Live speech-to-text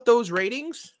those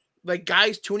ratings, like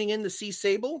guys tuning in to see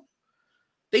Sable,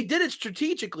 they did it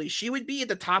strategically. She would be at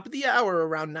the top of the hour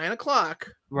around 9 o'clock.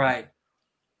 Right.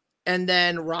 And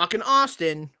then Rock and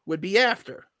Austin would be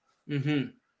after. Mm-hmm.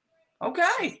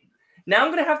 Okay. Now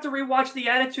I'm gonna have to rewatch the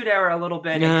Attitude Era a little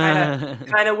bit, and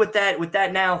kind of with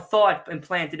that now thought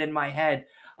implanted in my head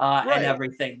and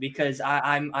everything, because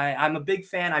I'm a big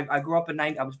fan. I grew up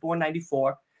I was born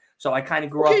 '94, so I kind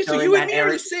of grew up during that era. Okay, so you and me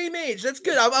are the same age. That's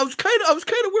good. I was kind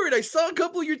of worried. I saw a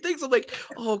couple of your things. I'm like,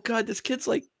 oh god, this kid's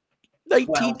like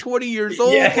 19, 20 years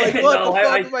old. Yeah, like, what the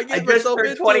fuck am I getting myself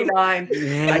into? 29.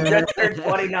 I just turned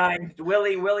 29.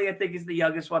 Willie, I think, is the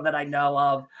youngest one that I know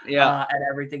of. And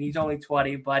everything. He's only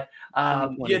 20, but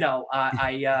you know,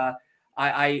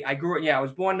 I grew up. Yeah, I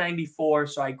was born '94,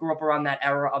 so I grew up around that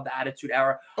era of the Attitude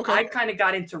Era. Okay. I kind of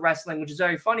got into wrestling, which is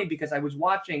very funny because I was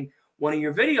watching one of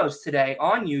your videos today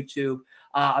on YouTube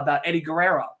about Eddie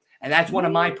Guerrero, and that's one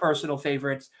of my personal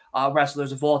favorites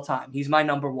wrestlers of all time. He's my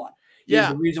number one. He's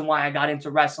the reason why I got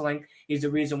into wrestling. He's the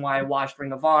reason why I watched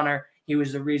Ring of Honor. He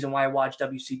was the reason why I watched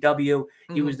WCW.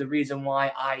 He was the reason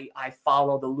why I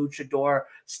follow the luchador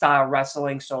style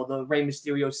wrestling. So the Rey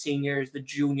Mysterio seniors, the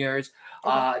juniors,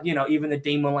 you know, even the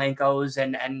Dean Malenkos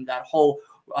and that whole,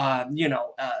 you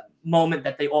know, moment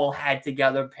that they all had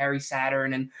together, Perry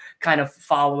Saturn, and kind of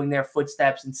following their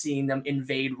footsteps and seeing them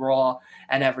invade Raw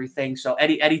and everything. So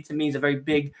Eddie to me is a very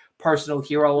big personal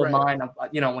hero of mine.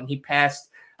 You know, when he passed,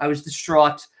 I was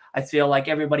distraught. I feel like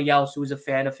everybody else who was a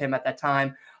fan of him at that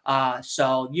time.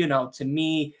 So, you know, to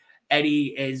me,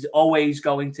 Eddie is always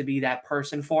going to be that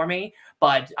person for me.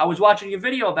 But I was watching your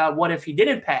video about what if he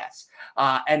didn't pass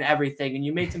and everything. And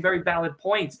you made some very valid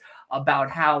points about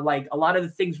how, like, a lot of the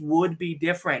things would be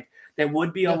different. There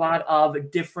would be a lot of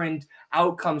different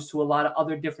outcomes to a lot of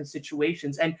other different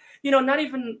situations. And, you know, not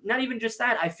even just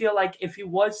that. I feel like if he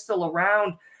was still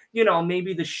around, you know,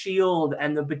 maybe the Shield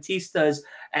and the Batistas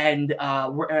and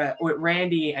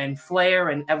Randy and Flair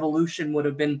and Evolution would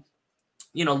have been,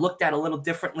 you know, looked at a little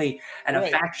differently, and a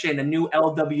faction, a new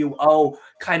LWO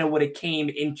kind of would have came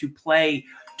into play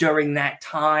during that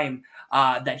time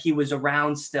that he was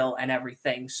around still and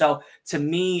everything. So to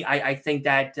me, I think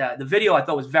that the video I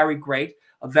thought was very great,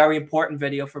 a very important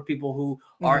video for people who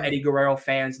are Eddie Guerrero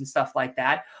fans and stuff like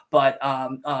that. But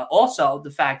also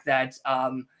the fact that,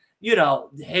 you know,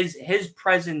 his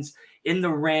presence in the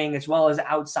ring as well as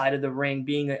outside of the ring,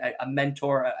 being a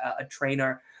mentor, a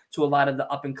trainer to a lot of the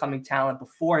up-and-coming talent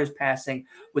before his passing,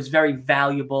 was very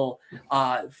valuable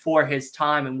for his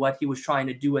time and what he was trying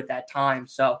to do at that time.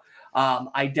 So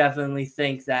I definitely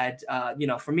think that, you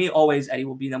know, for me, always Eddie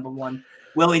will be number one.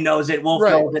 Willie knows it. Wolf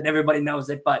knows it. Everybody knows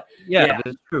it. But yeah,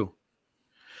 it's true.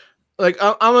 Like,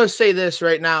 I'm going to say this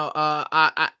right now.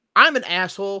 I'm an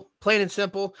asshole, plain and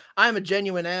simple. I'm a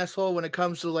genuine asshole when it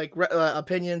comes to like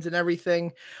opinions and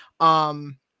everything.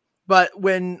 But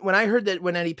when I heard that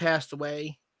when Eddie passed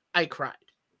away, I cried.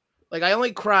 Like, I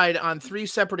only cried on 3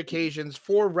 separate occasions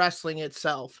for wrestling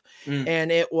itself.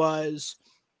 And it was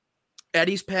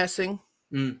Eddie's passing,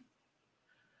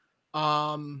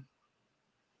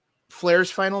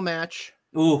 Flair's final match.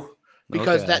 Ooh.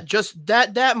 Because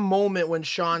that moment when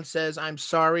Shawn says, "I'm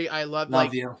sorry, I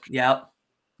love you." Yeah.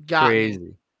 Got crazy.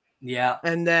 Me. Yeah.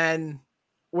 And then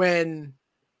when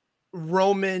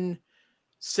Roman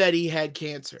said he had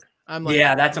cancer, I'm like,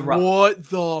 yeah, that's a rough. What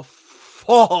the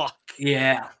fuck?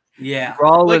 Yeah. Yeah.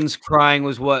 Rollins crying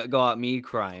was what got me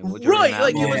crying. Right.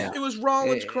 Like it was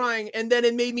Rollins crying, and then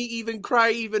it made me even cry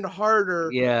even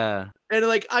harder. Yeah. And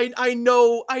like I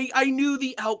knew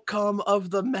the outcome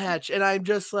of the match, and I'm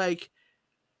just like,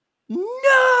 no.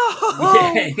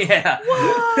 Yeah.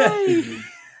 Why?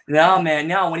 No, man,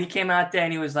 no. When he came out there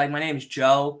and he was like, "My name's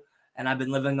Joe, and I've been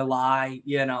living a lie.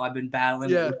 You know, I've been battling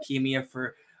leukemia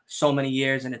for so many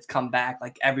years, and it's come back."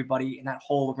 Like, everybody in that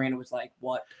whole arena was like,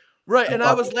 "What?" Right, and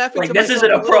I was laughing. Like, this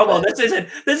isn't a promo. This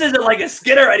isn't like a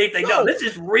skit or anything. No, this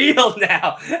is real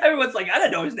now. Everyone's like, "I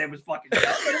didn't know his name was fucking Joe.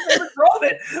 His name was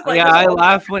Roman." Like, yeah, I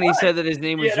laughed when he said that his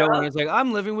name was Joe, and he's like,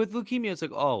 "I'm living with leukemia." It's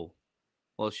like, oh,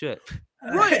 well, shit.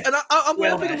 Right, and I'm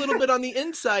laughing a little bit on the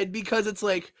inside because it's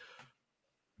like,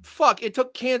 fuck, it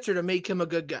took cancer to make him a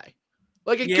good guy.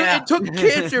 Like, it took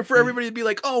cancer for everybody to be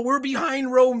like, "Oh, we're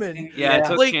behind Roman." Yeah, it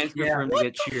took cancer for him to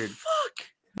get cheered. Fuck.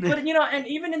 But, you know, and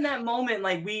even in that moment,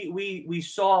 like, we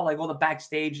saw like all the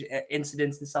backstage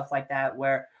incidents and stuff like that,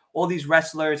 where all these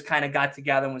wrestlers kind of got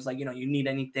together and was like, you know, you need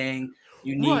anything,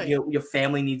 you need your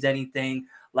family needs anything,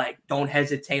 like, don't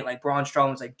hesitate. Like, Braun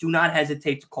Strowman was like, "Do not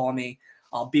hesitate to call me.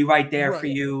 I'll be right there for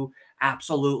you."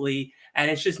 Absolutely. And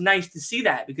it's just nice to see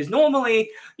that, because normally,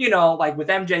 you know, like with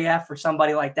MJF or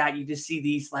somebody like that, you just see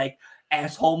these like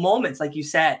asshole moments, like you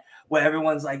said. where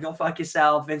everyone's like, go fuck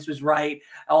yourself, Vince was right,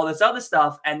 all this other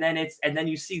stuff. And then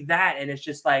you see that, and it's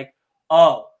just like,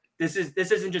 oh, this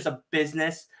isn't just a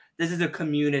business. This is a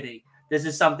community. This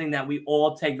is something that we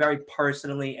all take very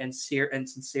personally and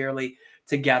sincerely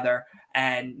together.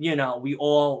 And, you know, we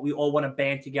all want to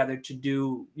band together to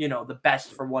do, you know, the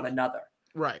best for one another.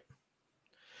 Right.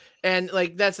 And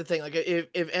like, that's the thing. Like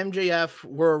if MJF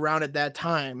were around at that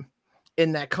time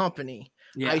in that company,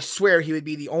 I swear he would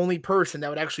be the only person that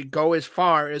would actually go as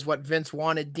far as what Vince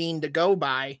wanted Dean to go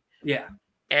by. Yeah.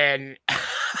 And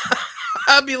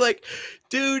I'd be like,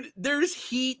 dude, there's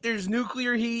heat, there's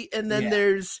nuclear heat. And then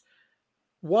there's,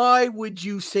 why would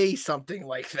you say something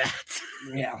like that?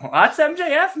 Yeah, well, that's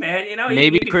MJF, man. You know,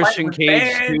 maybe Christian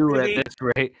Cage too at this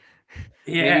rate.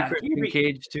 Yeah, maybe Christian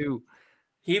Cage too.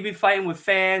 He'd be fighting with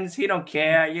fans. He don't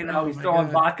care. You know, he's throwing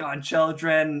vodka on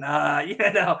children.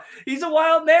 You know, he's a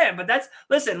wild man. But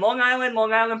listen, Long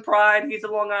Island pride. He's a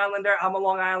Long Islander. I'm a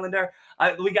Long Islander.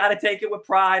 We got to take it with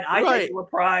pride. I take it with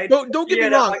pride. Don't get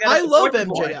me wrong. I love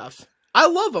MJF. I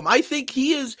love him. I think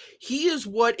he is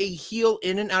what a heel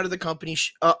in and out of the company,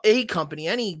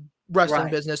 any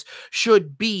wrestling business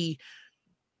should be.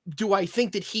 Do I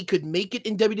think that he could make it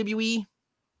in WWE?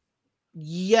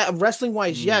 Yeah, wrestling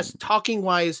wise, yes. Talking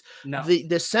wise, no.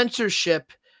 The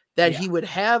censorship that he would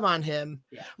have on him,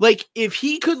 like if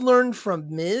he could learn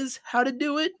from Miz how to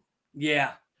do it,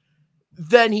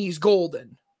 then he's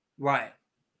golden. Right.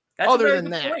 Other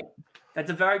than that, that's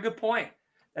a very good point.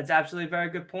 That's absolutely a very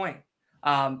good point.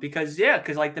 Because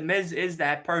like the Miz is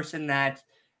that person that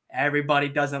everybody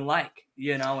doesn't like,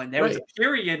 you know, and there was a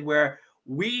period where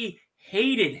we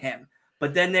hated him.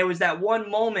 But then there was that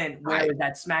one moment where it was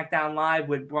that SmackDown Live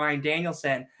with Bryan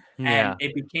Danielson, and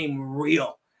it became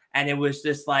real. And it was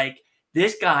just like,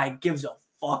 this guy gives a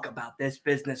fuck about this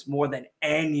business more than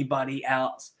anybody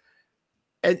else.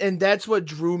 And that's what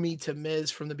drew me to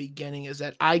Miz from the beginning, is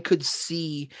that I could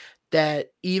see that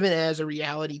even as a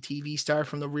reality TV star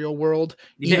from the real world,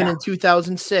 even in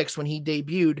 2006 when he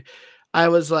debuted, I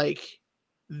was like,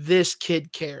 this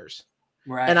kid cares.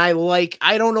 Right. And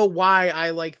I don't know why I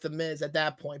liked the Miz at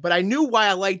that point, but I knew why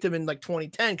I liked him in like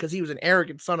 2010, because he was an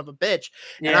arrogant son of a bitch,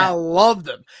 and I loved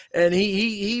him. And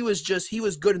he was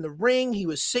good in the ring. He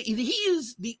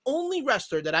is the only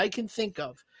wrestler that I can think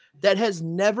of that has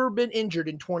never been injured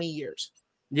in 20 years.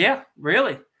 Yeah,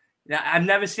 really. I've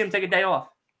never seen him take a day off.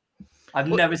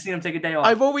 Never seen him take a day off.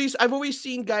 I've always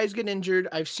seen guys get injured.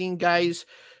 I've seen guys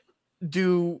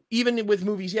do, even with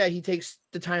movies, he takes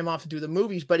the time off to do the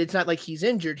movies, but it's not like he's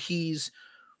injured. He's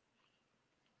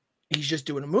just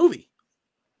doing a movie.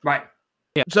 Right.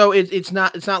 Yeah. So it's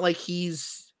not like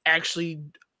he's actually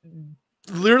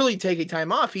literally taking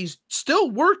time off. He's still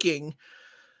working,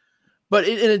 but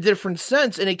in a different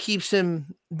sense, and it keeps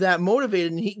him that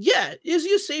motivated. And is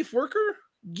he a safe worker?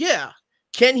 Yeah.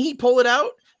 Can he pull it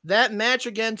out? That match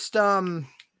against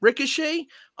Ricochet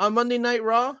on Monday Night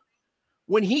Raw,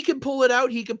 when he can pull it out,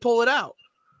 he can pull it out.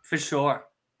 For sure.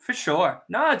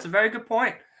 No, it's a very good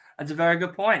point.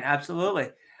 Absolutely.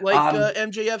 Like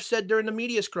MJF said during the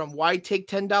media scrum, why take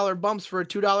 $10 bumps for a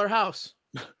 $2 house?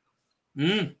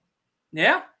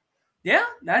 Yeah.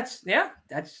 That's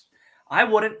I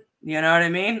wouldn't. You know what I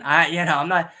mean? I'm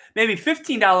not, maybe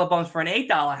 $15 bumps for an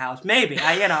 $8 house. Maybe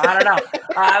I don't know.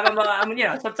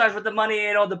 I'm sometimes with the money,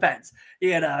 it all depends.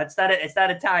 It's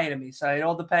that Italian to me. So it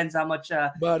all depends how much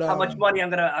money I'm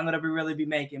gonna really be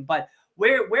making. But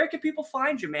where can people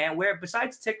find you, man? Where,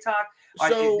 besides TikTok, is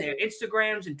there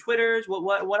Instagrams and Twitters?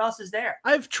 What else is there?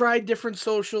 I've tried different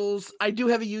socials. I do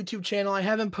have a YouTube channel. I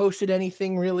haven't posted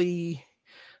anything really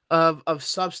of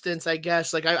substance, I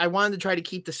guess. Like I wanted to try to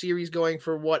keep the series going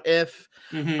for What If,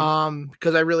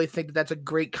 because I really think that that's a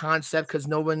great concept, because I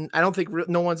don't think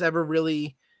no one's ever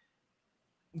really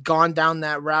gone down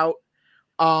that route,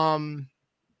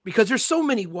 because there's so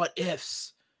many what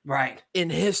ifs in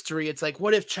history. It's like,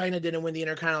 what if China didn't win the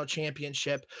Intercontinental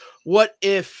Championship? What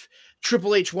if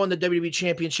Triple H won the WWE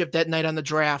Championship that night on the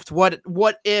draft? What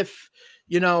if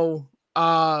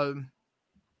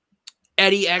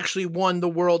Eddie actually won the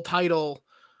world title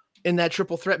in that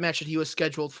triple threat match that he was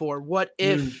scheduled for? What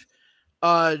if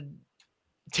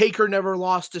Taker never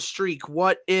lost a streak?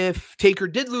 What if Taker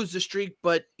did lose the streak,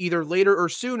 but either later or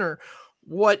sooner?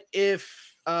 What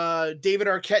if David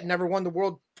Arquette never won the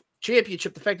world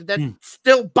championship? The fact that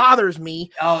still bothers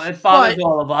me. Oh, it bothers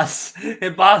all of us.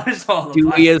 It bothers all of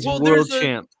us. He is world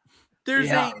champ. There's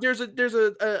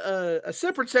a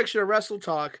separate section of Wrestle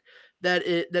Talk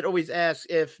that always asks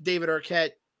if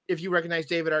you recognize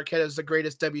David Arquette as the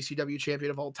greatest WCW champion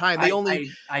of all time.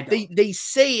 They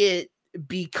say it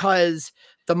because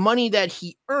the money that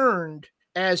he earned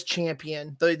as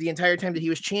champion, the entire time that he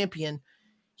was champion,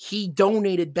 he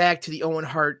donated back to the Owen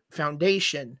Hart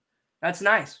Foundation. That's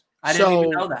nice. I didn't even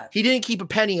know that. He didn't keep a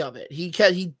penny of it.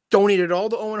 He donated all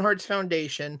to Owen Hart's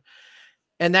foundation.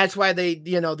 And that's why they,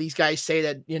 you know, these guys say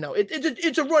that, you know,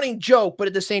 it's a running joke, but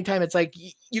at the same time, it's like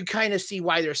you kind of see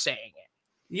why they're saying it.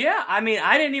 Yeah, I mean,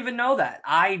 I didn't even know that.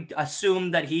 I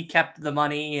assumed that he kept the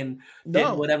money and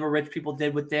did whatever rich people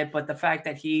did with it. But the fact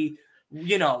that he,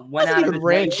 you know, went out of his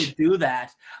way to do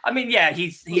that. I mean, yeah,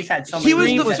 he's had so many. He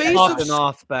was the face of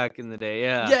off back in the day.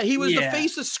 Yeah, he was the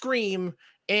face of Scream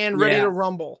and Ready to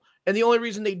Rumble. And the only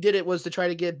reason they did it was to try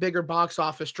to get bigger box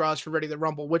office draws for Ready to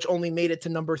Rumble, which only made it to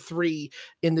number 3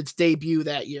 in its debut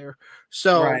that year.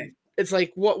 So it's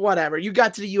like, whatever. You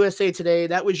got to the USA Today.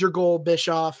 That was your goal,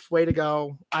 Bischoff. Way to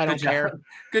go. I don't care.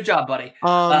 Good job, buddy.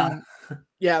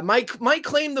 Yeah, my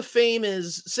claim to fame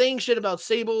is saying shit about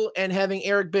Sable and having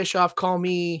Eric Bischoff call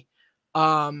me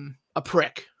a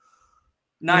prick.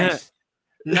 Nice.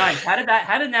 Nice.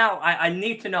 I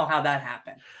need to know how that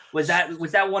happened. Was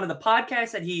that one of the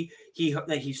podcasts that he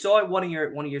saw at one of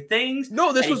your things?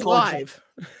 No, this was live.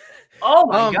 Oh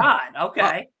my God.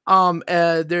 Okay.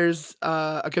 There's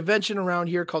a convention around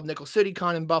here called Nickel City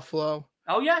Con in Buffalo.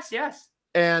 Oh yes.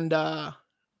 And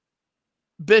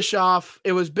Bischoff,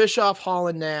 it was Bischoff, Hall,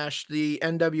 and Nash, the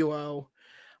NWO.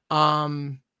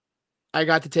 I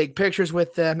got to take pictures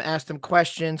with them, ask them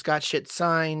questions, got shit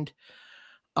signed.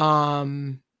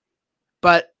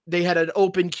 But they had an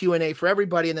open Q&A for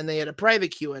everybody, and then they had a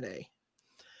private Q&A.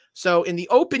 So in the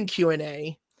open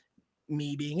Q&A,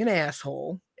 me being an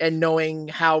asshole and knowing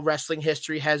how wrestling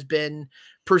history has been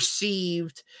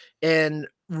perceived and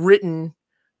written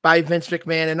by Vince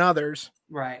McMahon and others.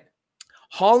 Right.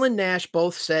 Hall and Nash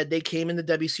both said they came into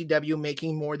WCW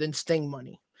making more than Sting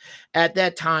money. At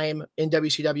that time in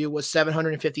WCW was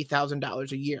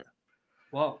 $750,000 a year.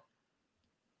 Whoa.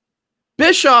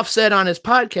 Bischoff said on his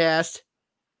podcast,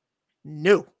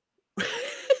 no.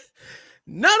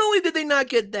 Not only did they not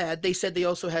get that, they said they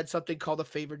also had something called the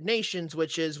favored nations,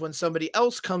 which is when somebody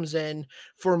else comes in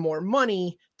for more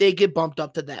money, they get bumped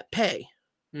up to that pay.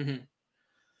 Mm-hmm.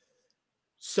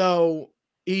 So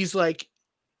he's like,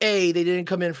 they didn't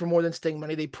come in for more than Sting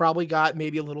money. They probably got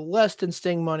maybe a little less than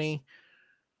Sting money.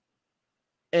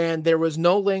 And there was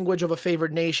no language of a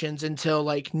favored nations until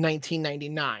like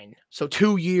 1999. So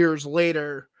 2 years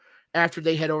later, after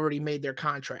they had already made their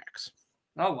contracts.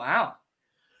 Oh, wow.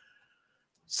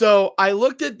 So I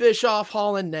looked at Bischoff,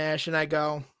 Hall, and Nash, and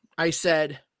I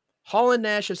said, Hall and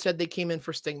Nash have said they came in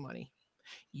for Sting money.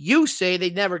 You say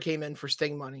they never came in for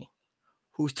Sting money.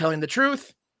 Who's telling the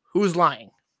truth? Who's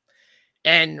lying?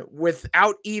 And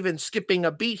without even skipping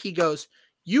a beat, he goes,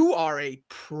 you are a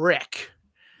prick.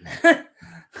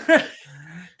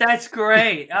 That's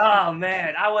great. Oh,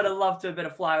 man. I would have loved to have been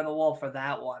a fly on the wall for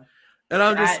that one. And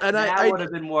I'm just, that would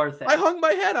have been worth it. I hung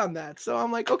my head on that. So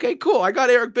I'm like, okay, cool. I got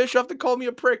Eric Bischoff to call me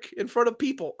a prick in front of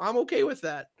people. I'm okay with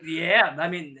that. Yeah. I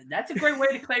mean, that's a great way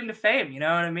to claim to fame. You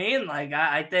know what I mean? Like,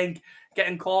 I think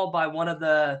getting called by one of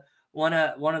the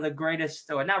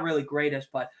greatest, or not really greatest,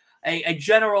 but a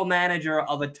general manager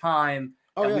of a time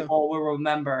that we all will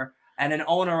remember, and an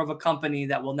owner of a company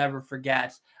that we'll never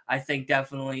forget, I think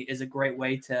definitely is a great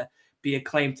way to be a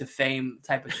claim to fame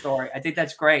type of story. I think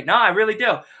that's great. No, I really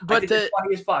do. But I think that's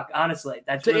funny as fuck, honestly.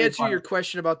 That's to really answer funny. your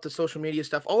question about the social media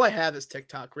stuff, all I have is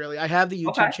TikTok, really. I have the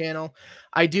YouTube channel.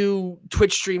 I do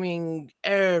Twitch streaming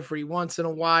every once in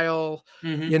a while.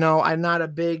 Mm-hmm. You know, I'm not a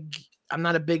big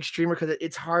streamer because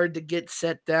it's hard to get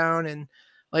set down, and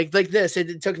like this.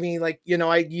 It took me like, you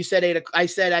know, you said I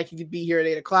said I could be here at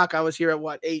 8 o'clock. I was here at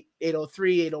what,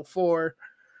 8:03, 8:04.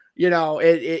 You know,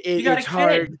 it's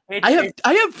hard.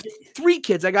 I have 3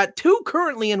 kids. I got 2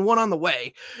 currently and 1 on the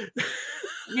way.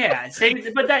 Yeah,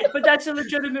 but that's a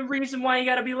legitimate reason why you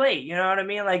got to be late. You know what I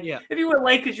mean? Like, if you were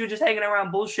late because you were just hanging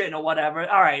around bullshitting or whatever,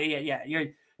 all right,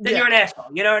 you're an asshole.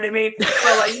 You know what I mean?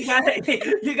 So like, you got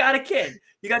a kid,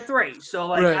 you got 3. So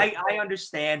like, right. I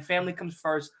understand. Family comes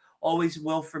first. Always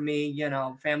will for me. You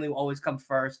know, family will always come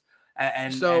first.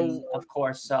 And of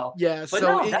course, so yeah. But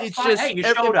so no, that's it's fine. just Hey, you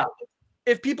showed up.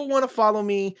 If people want to follow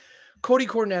me, Cody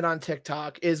Cornette on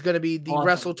TikTok is going to be the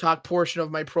Wrestle Talk portion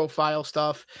of my profile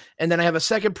stuff. And then I have a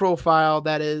second profile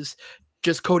that is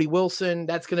just Cody Wilson.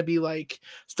 That's going to be like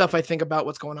stuff I think about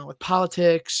what's going on with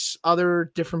politics,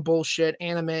 other different bullshit,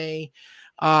 anime,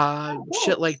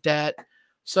 shit like that.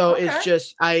 So it's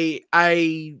just,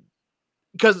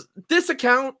 because this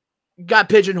account got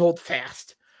pigeonholed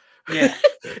fast. Yeah.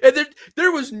 And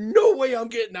there was no way I'm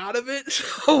getting out of it.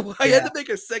 So I had to make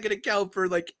a second account for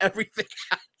like everything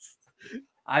else.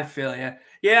 I feel you.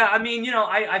 Yeah, I mean, you know,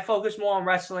 I focus more on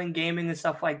wrestling, gaming, and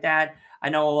stuff like that. I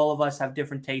know all of us have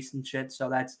different tastes and shit, so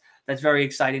that's very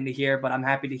exciting to hear. But I'm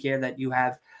happy to hear that you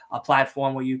have a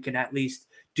platform where you can at least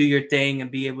do your thing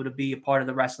and be able to be a part of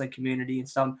the wrestling community in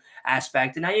some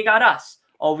aspect. And now you got us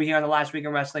over here on the Last Week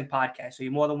in Wrestling podcast. So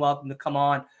you're more than welcome to come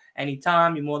on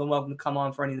anytime. You're more than welcome to come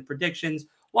on for any of the predictions,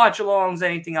 watch alongs,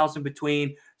 anything else in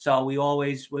between. So we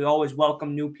always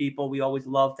welcome new people. We always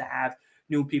love to have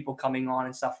new people coming on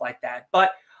and stuff like that.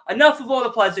 But enough of all the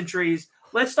pleasantries.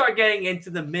 Let's start getting into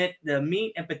the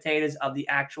meat and potatoes of the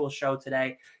actual show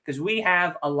today, because we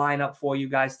have a lineup for you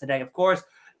guys today. Of course,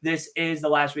 this is the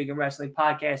Last Week in Wrestling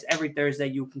podcast. Every Thursday,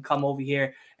 you can come over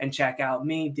here and check out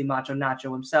me, DiMacho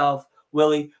Nacho himself,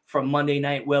 Willie from Monday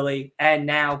Night Willie, and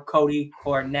now Cody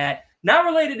Cornette. Not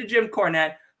related to Jim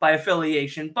Cornette by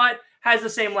affiliation, but has the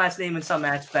same last name in some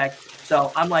aspect.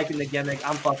 So I'm liking the gimmick.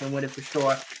 I'm fucking with it for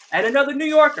sure. And another New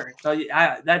Yorker. So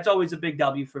that's always a big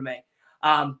W for me.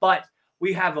 But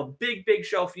we have a big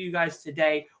show for you guys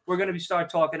today. We're going to start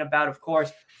talking about, of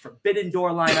course, Forbidden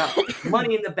Door lineup,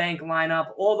 Money in the Bank lineup,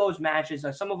 all those matches,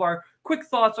 some of our quick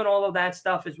thoughts on all of that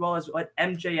stuff, as well as what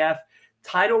MJF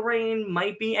title reign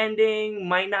might be ending,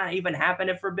 might not even happen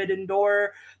at Forbidden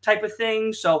Door type of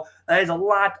thing. So there's a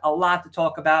lot to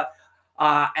talk about.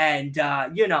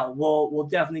 We'll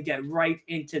definitely get right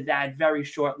into that very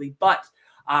shortly. But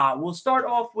we'll start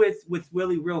off with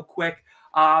Willie real quick.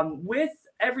 With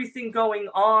everything going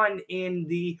on in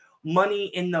the Money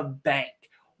in the Bank,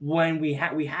 when we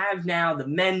have now the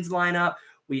men's lineup,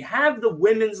 we have the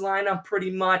women's lineup pretty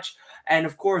much, and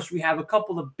of course we have a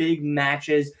couple of big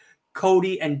matches.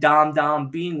 Cody and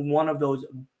Dom being one of those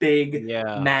big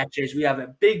matches. We have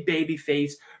a big baby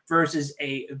face versus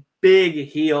a big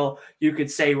heel, you could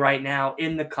say right now,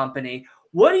 in the company.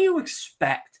 What do you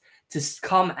expect to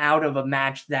come out of a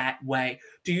match that way?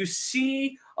 Do you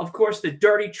see, of course, the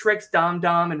dirty tricks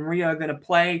Dom and Rhea are going to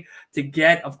play to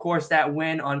get, of course, that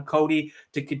win on Cody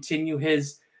to continue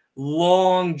his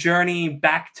long journey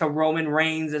back to Roman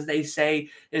Reigns, as they say,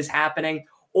 is happening?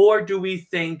 Or do we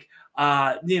think,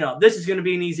 this is going to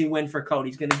be an easy win for Cody?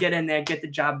 He's going to get in there, get the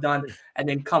job done, and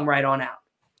then come right on out.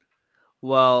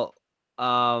 Well,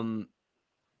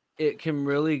 it can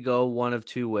really go one of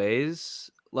two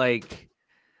ways. Like,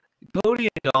 Cody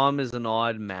and Dom is an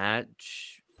odd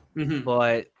match,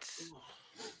 but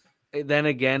then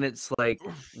again, it's like,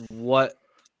 what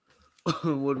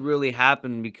would really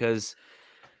happen, because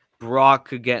Brock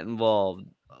could get involved.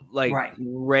 Like, right.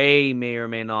 Ray may or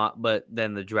may not, but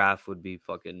then the draft would be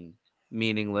fucking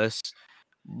meaningless.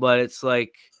 But it's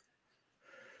like,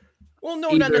 well,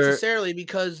 no, not necessarily,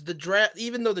 because the draft,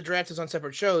 even though the draft is on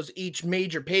separate shows, each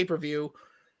major pay-per-view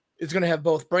is going to have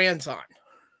both brands on.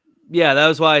 Yeah, that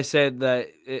was why I said that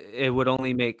it would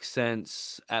only make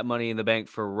sense at Money in the Bank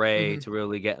for Ray to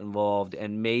really get involved.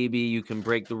 And maybe you can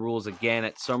break the rules again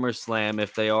at SummerSlam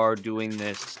if they are doing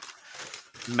this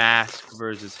mask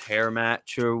versus hair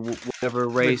match or whatever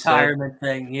Ray said. Retirement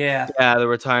thing, yeah. Yeah, the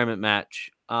retirement match.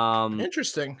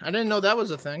 Interesting. I didn't know that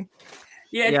was a thing.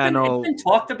 Yeah, it's been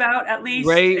talked about, at least.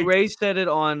 Ray said it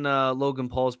on Logan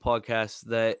Paul's podcast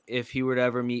that if he were to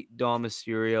ever meet Dom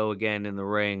Mysterio again in the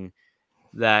ring,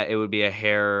 that it would be a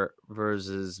hair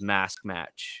versus mask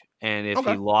match. And if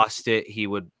he lost it, he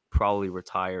would probably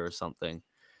retire or something.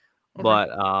 Okay. But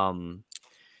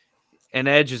and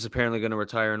Edge is apparently going to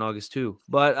retire in August too.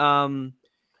 But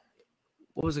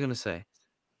what was I going to say?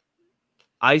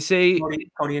 I say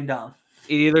Cody and Dom.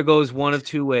 It either goes one of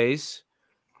two ways.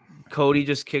 Cody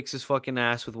just kicks his fucking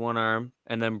ass with one arm,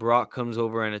 and then Brock comes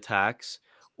over and attacks.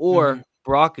 Or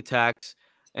Brock attacks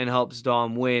and helps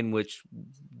Dom win, which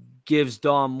gives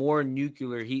Dom more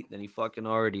nuclear heat than he fucking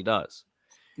already does.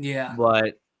 Yeah.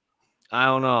 But I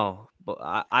don't know.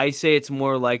 But I say it's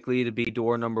more likely to be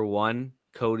door number one.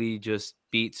 Cody just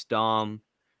beats Dom,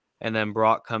 and then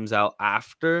Brock comes out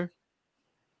after.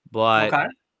 But I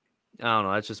don't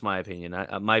know. That's just my opinion.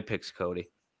 My pick's Cody.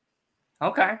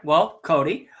 Okay. Well,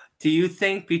 Cody, do you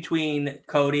think between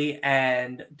Cody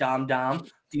and Dom,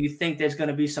 do you think there's going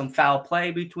to be some foul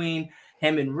play between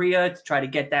him and Rhea to try to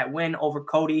get that win over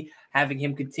Cody, having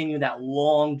him continue that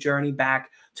long journey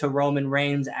back to Roman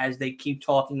Reigns, as they keep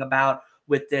talking about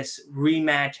with this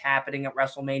rematch happening at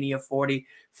WrestleMania 40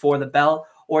 for the belt?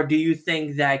 Or do you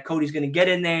think that Cody's going to get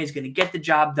in there, he's going to get the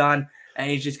job done, and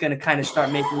he's just going to kind of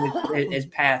start making his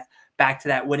path back to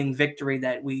that winning victory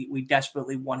that we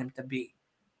desperately want him to be?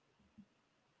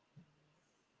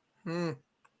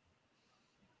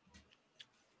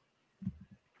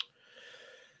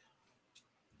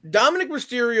 Dominic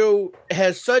Mysterio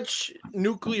has such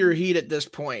nuclear heat at this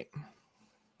point.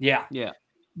 Yeah.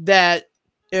 That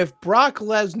if Brock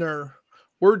Lesnar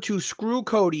were to screw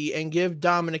Cody and give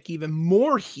Dominic even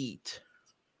more heat,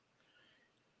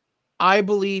 I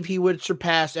believe he would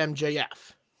surpass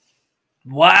MJF.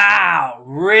 Wow,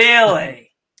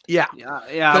 really? Yeah.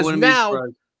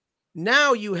 Because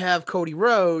now you have Cody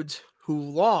Rhodes, who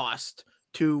lost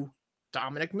to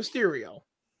Dominic Mysterio.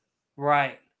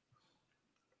 Right.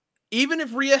 Even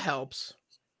if Rhea helps,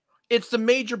 it's the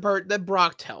major part that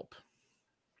Brock help.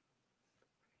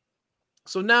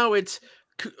 So now it's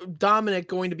Dominic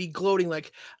going to be gloating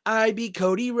like, I beat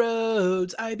Cody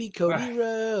Rhodes. I beat Cody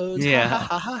Rhodes. Yeah. Ha,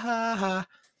 ha, ha, ha, ha.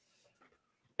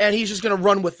 And he's just going to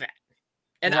run with that.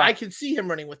 And I can see him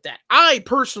running with that. I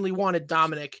personally wanted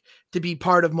Dominic to be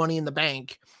part of Money in the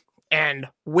Bank and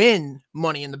win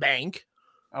Money in the Bank.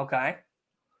 Okay.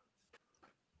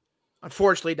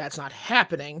 Unfortunately, that's not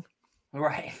happening.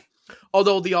 Right.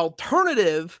 Although the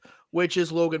alternative, which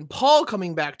is Logan Paul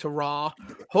coming back to Raw,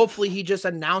 hopefully he just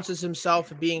announces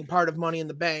himself being part of Money in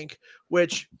the Bank,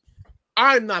 which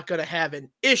I'm not going to have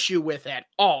an issue with at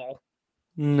all.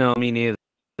 No, me neither.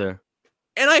 And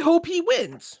I hope he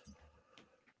wins.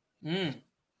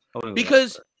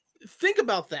 Because think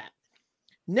about that.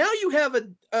 Now you have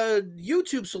a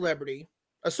YouTube celebrity,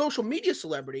 a social media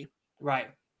celebrity, right,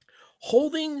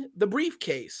 holding the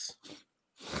briefcase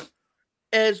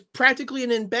as practically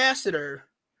an ambassador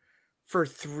for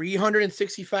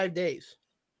 365 days.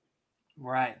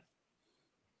 Right.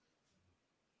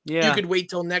 Yeah. You could wait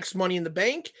till next Money in the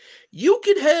Bank. You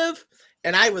could have,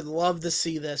 and I would love to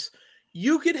see this,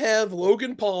 you could have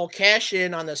Logan Paul cash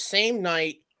in on the same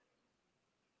night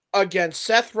against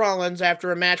Seth Rollins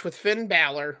after a match with Finn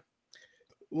Balor.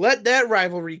 Let that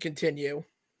rivalry continue.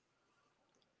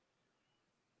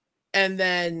 And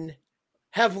then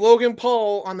have Logan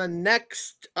Paul on the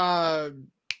next Raw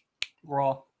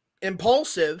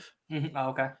Impulsive. Oh,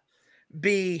 okay.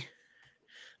 Be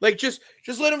like just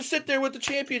let him sit there with the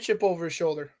championship over his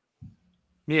shoulder.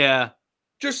 Yeah.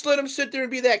 Just let him sit there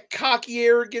and be that cocky,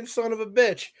 arrogant son of a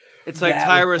bitch. It's like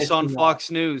Tyrus on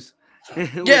Fox News.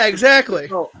 Yeah, exactly.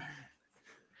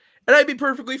 And I'd be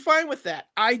perfectly fine with that.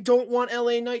 I don't want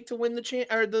LA Knight to win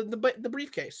the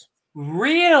briefcase.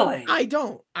 Really? I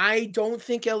don't. I don't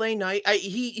think LA Knight.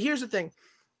 Here's the thing.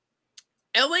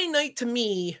 LA Knight to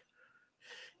me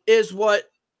is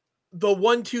what the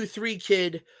 1-2-3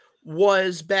 kid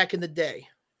was back in the day.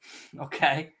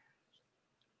 Okay.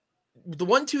 The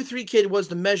 1-2-3 kid was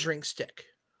the measuring stick.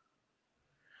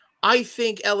 I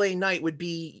think LA Knight would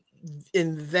be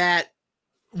in that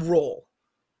role.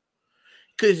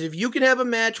 Because if you can have a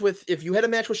match if you had a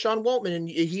match with Sean Waltman and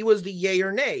he was the yay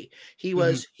or nay, he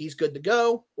was, he's good to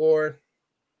go, or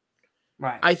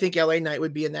right. I think LA Knight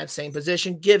would be in that same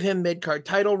position. Give him mid-card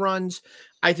title runs.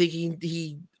 I think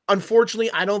he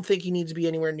unfortunately, I don't think he needs to be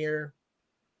anywhere near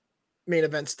main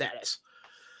event status.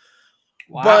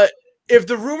 Wow. But if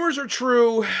the rumors are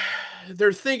true,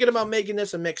 they're thinking about making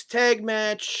this a mixed tag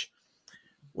match,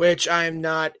 which I'm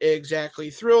not exactly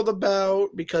thrilled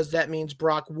about because that means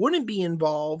Brock wouldn't be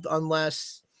involved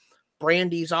unless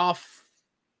Brandy's off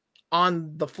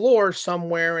on the floor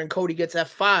somewhere and Cody gets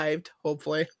F5'd,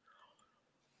 hopefully.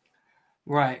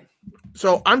 Right.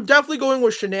 So I'm definitely going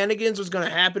with shenanigans was going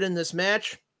to happen in this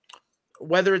match.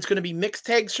 Whether it's going to be mixed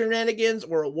tag shenanigans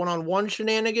or a one-on-one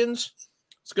shenanigans,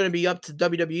 it's going to be up to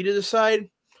WWE to decide.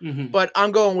 But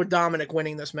I'm going with Dominic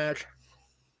winning this match.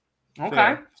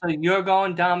 Okay, so you're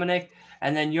going Dominic,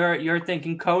 and then you're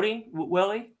thinking Cody,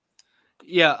 Willie?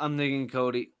 Yeah, I'm thinking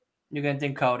Cody. You're gonna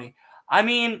think Cody. I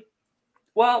mean,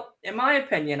 well, in my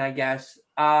opinion, I guess,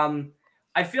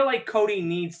 I feel like Cody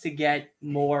needs to get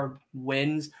more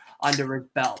wins under his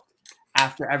belt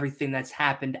after everything that's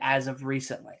happened as of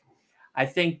recently. I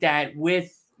think that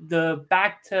with the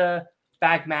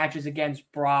back-to-back matches against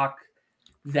Brock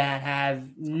that have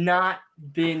not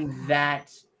been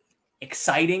that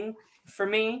exciting for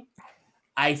me,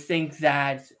 I think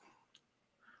that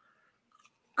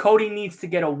Cody needs to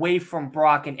get away from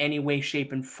Brock in any way,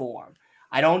 shape, and form.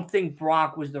 I don't think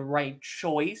Brock was the right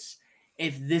choice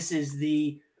if this is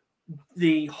the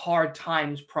hard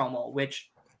times promo,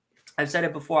 which I've said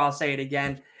it before, I'll say it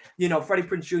again. You know, Freddie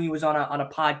Prinze Jr. was on a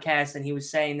podcast, and he was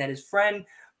saying that his friend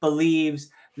believes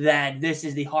that this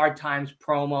is the hard times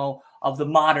promo of the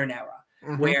modern era,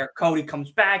 where Cody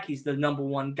comes back, he's the number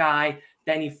one guy,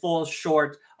 then he falls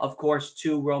short, of course,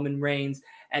 to Roman Reigns,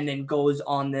 and then goes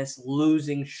on this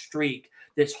losing streak,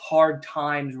 this hard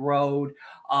times road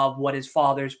of what his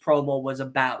father's promo was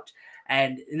about.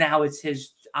 And now it's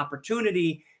his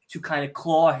opportunity to kind of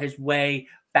claw his way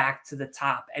back to the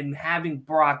top. And having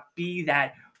Brock be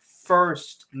that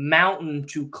first mountain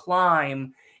to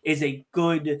climb is a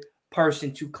good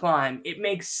person to climb. It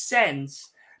makes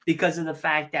sense because of the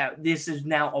fact that this is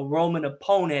now a Roman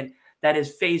opponent that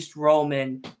has faced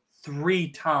Roman 3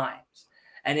 times.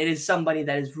 And it is somebody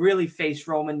that has really faced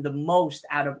Roman the most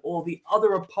out of all the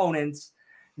other opponents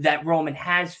that Roman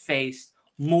has faced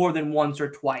more than once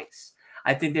or twice.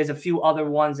 I think there's a few other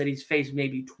ones that he's faced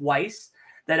maybe twice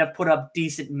that have put up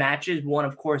decent matches. One,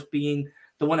 of course, being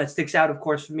the one that sticks out, of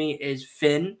course, for me is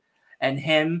Finn and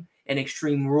him in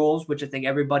Extreme Rules, which I think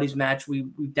everybody's match, we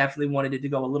definitely wanted it to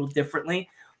go a little differently.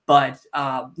 But,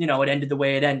 it ended the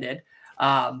way it ended.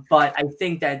 But I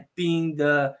think that being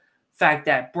the fact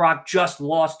that Brock just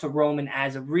lost to Roman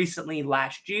as of recently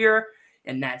last year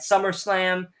in that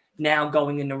SummerSlam, now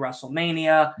going into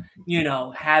WrestleMania,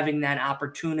 having that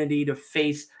opportunity to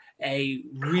face a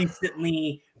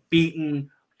recently beaten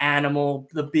animal,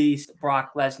 the Beast,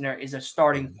 Brock Lesnar, is a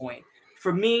starting point.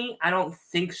 For me, I don't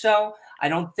think so. I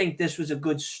don't think this was a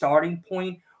good starting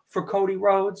point for Cody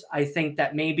Rhodes. I think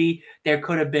that maybe there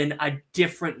could have been a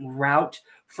different route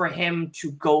for him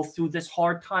to go through this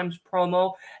hard times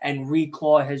promo and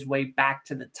reclaw his way back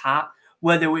to the top,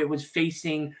 whether it was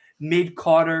facing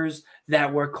mid-carders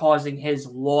that were causing his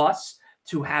loss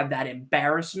to have that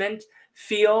embarrassment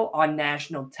feel on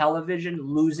national television,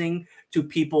 losing to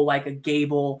people like a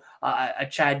Gable, a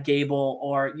Chad Gable,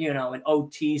 or, an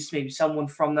Otis, maybe someone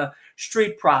from the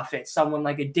Street Profits, someone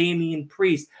like a Damian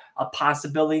Priest, a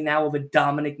possibility now of a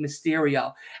Dominic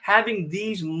Mysterio. Having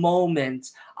these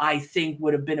moments, I think,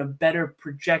 would have been a better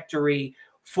trajectory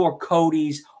for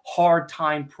Cody's hard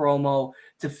time promo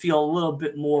to feel a little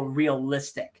bit more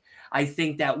realistic. I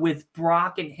think that with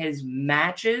Brock and his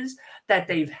matches that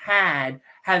they've had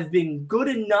have been good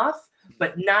enough,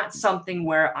 but not something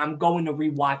where I'm going to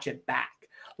rewatch it back.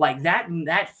 Like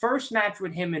that first match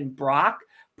with him and Brock,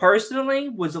 personally,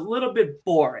 was a little bit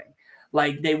boring.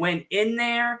 Like, they went in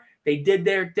there, they did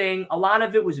their thing. A lot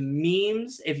of it was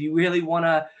memes, if you really want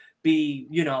to be,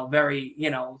 very,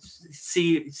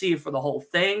 see it for the whole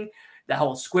thing. The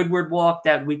whole Squidward walk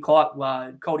that we caught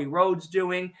Cody Rhodes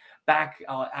doing back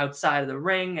outside of the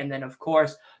ring. And then, of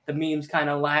course, the memes kind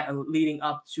of leading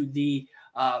up to the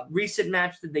recent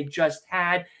match that they just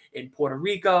had in Puerto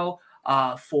Rico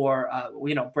for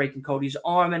breaking Cody's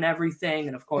arm and everything.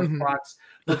 And, of course, Brock's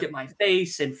look at my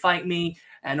face and fight me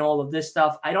and all of this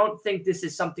stuff. I don't think this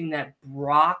is something that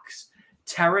Brock's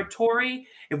territory.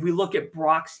 If we look at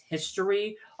Brock's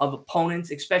history of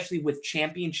opponents, especially with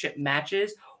championship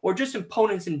matches, or just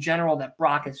opponents in general that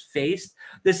Brock has faced,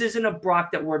 this isn't a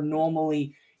Brock that we're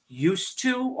normally used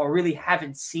to or really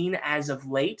haven't seen as of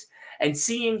late. And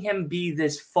seeing him be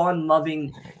this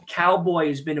fun-loving cowboy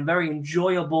has been a very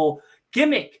enjoyable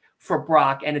gimmick for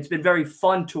Brock, and it's been very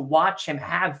fun to watch him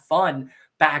have fun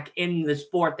back in the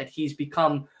sport that he's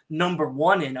become number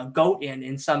one in, a GOAT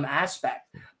in some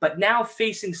aspect. But now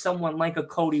facing someone like a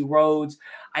Cody Rhodes,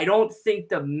 I don't think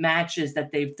the matches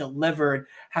that they've delivered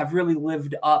have really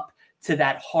lived up to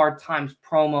that hard times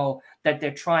promo that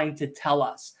they're trying to tell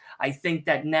us. I think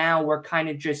that now we're kind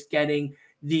of just getting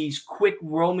these quick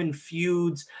Roman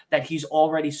feuds that he's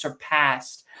already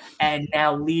surpassed, and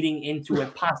now leading into a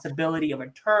possibility of a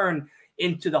turn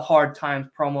into the hard times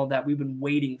promo that we've been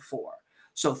waiting for.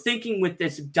 So thinking with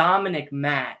this Dominic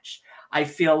match, I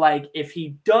feel like if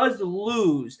he does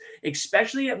lose,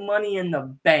 especially at Money in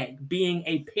the Bank, being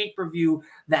a pay-per-view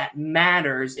that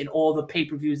matters in all the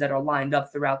pay-per-views that are lined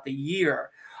up throughout the year,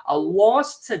 a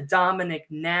loss to Dominic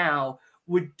now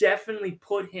would definitely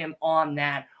put him on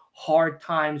that hard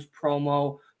times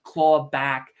promo, claw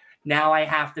back. Now I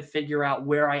have to figure out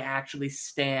where I actually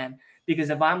stand. Because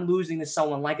if I'm losing to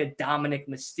someone like a Dominic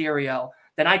Mysterio,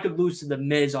 then I could lose to The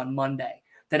Miz on Monday.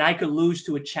 Then I could lose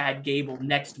to a Chad Gable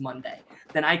next Monday.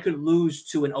 Then I could lose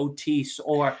to an Otis,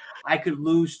 or I could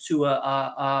lose to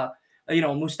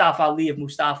Mustafa Ali if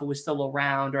Mustafa was still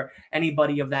around, or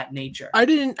anybody of that nature. I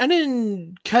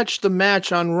didn't catch the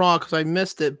match on Raw because I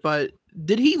missed it, but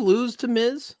did he lose to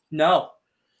Miz? No.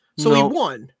 So he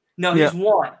won. No, he's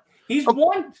won. He's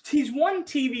won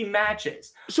TV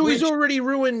matches. So he's already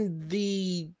ruined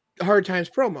the hard times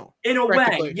promo. In a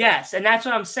way, yes. And that's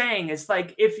what I'm saying. It's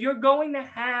like, if you're going to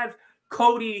have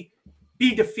Cody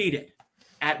be defeated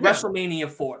at WrestleMania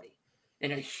 40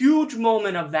 in a huge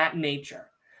moment of that nature,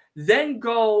 then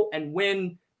go and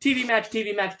win TV match,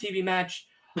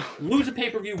 lose a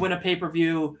pay-per-view, win a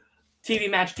pay-per-view, TV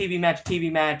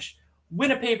match,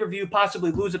 win a payper-view,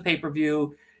 possibly lose a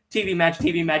payper-view, TV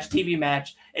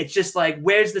match. It's just like,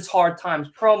 where's this hard times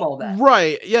promo then?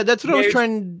 Right. Yeah, that's what I was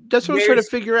trying to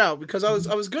figure out, because I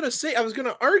was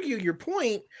gonna argue your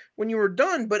point when you were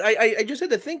done, but I just had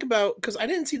to think about, because I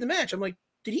didn't see the match. I'm like,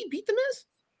 did he beat The Miz?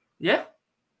 Yeah.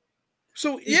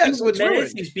 So it's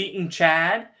ruined. He's beaten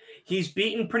Chad. He's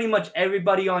beaten pretty much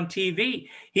everybody on TV.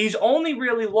 He's only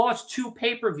really lost 2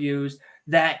 pay-per-views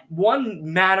that one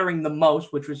mattering the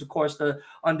most, which was of course the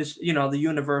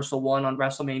universal one on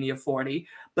WrestleMania 40,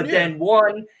 but then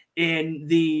one in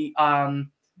the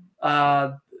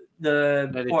Puerto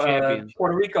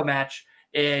Rico match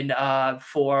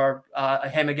for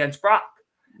him against Brock.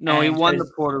 No, he won the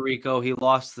Puerto Rico. He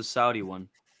lost the Saudi one.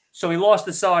 So he lost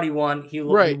the Saudi one. He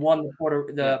won the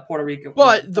Puerto Rico.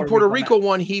 But the Puerto Rico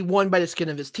one, he won by the skin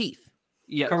of his teeth.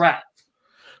 Yeah, correct.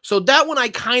 So that one I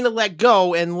kind of let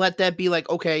go and let that be like,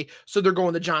 okay, so they're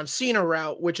going the John Cena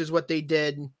route, which is what they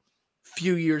did a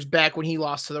few years back when he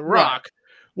lost to The Rock,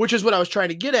 which is what I was trying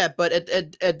to get at. But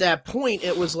at that point,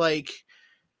 it was like,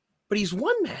 but he's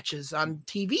won matches on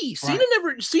TV.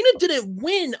 Cena didn't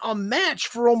win a match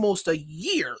for almost a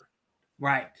year.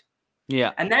 Right.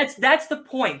 Yeah. And that's the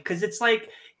point, because it's like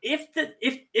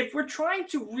if we're trying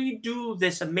to redo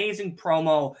this amazing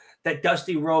promo that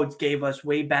Dusty Rhodes gave us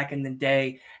way back in the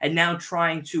day, and now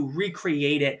trying to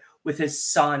recreate it with his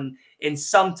son in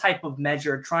some type of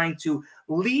measure, trying to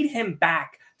lead him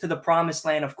back to the promised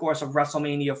land, of course, of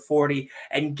WrestleMania 40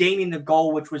 and gaining the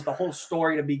goal, which was the whole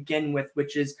story to begin with,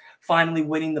 which is finally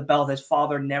winning the belt his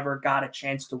father never got a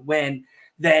chance to win,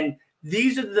 then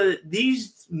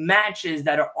these matches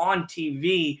that are on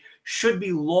TV should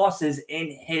be losses in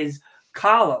his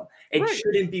column. It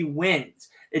shouldn't be wins.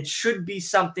 It should be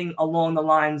something along the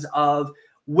lines of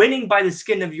winning by the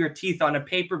skin of your teeth on a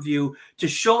pay-per-view to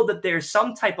show that there's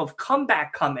some type of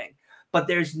comeback coming. But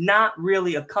there's not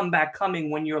really a comeback coming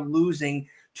when you're losing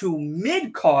to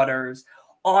mid-carders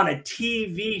on a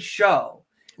TV show.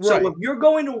 So if you're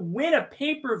going to win a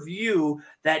pay-per-view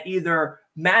that either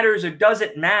matters or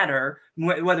doesn't matter,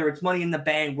 whether it's Money in the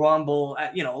Bank, Rumble,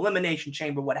 Elimination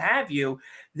Chamber, what have you,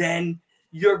 then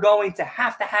you're going to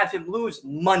have him lose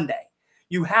Monday.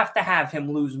 You have to have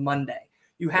him lose Monday.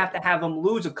 You have to have him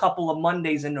lose a couple of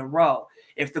Mondays in a row.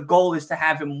 If the goal is to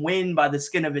have him win by the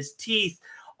skin of his teeth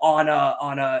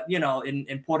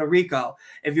in Puerto Rico,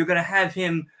 if you're going to have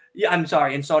him,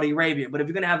 in Saudi Arabia, but if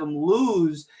you're going to have him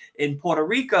lose in Puerto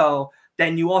Rico,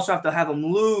 then you also have to have him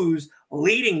lose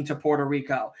leading to Puerto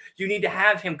Rico. You need to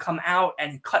have him come out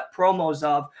and cut promos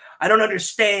of, I don't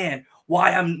understand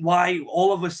why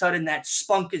all of a sudden that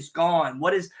spunk is gone.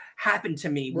 What has happened to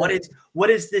me? Right. What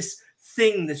is this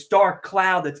thing, this dark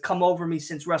cloud that's come over me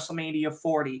since WrestleMania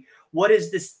 40? What is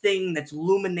this thing that's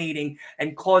illuminating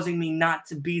and causing me not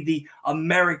to be the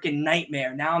American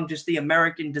nightmare? Now I'm just the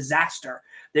American disaster.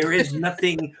 There is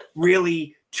nothing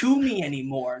really to me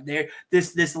anymore.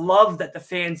 This love that the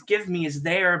fans give me is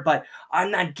there, but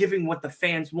I'm not giving what the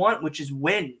fans want, which is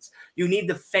wins. You need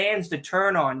the fans to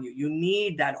turn on you. You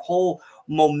need that whole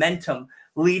momentum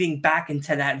leading back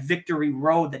into that victory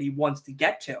road that he wants to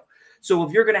get to. So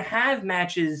if you're going to have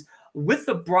matches with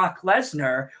the Brock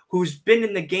Lesnar, who's been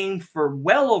in the game for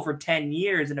well over 10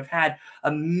 years and have had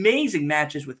amazing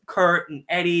matches with Kurt and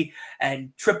Eddie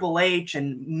and Triple H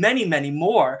and many, many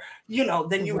more,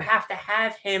 then you have to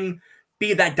have him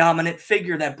be that dominant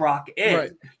figure that Brock is.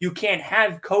 Right. You can't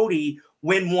have Cody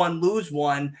win one, lose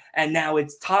one, and now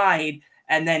it's tied,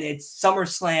 and then it's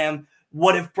SummerSlam.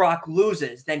 What if Brock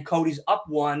loses? Then Cody's up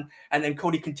one, and then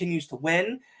Cody continues to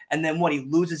win, and then he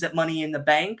loses at Money in the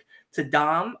Bank to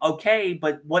Dom. Okay,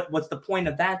 but what's the point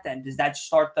of that then? Does that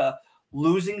start the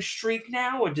losing streak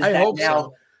now, or does that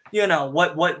now? So.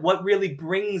 What really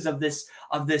brings of this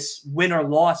win or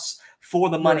loss for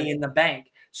the Money in the Bank?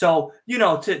 So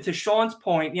to Sean's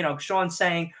point, Sean's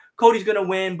saying Cody's going to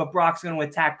win, but Brock's going to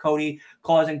attack Cody,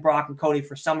 causing Brock and Cody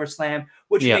for SummerSlam,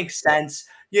 which makes sense.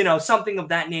 Something of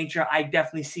that nature I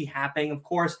definitely see happening. Of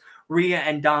course, Rhea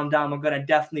and Dom are going to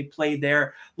definitely play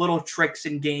their little tricks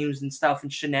and games and stuff,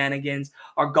 and shenanigans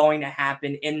are going to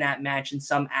happen in that match in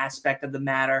some aspect of the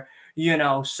matter,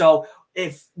 So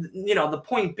if, the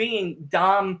point being,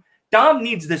 Dom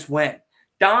needs this win.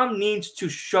 Dom needs to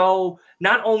show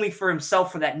not only for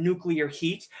himself for that nuclear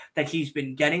heat that he's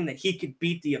been getting, that he could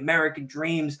beat the American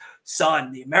Dream's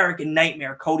son, the American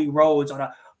Nightmare, Cody Rhodes, on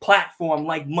a platform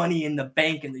like Money in the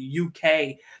Bank in the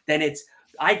UK, then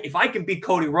if I can beat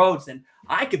Cody Rhodes, then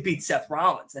I could beat Seth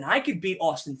Rollins, then I could beat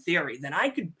Austin Theory, then I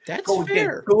could go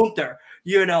get Gunther.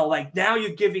 Now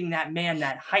you're giving that man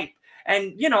that hype.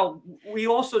 And, we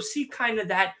also see kind of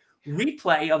that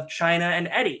replay of Chyna and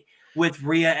Eddie with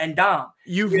Rhea and Dom.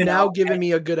 You've now given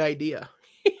me a good idea.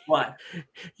 What?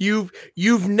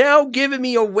 You've now given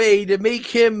me a way to make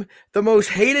him the most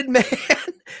hated man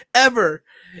ever.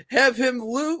 Have him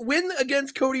win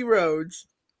against Cody Rhodes.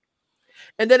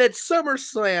 And then at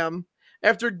SummerSlam,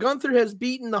 after Gunther has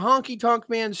beaten the Honky Tonk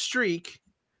Man streak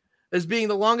as being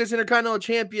the longest Intercontinental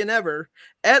Champion ever,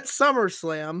 at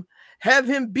SummerSlam, have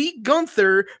him beat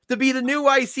Gunther to be the new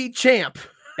IC champ.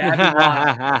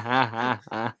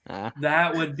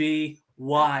 That would be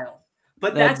wild.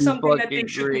 But that's something that they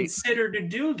should consider to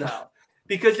do, though.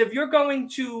 Because if you're going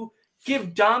to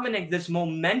give Dominic this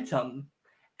momentum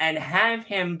and have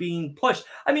him being pushed,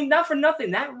 I mean, not for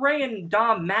nothing, that Ray and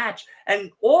Dom match and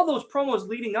all those promos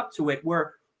leading up to it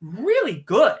were really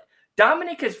good.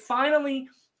 Dominic has finally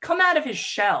come out of his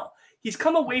shell. He's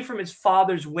come away from his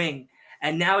father's wing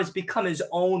and now has become his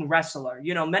own wrestler.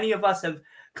 You know, many of us have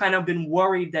kind of been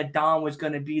worried that Dom was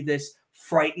going to be this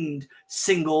frightened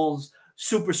singles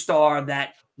superstar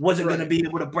that wasn't going to be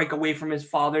able to break away from his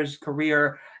father's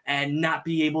career and not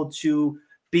be able to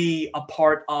be a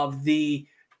part of the,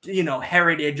 you know,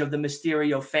 heritage of the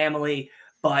Mysterio family,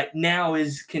 but now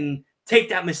can take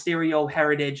that Mysterio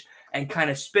heritage and kind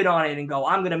of spit on it and go,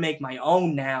 I'm going to make my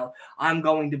own now. I'm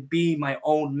going to be my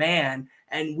own man.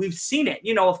 And we've seen it.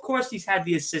 You know, of course, he's had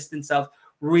the assistance of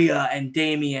Rhea and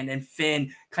Damian and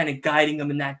Finn kind of guiding him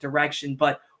in that direction.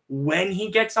 But when he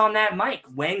gets on that mic,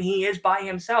 when he is by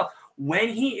himself, when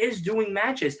he is doing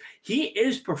matches, he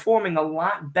is performing a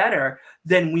lot better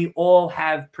than we all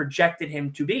have projected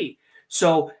him to be.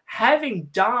 So having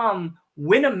Dom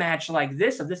win a match like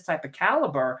this, of this type of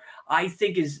caliber, I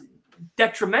think is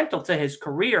detrimental to his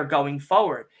career going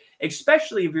forward,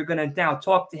 especially if you're going to now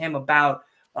talk to him about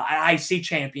an IC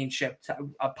championship,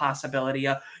 a possibility,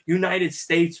 a United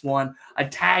States one, a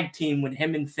tag team with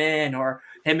him and Finn or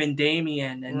him and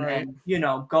Damian, and you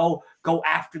know, go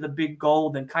after the big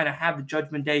gold and kind of have the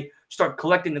Judgment Day start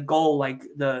collecting the gold like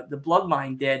the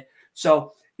Bloodline did.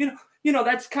 So you know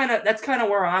that's kind of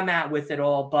where I'm at with it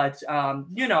all. But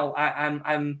you know,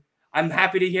 I'm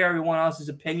happy to hear everyone else's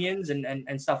opinions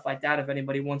and stuff like that. If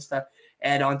anybody wants to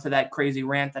add on to that crazy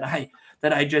rant that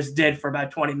I just did for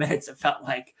about 20 minutes, it felt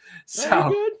like.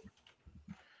 So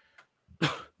good.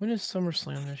 When is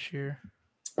SummerSlam this year?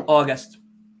 August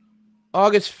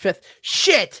 5th.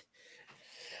 Shit.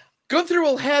 Gunther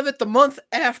will have it the month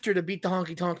after to beat the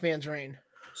Honky Tonk Man's reign.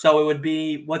 So it would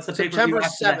be, what's the September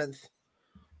pay-per-view 7th.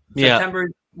 Yeah. September,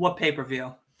 what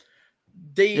pay-per-view?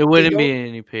 It wouldn't be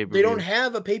any pay-per-view. They don't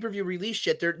have a pay-per-view released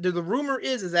yet. The rumor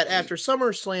is that after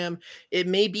SummerSlam, it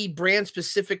may be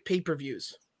brand-specific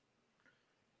pay-per-views.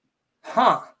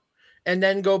 Huh. And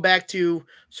then go back to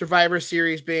Survivor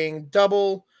Series being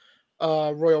double,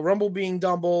 Royal Rumble being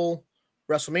double,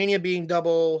 WrestleMania being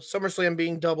double, SummerSlam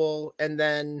being double, and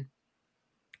then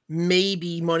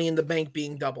maybe Money in the Bank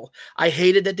being double. I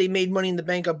hated that they made Money in the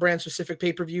Bank a brand-specific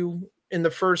pay-per-view in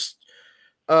the first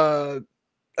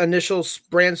initial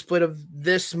brand split of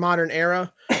this modern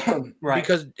era. Right.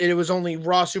 Because it was only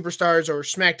Raw superstars or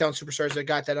SmackDown superstars that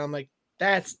got that. I'm like,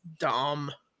 that's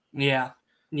dumb. Yeah.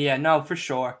 Yeah, no, for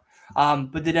sure.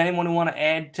 But did anyone want to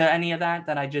add to any of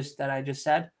that I just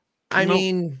said? I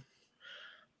mean,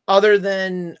 other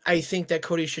than I think that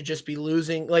Cody should just be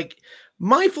losing. Like,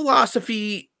 my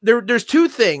philosophy, there's two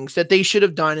things that they should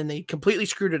have done, and they completely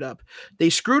screwed it up. They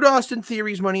screwed Austin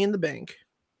Theory's Money in the Bank.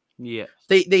 Yeah.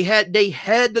 They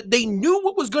knew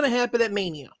what was going to happen at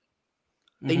Mania.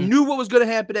 They knew what was going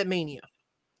to happen at Mania.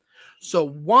 So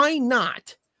why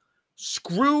not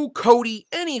screw Cody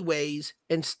anyways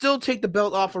and still take the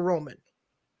belt off of Roman?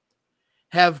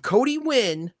 Have Cody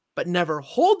win, but never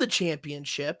hold the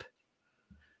championship,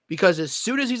 because as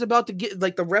soon as he's about to get,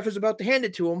 like, the ref is about to hand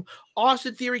it to him,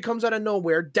 Austin Theory comes out of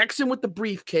nowhere, decks him with the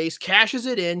briefcase, cashes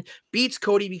it in, beats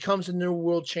Cody, becomes the new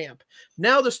world champ.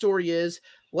 Now the story is,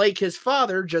 like his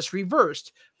father, just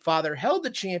reversed. Father held the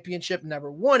championship, never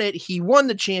won it. He won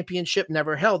the championship,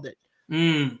 never held it.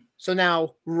 So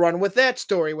now run with that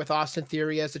story with Austin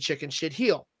Theory as the chicken shit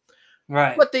heel.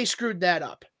 Right. But they screwed that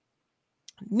up.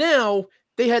 Now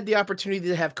they had the opportunity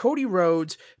to have Cody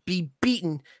Rhodes be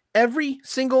beaten every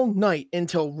single night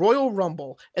until Royal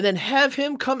Rumble, and then have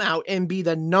him come out and be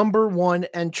the number one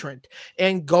entrant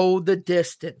and go the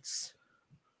distance.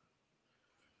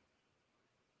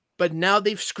 But now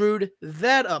they've screwed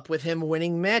that up with him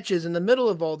winning matches in the middle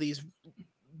of all these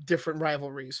different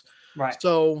rivalries. Right.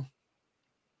 So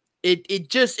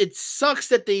it sucks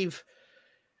that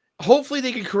hopefully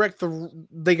they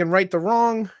can right the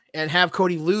wrong and have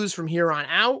Cody lose from here on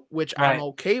out, which I'm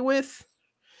okay with,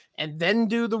 and then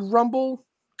do the Rumble.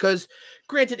 Because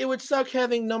granted, it would suck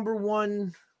having number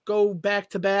one go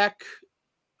back to back.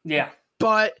 Yeah.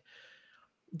 But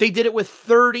they did it with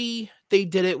 30. They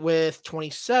did it with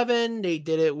 27. They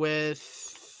did it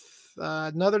with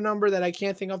another number that I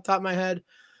can't think off the top of my head.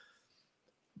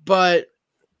 But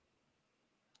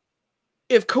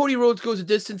if Cody Rhodes goes a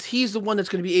distance, he's the one that's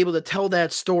going to be able to tell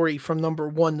that story from number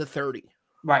 1 to 30.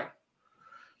 Right.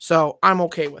 So I'm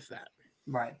okay with that.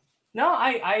 Right. No,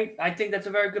 I think that's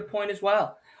a very good point as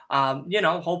well.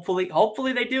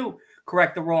 Hopefully they do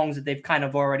correct the wrongs that they've kind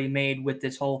of already made with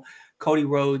this whole Cody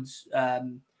Rhodes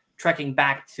trekking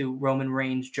back to Roman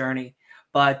Reigns' journey.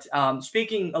 But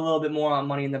speaking a little bit more on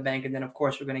Money in the Bank, and then of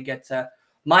course we're going to get to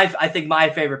I think my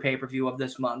favorite pay-per-view of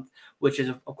this month, which is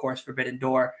of course Forbidden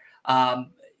Door,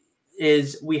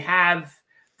 is we have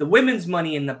the women's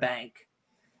Money in the Bank.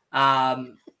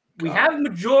 We have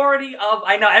majority of,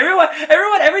 I know everyone,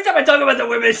 every time I talk about the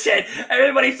women's shit,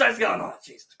 everybody starts going, oh,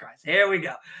 Jesus Christ, here we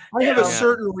go. I have a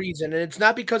certain reason, and it's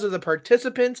not because of the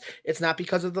participants. It's not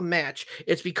because of the match.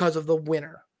 It's because of the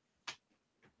winner.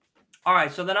 All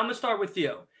right. So then I'm going to start with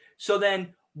you. So then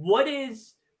what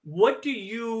do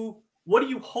you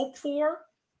hope for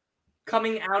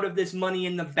coming out of this Money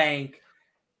in the Bank,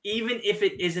 even if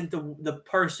it isn't the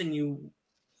person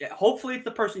hopefully it's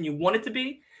the person you want it to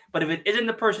be, but if it isn't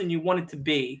the person you want it to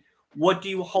be, what do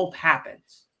you hope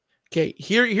happens? Okay,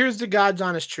 here's the God's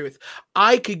honest truth.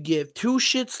 I could give two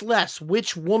shits less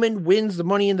which woman wins the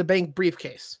Money in the Bank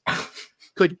briefcase.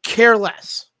 Could care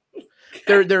less.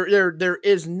 Okay. There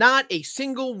is not a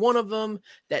single one of them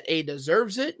that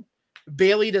deserves it.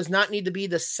 Bayley does not need to be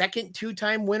the second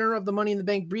two-time winner of the Money in the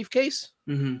Bank briefcase.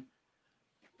 Mm-hmm.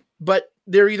 But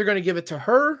they're either going to give it to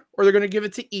her or they're going to give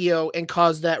it to Io and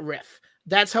cause that riff.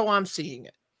 That's how I'm seeing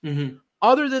it. Mm-hmm.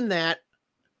 Other than that,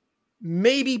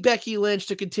 maybe Becky Lynch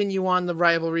to continue on the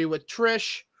rivalry with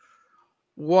Trish.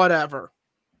 Whatever.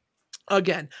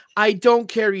 Again, I don't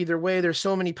care either way. There's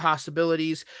so many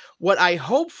possibilities. What I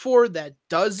hope for that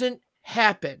doesn't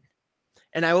happen,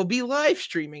 and I will be live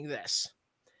streaming this,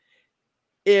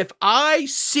 if I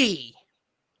see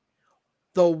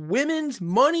the women's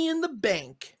Money in the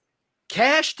Bank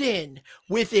cashed in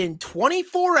within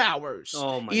 24 hours,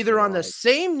 either on the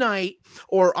same night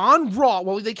or on Raw.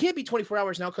 Well, they can't be 24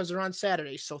 hours now because they're on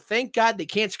Saturday. So thank God they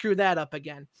can't screw that up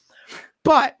again.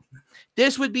 But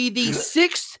this would be the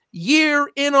 6th year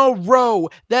in a row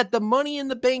that the Money in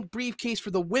the Bank briefcase for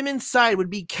the women's side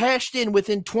would be cashed in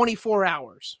within 24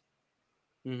 hours.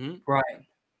 Mm-hmm. Right.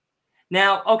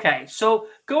 Now, okay, so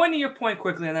going to your point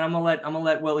quickly, and then I'm gonna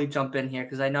let Willie jump in here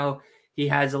because I know he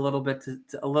has a little bit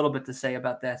to say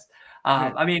about this.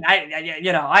 I mean,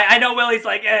 I know Willie's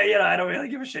like, I don't really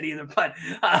give a shit either, but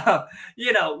the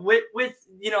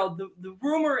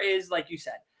rumor is, like you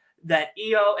said, that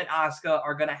Io and Asuka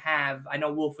are gonna have. I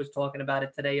know Wolf was talking about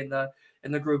it today in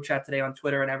the group chat today on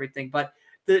Twitter and everything, but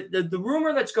the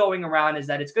rumor that's going around is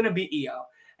that it's gonna be Io,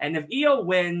 and if Io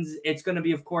wins, it's gonna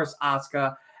be, of course,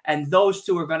 Asuka, and those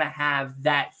two are gonna have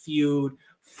that feud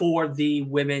for the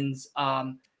women's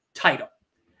title.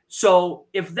 So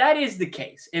if that is the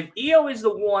case, if Io is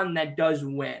the one that does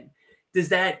win, does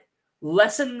that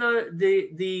lessen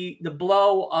the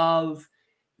blow of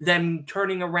them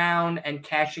turning around and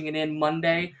cashing it in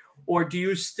Monday, or do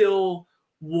you still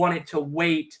want it to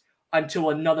wait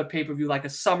until another pay-per-view like a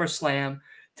SummerSlam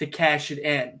to cash it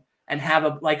in and have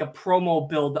a promo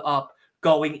build up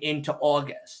going into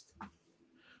August?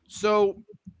 So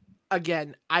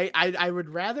again, I would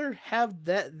rather have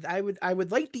that. I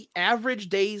would like the average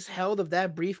days held of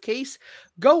that briefcase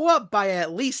go up by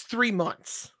at least 3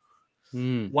 months.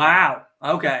 Wow.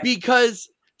 Okay. Because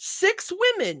 6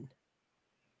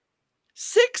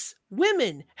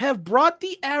 women have brought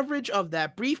the average of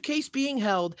that briefcase being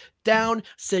held down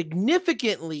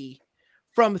significantly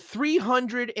from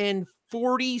 46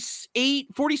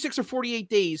 or 48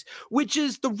 days, which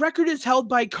is the record is held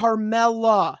by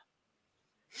Carmella.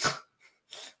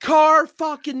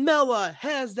 Mella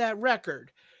has that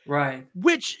record. Right.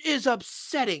 Which is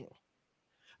upsetting.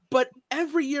 But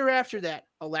every year after that,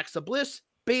 Alexa Bliss,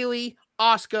 Bayley,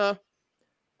 Asuka,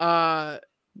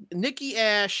 Nikki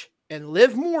Ash, and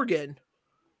Liv Morgan,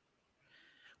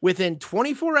 within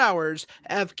 24 hours,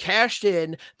 have cashed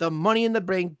in the Money in the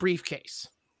Bank briefcase.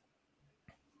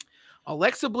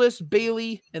 Alexa Bliss,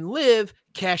 Bayley, and Liv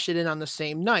cashed it in on the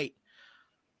same night.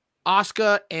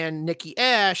 Asuka and Nikki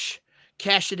Ash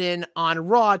cashed it in on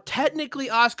Raw. Technically,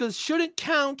 Asuka's shouldn't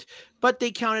count, but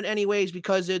they counted anyways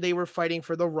because they were fighting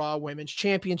for the Raw Women's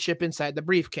Championship inside the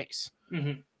briefcase.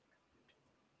 Mm-hmm.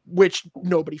 Which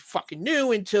nobody fucking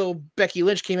knew until Becky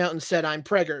Lynch came out and said, I'm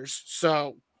preggers.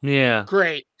 So, yeah,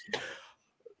 great.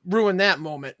 Ruined that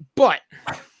moment. But,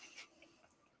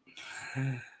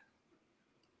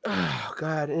 oh,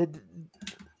 God.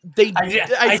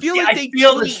 I feel like they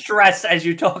feel the stress as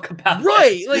you talk about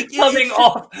right, like coming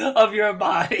off of your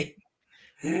body.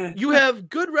 You have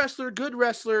good wrestler.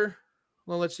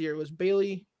 Well, let's see here. It was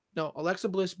Bayley. No, Alexa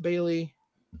Bliss, Bayley.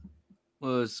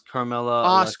 Was Carmella,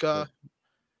 Asuka.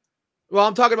 Well,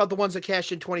 I'm talking about the ones that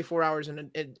cashed in 24 hours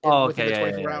within the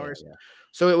 24 hours. Yeah.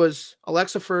 So it was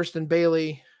Alexa first, and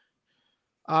Bayley,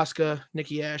 Asuka,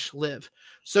 Nikki Ash, Liv.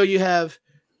 So you have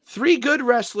 3 good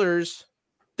wrestlers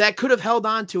that could have held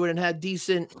on to it and had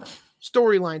decent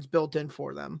storylines built in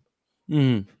for them.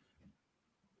 Mm.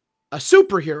 A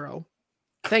superhero.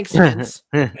 Thanks, Vince.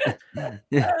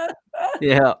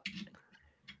 Yeah.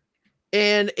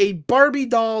 And a Barbie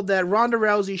doll that Ronda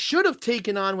Rousey should have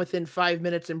taken on within 5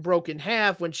 minutes and broke in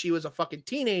half when she was a fucking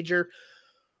teenager.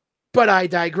 But I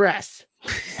digress.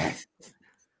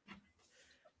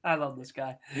 I love this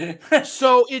guy.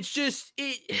 So it's just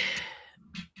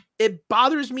it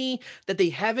bothers me that they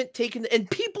haven't taken, and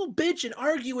people bitch and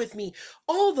argue with me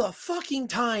all the fucking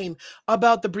time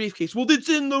about the briefcase. Well, it's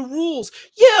in the rules.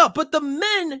 Yeah, but the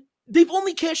men, they've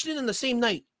only cashed in the same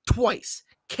night twice.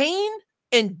 Kane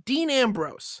and Dean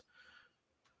Ambrose.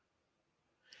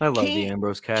 I love the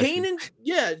Ambrose cash. Kane in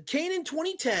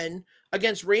 2010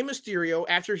 against Rey Mysterio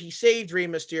after he saved Rey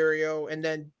Mysterio and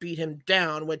then beat him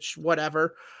down, which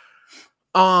whatever.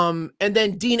 And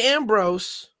then Dean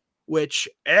Ambrose, which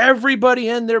everybody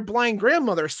and their blind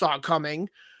grandmother saw coming.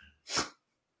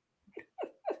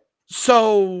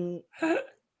 So,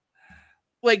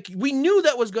 like, we knew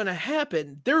that was going to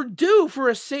happen. They're due for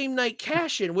a same night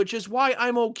cash-in, which is why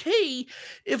I'm okay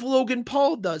if Logan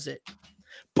Paul does it.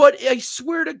 But I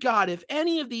swear to God, if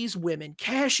any of these women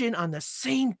cash in on the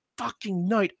same fucking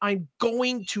night, I'm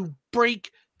going to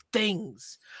break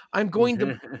things. I'm going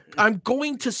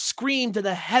to scream to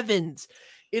the heavens.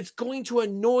 It's going to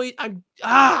annoy.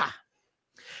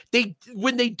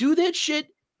 When they do that shit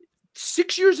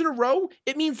 6 years in a row,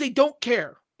 it means they don't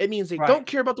care. It means they don't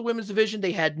care about the women's division.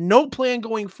 They had no plan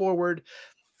going forward.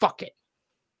 Fuck it.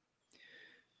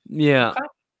 Yeah.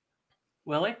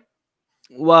 Willie?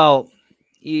 Well,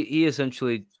 he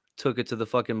essentially took it to the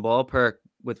fucking ballpark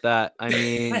with that. I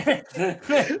mean,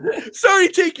 sorry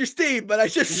to take your steam, but I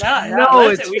just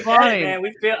it's fine. Man.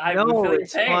 We feel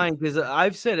it's fine because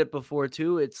I've said it before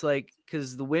too. It's like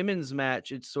because the women's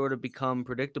match, it's sort of become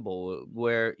predictable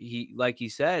where he, like he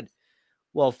said,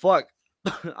 well, fuck,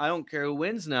 I don't care who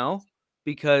wins now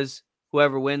because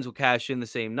whoever wins will cash in the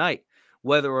same night.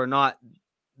 Whether or not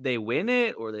they win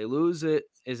it or they lose it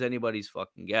is anybody's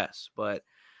fucking guess. But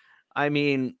I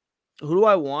mean, who do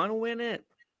I want to win it?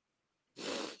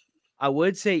 I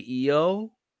would say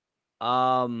EO.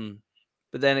 But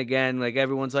then again, like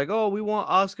everyone's like, oh, we want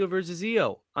Asuka versus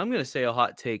EO. I'm going to say a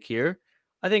hot take here.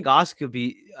 I think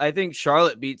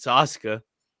Charlotte beats Asuka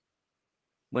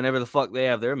whenever the fuck they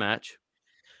have their match.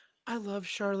 I love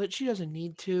Charlotte. She doesn't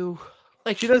need to.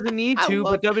 Like, she doesn't need to,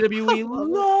 but WWE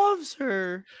loves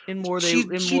her in more ways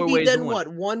than one. What,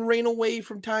 one reign away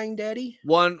from tying Daddy?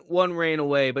 One reign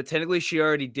away, but technically she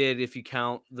already did if you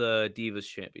count the Divas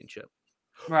Championship.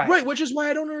 Right, which is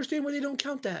why I don't understand why they don't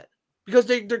count that. Because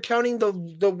they're counting the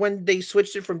when they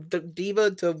switched it from the Diva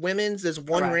to women's as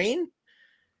one reign?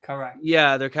 Correct.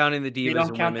 Yeah, they're counting the Divas they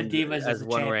don't count the Divas as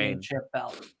one championship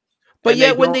belt. But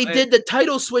yet, when they did the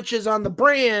title switches on the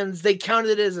brands, they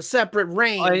counted it as a separate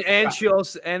reign.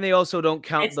 And they also don't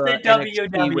count it's the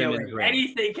WWE.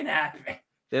 Anything can happen.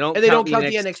 They don't count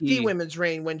the NXT women's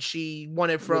reign when she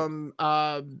won it from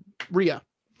Rhea.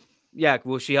 Yeah,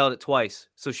 well, she held it twice,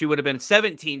 so she would have been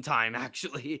 17-time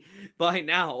actually by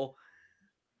now.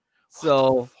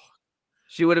 So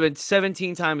she would have been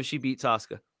 17-time if she beats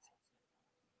Asuka.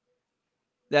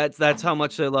 That's how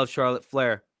much they love Charlotte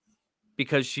Flair.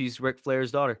 Because she's Ric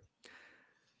Flair's daughter.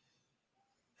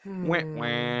 Who's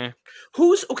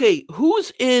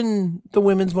in the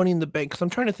women's Money in the Bank? Because I'm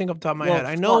trying to think off the top of my head.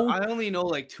 I only know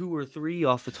like 2 or 3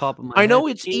 off the top of my head. I know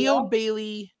it's Io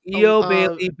Bailey,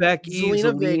 Becky,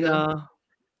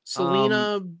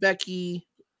 Zelina, Becky,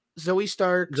 Zoe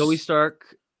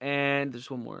Stark, and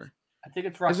there's one more. I think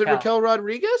it's Raquel. Is it Raquel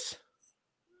Rodriguez?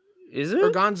 Is it?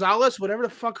 Or Gonzalez, whatever the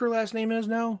fuck her last name is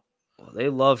now. Well, they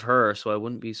love her, so I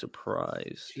wouldn't be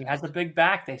surprised. She has a big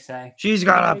back, they say. She's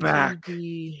got a back.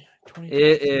 It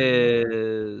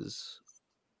is.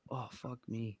 Oh, fuck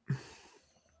me.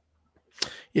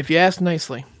 If you ask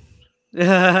nicely.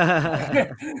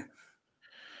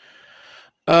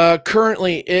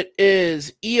 Currently, it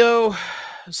is Io,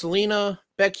 Zelina,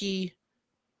 Becky,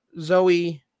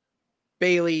 Zoe,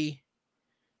 Bailey.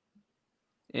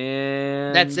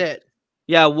 And that's it.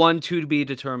 Yeah, 1, 2 to be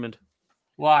determined.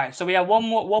 Why? So we have one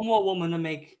more woman to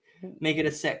make it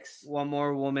a 6. One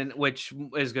more woman, which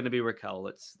is going to be Raquel.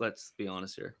 Let's be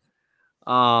honest here.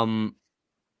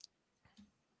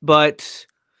 But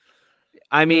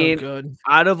I mean,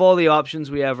 out of all the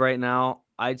options we have right now,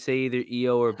 I'd say either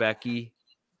Io or Becky.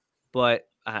 But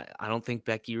I don't think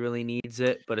Becky really needs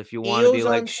it. But if you want to be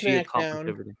like, she accomplished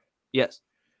everything. Yes.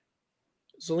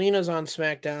 Zelina's on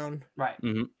SmackDown. Right.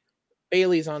 Mm-hmm.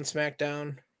 Bailey's on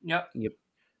SmackDown. Yep.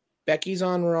 Becky's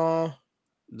on Raw.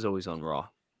 Zoe's on Raw.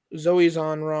 Zoe's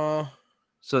on Raw.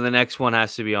 So the next one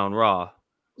has to be on Raw.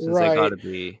 Since they got to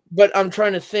be. But I'm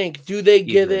trying to think. Do they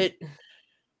give it?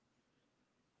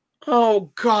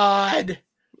 Oh God!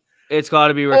 It's got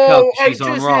to be Raquel. Oh, She's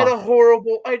on Raw.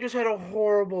 I just had a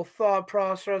horrible thought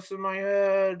process in my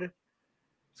head.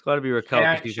 It's got to be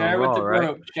Raquel. She's on Raw,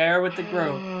 right? Share with the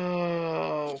group.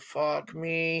 Oh, fuck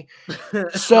me.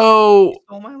 So,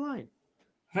 stole my line.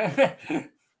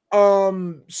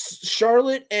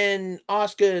 Charlotte and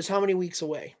Asuka is how many weeks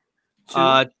away?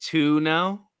 2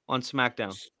 now on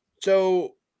SmackDown.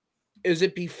 So, is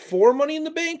it before Money in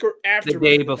the Bank or after? The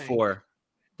day before.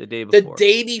 The day before. The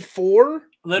day before?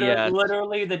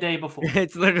 Literally the day before.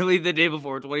 It's literally the day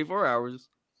before, 24 hours.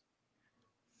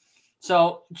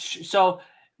 So,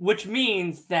 which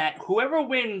means that whoever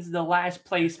wins the last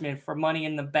placement for Money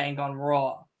in the Bank on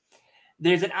Raw,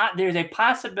 there's a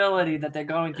possibility that they're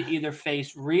going to either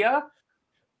face Rhea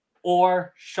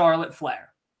or Charlotte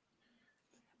Flair.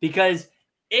 Because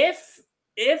if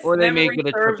memory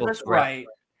serves us right,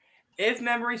 if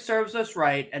memory serves us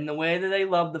right, and the way that they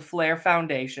love the Flair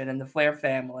Foundation and the Flair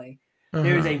family,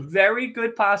 there's a very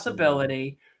good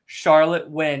possibility Charlotte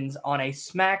wins on a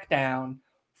SmackDown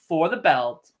for the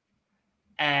belt,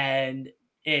 and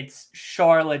it's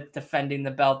Charlotte defending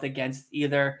the belt against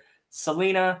either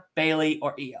Selena, Bayley,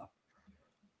 or Io.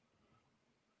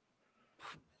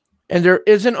 And there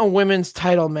isn't a women's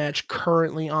title match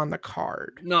currently on the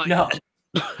card. No.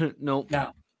 Nope.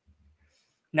 No.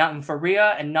 Nothing for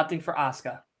Rhea and nothing for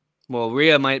Asuka. Well,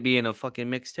 Rhea might be in a fucking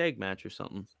mixed tag match or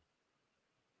something.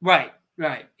 Right.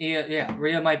 Yeah.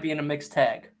 Rhea might be in a mixed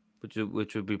tag.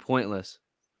 Which would be pointless.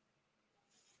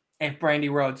 If Brandy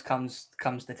Rhodes comes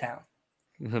to town.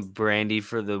 Brandy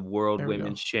for the World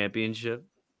Women's Championship.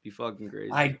 Be fucking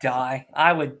crazy. I'd die.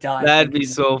 I would die. That'd be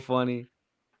so funny.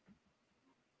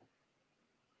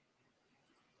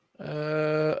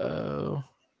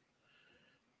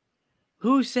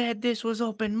 Who said this was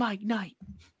open mic night?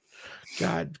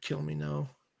 God, kill me now.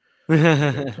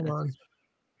 Come on.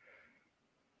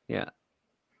 Yeah.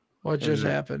 What just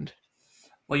happened?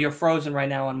 Well, you're frozen right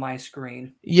now on my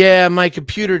screen. Yeah, my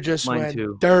computer just went.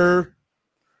 Too. Durr.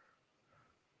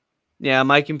 Yeah,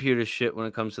 my computer's shit when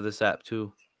it comes to this app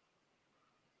too.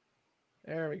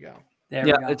 There we go.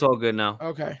 It's all good now.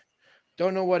 Okay.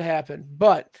 Don't know what happened,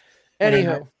 but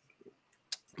anyhow,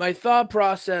 my thought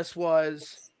process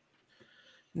was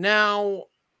now,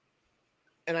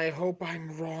 and I hope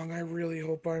I'm wrong. I really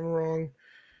hope I'm wrong.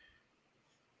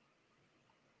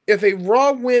 If a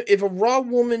Raw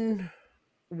woman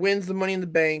wins the Money in the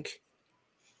Bank,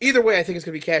 either way, I think it's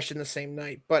going to be cashed in the same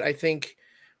night. But I think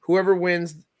whoever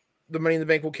wins the Money in the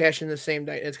Bank will cash in the same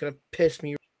night. And it's going to piss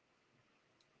me.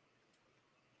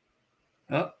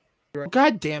 Oh.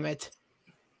 God damn it.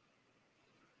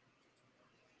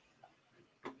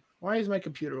 Why is my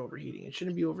computer overheating? It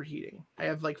shouldn't be overheating. I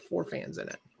have like 4 fans in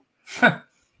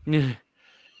it.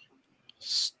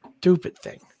 Stupid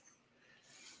thing.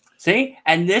 See?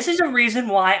 And this is a reason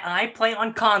why I play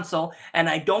on console and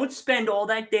I don't spend all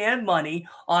that damn money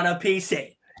on a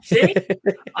PC. See?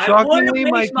 I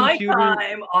wouldn't waste my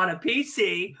time on a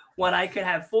PC when I could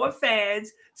have 4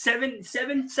 fans, seven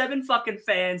fucking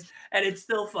fans, and it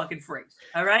still fucking freeze.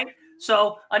 All right?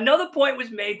 So another point was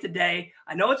made today.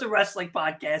 I know it's a wrestling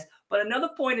podcast, but another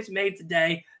point is made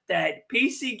today that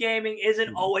PC gaming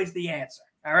isn't always the answer.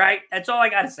 All right? That's all I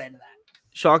got to say to that.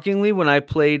 Shockingly, when I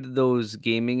played those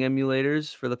gaming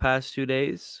emulators for the past 2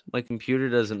 days, my computer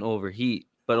doesn't overheat,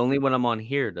 but only when I'm on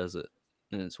here does it.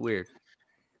 And it's weird.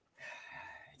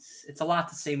 It's a lot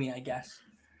to see me, I guess.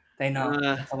 They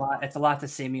know. It's a lot to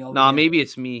see me over here. Maybe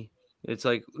it's me. It's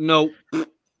like, no.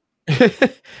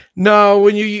 No,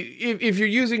 when if you're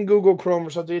using Google Chrome or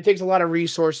something, it takes a lot of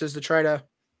resources to try to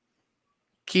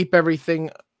keep everything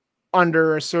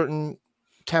under a certain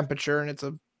temperature, and it's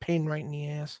a pain right in the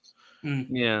ass.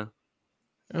 Yeah.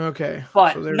 Okay.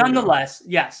 But nonetheless,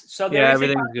 yes. So there is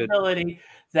a possibility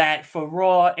that for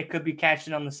Raw, it could be cashed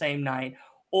in on the same night,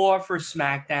 or for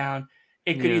SmackDown,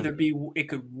 it could either be, it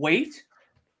could wait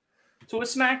to a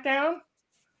SmackDown,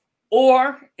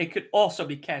 or it could also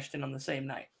be cashed in on the same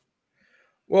night.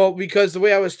 Well, because the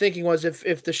way I was thinking was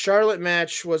if the Charlotte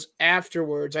match was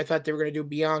afterwards, I thought they were going to do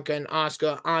Bianca and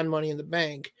Asuka on Money in the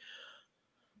Bank.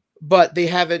 But they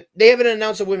haven't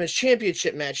announced a women's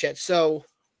championship match yet. So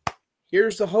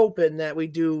here's the hoping that we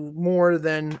do more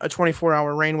than a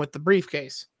 24-hour reign with the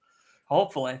briefcase.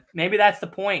 Hopefully. Maybe that's the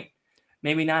point.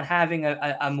 Maybe not having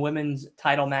a women's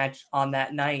title match on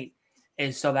that night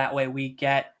is so that way we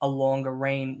get a longer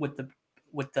reign with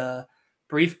the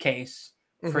briefcase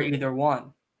for either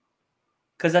one.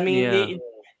 Because, I mean,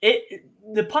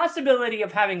 the possibility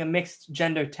of having a mixed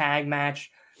gender tag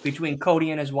match between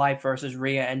Cody and his wife versus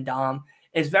Rhea and Dom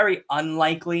is very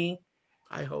unlikely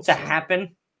to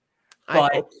happen.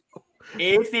 But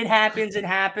if it happens, it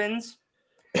happens.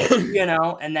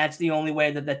 And that's the only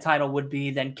way that the title would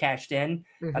be then cashed in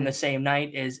on the same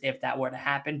night, is if that were to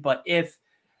happen. But if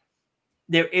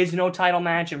there is no title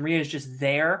match and Rhea's just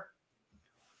there,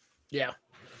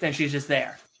 then she's just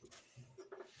there.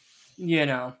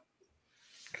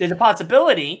 There's a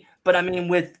possibility, but I mean,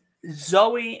 with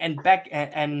Zoe and Becky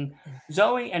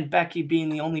being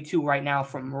the only two right now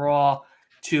from Raw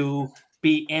to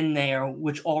be in there,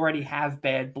 which already have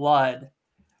bad blood.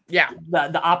 Yeah,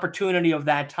 the opportunity of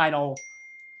that title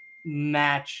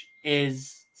match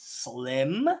is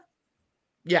slim.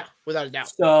 Yeah, without a doubt.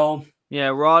 So yeah,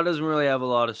 Raw doesn't really have a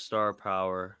lot of star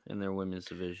power in their women's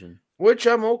division, which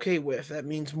I'm okay with. That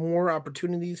means more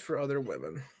opportunities for other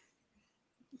women.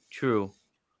 True.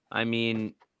 I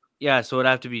mean, yeah, so it'd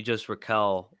have to be just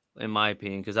Raquel, in my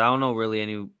opinion, because I don't know really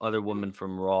any other woman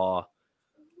from Raw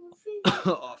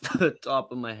off the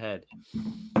top of my head.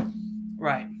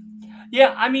 Right.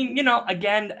 Yeah, I mean,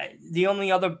 again, the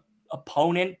only other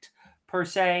opponent per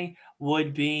se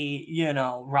would be,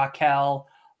 Raquel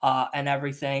and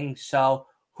everything. So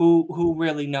who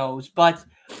really knows? But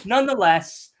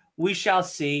nonetheless, we shall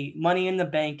see. Money in the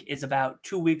Bank is about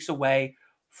 2 weeks away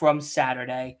from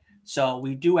Saturday. So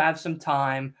we do have some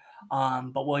time.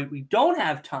 But what we don't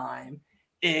have time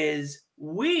is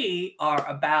we are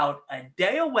about a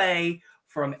day away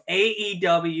from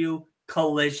AEW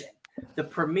Collision. The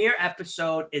premiere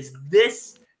episode is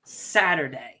this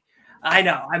Saturday. I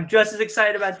know. I'm just as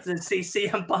excited about to see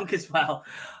CM Punk as well.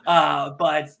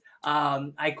 But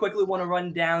I quickly want to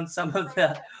run down some of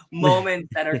the moments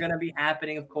that are going to be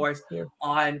happening, of course,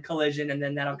 on Collision. And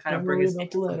then that'll kind of bring us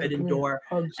into Forbidden Door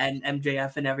and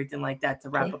MJF and everything like that to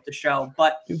wrap up the show.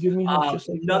 But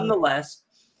nonetheless,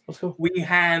 we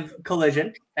have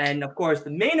Collision. And, of course, the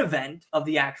main event of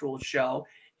the actual show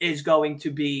is going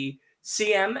to be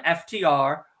CM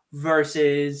FTR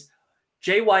versus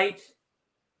Jay White,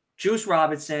 Juice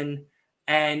Robinson,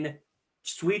 and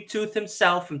Sweet Tooth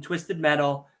himself from Twisted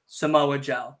Metal, Samoa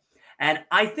Joe. And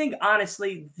I think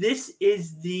honestly, this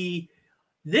is the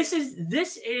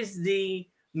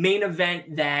main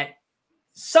event that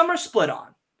some are split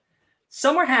on.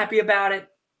 Some are happy about it.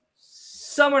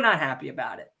 Some are not happy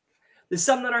about it. The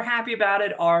some that are happy about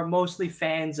it are mostly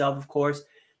fans of course,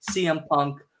 CM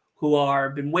Punk, who are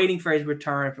been waiting for his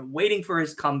return, been waiting for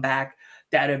his comeback,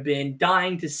 that have been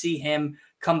dying to see him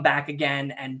come back again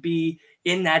and be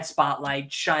in that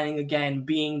spotlight, shining again,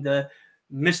 being the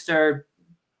Mr.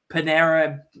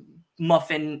 Panera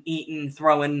muffin eating,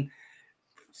 throwing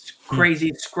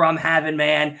crazy scrum having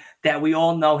man that we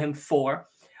all know him for.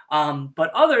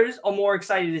 But others are more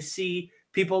excited to see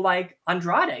people like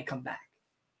Andrade come back,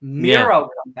 Miro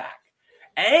come back,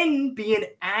 and be in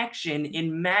action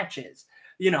in matches.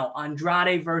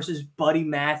 Andrade versus Buddy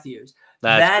Matthews.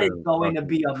 That is going to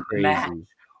be a match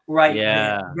right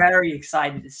there. Very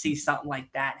excited to see something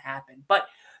like that happen. But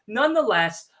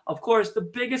nonetheless, of course, the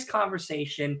biggest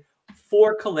conversation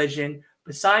for Collision,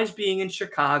 besides being in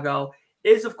Chicago,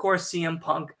 is, of course, CM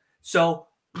Punk. So,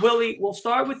 Willie, we'll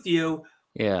start with you.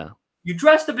 Yeah. You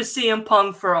dressed up as CM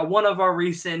Punk for one of our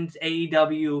recent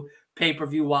AEW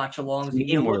pay-per-view watch-alongs.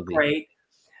 You look great.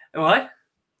 What?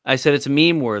 I said it's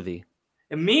meme-worthy.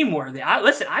 Meme-worthy.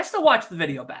 I still watch the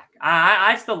video back.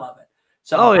 I still love it.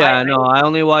 So I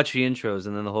only watch the intros,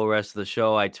 and then the whole rest of the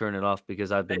show I turn it off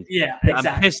because I'm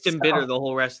pissed and bitter the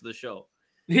whole rest of the show.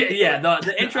 Yeah,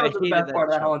 the intros are the best part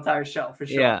of that whole entire show for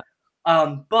sure. Yeah.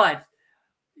 But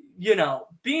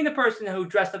being the person who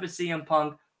dressed up as CM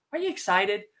Punk, are you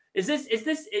excited? Is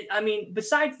this? I mean,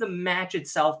 besides the match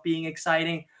itself being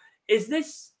exciting, is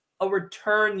this a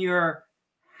return you're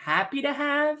happy to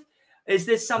have? Is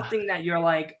this something that you're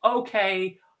like,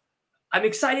 okay, I'm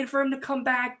excited for him to come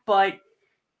back, but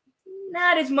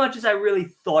not as much as I really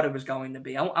thought it was going to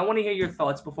be? I want to hear your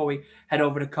thoughts before we head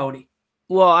over to Cody.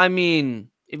 Well, I mean,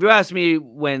 if you asked me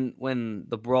when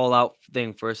the Brawl Out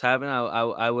thing first happened,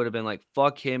 I would have been like,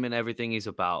 fuck him and everything he's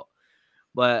about.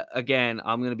 But again,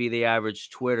 I'm going to be the average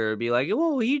Twitter, be like,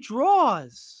 oh, he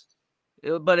draws.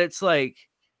 But it's like,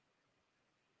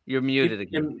 you're muted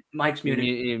again. Your mic's muted.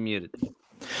 You're muted.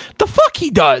 The fuck he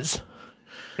does.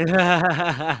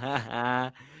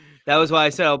 That was why I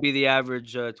said I'll be the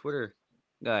average Twitter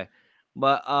guy.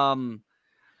 But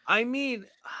I mean,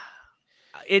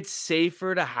 it's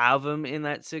safer to have him in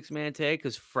that 6-man tag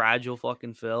because Fragile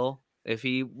fucking Phil, if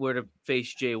he were to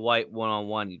face Jay White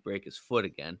one-on-one, he'd break his foot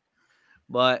again.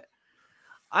 But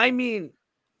I mean,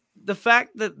 the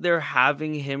fact that they're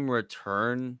having him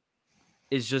return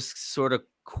is just sort of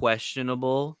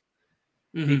questionable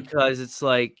because it's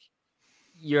like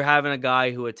you're having a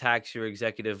guy who attacks your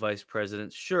executive vice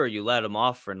president. Sure, you let him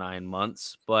off for 9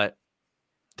 months, but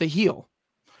to heal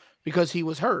because he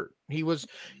was hurt. He was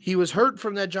hurt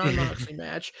from that Jon Moxley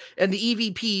match, and the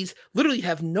EVPs literally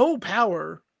have no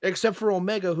power except for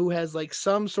Omega, who has like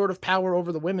some sort of power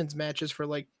over the women's matches for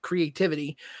like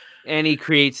creativity. And he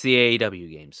creates the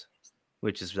AEW games,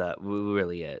 which is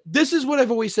really it. This is what I've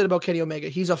always said about Kenny Omega.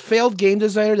 He's a failed game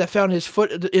designer that found his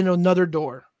foot in another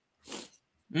door.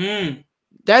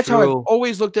 That's True. how I've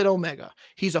always looked at Omega.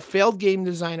 He's a failed game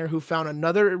designer who found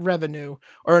another revenue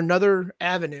or another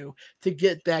avenue to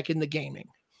get back into gaming.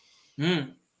 Yeah.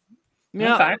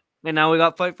 Okay. And now we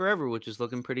got Fight Forever, which is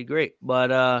looking pretty great.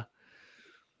 But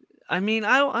I mean,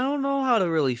 I don't know how to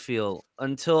really feel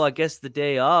until I guess the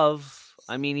day of.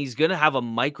 I mean, he's gonna have a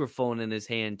microphone in his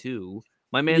hand too.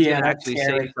 My man's gonna actually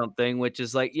say something, which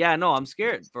is like, yeah, no, I'm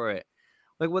scared for it.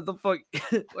 Like, what the fuck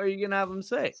are you gonna have him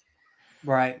say?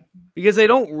 Right. Because they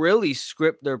don't really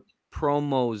script their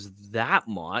promos that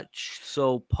much.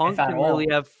 So Punk can really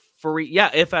have free,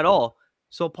 if at all.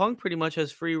 So Punk pretty much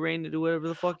has free reign to do whatever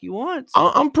the fuck he wants.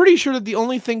 I'm pretty sure that the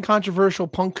only thing controversial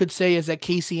Punk could say is that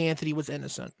Casey Anthony was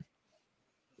innocent.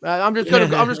 I'm just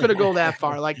gonna go that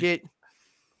far. Like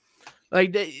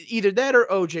either that or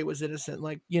OJ was innocent.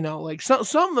 Like, you know, like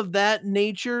some of that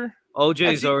nature.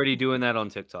 OJ's already doing that on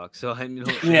TikTok, so I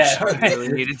don't really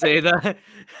need to say that.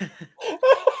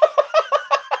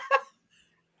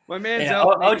 My man's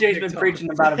OJ's been preaching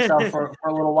about himself for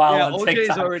a little while on OJ's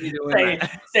TikTok, already doing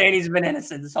saying he's been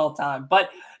innocent this whole time. But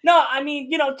no, I mean,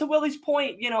 you know, to Willie's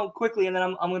point, you know, quickly, and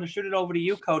then I'm going to shoot it over to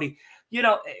you, Cody. You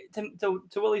know, to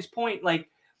Willie's point, like,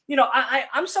 you know,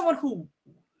 I'm someone who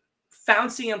found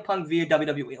CM Punk via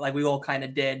WWE, like we all kind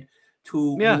of did,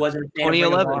 who wasn't a fan of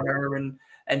Ring of Honor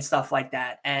and stuff like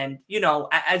that. And, you know,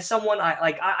 as someone,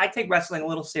 I take wrestling a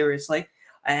little seriously.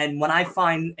 And when I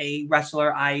find a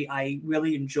wrestler I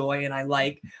really enjoy and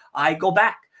I go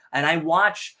back and I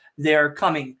watch their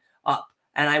coming up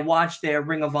and I watch their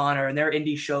Ring of Honor and their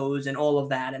indie shows and all of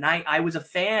that. And I was a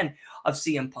fan of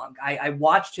CM Punk. I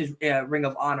watched his Ring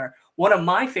of Honor. One of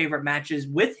my favorite matches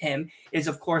with him is,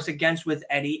 of course, with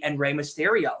Eddie and Rey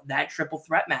Mysterio, that triple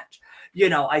threat match. You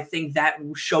know, I think that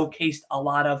showcased a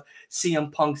lot of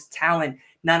CM Punk's talent,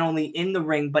 not only in the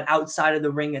ring, but outside of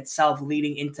the ring itself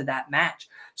leading into that match.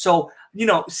 So, you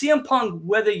know, CM Punk,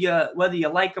 whether you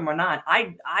like him or not,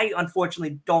 I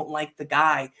unfortunately don't like the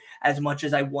guy as much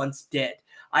as I once did.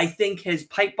 I think his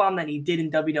pipe bomb that he did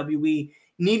in WWE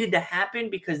needed to happen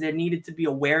because there needed to be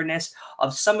awareness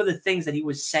of some of the things that he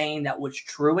was saying that was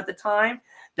true at the time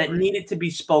that needed to be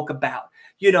spoke about.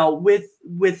 You know,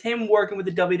 with him working with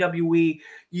the WWE,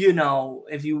 you know,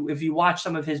 if you watch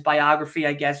some of his biography,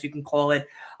 I guess you can call it,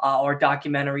 or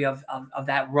documentary of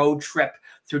that road trip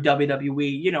through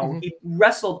WWE, you know, he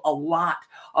wrestled a lot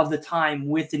of the time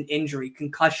with an injury,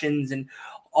 concussions and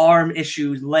arm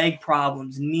issues, leg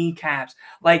problems, kneecaps.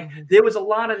 Like there was a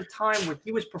lot of the time where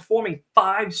he was performing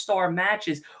 5-star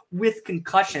matches with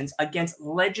concussions against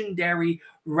legendary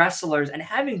wrestlers and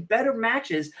having better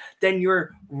matches than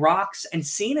your Rocks and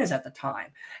Cenas at the time,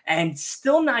 and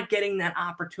still not getting that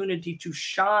opportunity to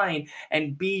shine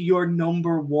and be your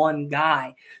number one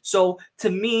guy. So to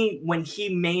me, when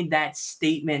he made that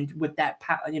statement with that,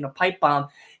 you know, pipe bomb,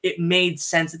 it made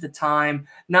sense at the time.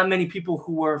 Not many people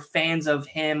who were fans of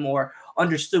him or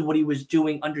understood what he was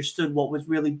doing, understood what was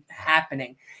really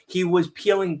happening. He was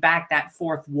peeling back that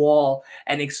fourth wall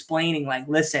and explaining, like,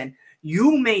 listen,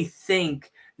 you may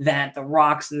think that the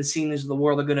Rocks and the Cenas of the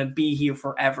world are going to be here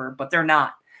forever, but they're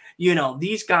not. You know,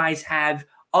 these guys have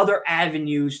other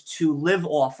avenues to live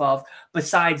off of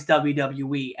besides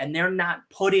WWE, and they're not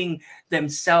putting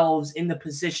themselves in the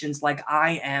positions like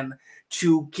I am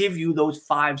to give you those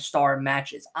 5-star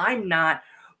matches. I'm not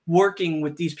working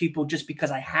with these people just because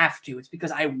I have to. It's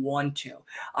because I want to.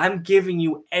 I'm giving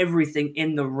you everything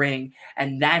in the ring,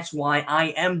 and that's why I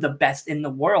am the best in the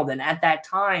world. And at that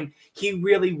time, he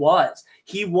really was.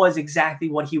 He was exactly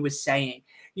what he was saying.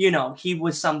 You know, he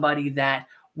was somebody that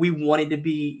we wanted to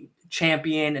be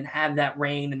champion and have that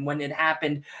reign. And when it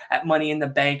happened at Money in the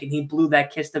Bank and he blew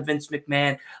that kiss to Vince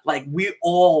McMahon, like, we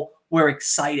all were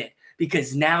excited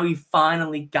because now he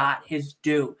finally got his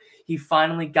due. He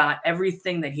finally got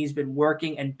everything that he's been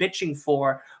working and bitching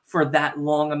for that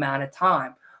long amount of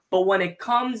time. But when it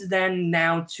comes then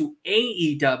now to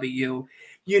AEW,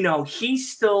 you know,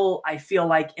 he's still, I feel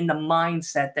like, in the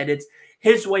mindset that it's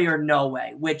his way or no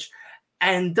way,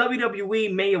 and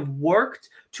WWE may have worked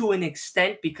to an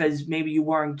extent because maybe you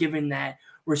weren't given that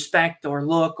respect or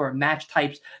look or match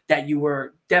types that you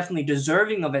were definitely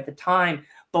deserving of at the time.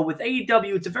 But with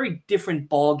AEW, it's a very different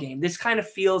ball game. This kind of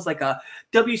feels like a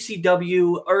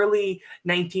WCW early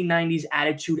 1990s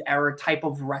Attitude Era type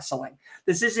of wrestling.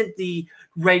 This isn't the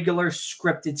regular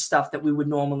scripted stuff that we would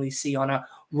normally see on a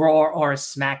Raw or a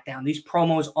SmackDown. These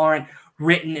promos aren't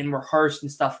written and rehearsed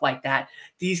and stuff like that.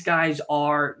 These guys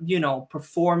are,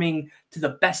 performing to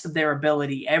the best of their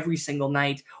ability every single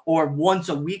night or once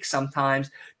a week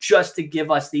sometimes, just to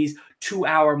give us these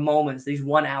 2-hour moments, these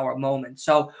 1-hour moments.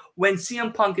 So when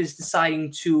CM Punk is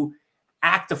deciding to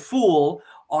act a fool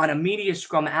on a media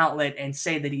scrum outlet and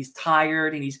say that he's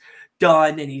tired and he's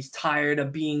done and he's tired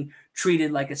of being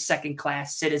treated like a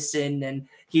second-class citizen and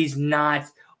he's not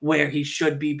where he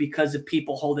should be because of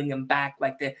people holding him back,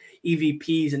 like the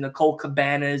EVPs and the Colt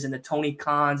Cabanas and the Tony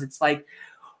Khans. It's like,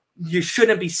 you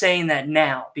shouldn't be saying that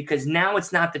now, because now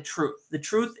it's not the truth. The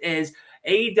truth is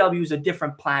AEW is a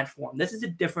different platform. This is a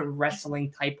different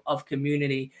wrestling type of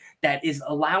community that is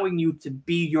allowing you to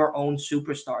be your own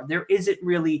superstar. There isn't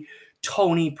really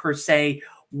Tony per se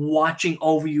watching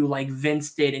over you like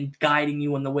Vince did and guiding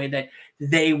you in the way that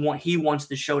he wants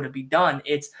the show to be done.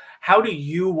 It's, how do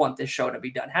you want the show to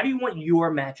be done? How do you want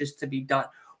your matches to be done?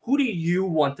 Who do you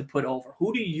want to put over?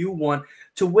 Who do you want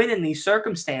to win in these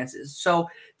circumstances? So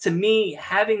to me,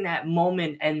 having that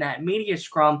moment and that media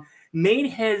scrum made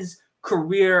his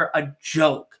career a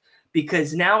joke,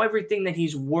 because now everything that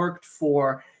he's worked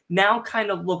for now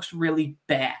kind of looks really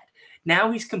bad.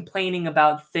 Now he's complaining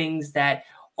about things that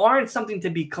aren't something to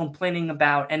be complaining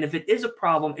about. And if it is a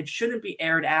problem, it shouldn't be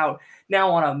aired out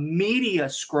now on a media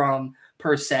scrum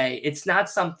per se. It's not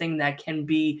something that can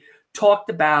be talked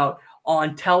about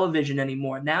on television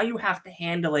anymore. Now you have to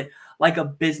handle it like a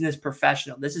business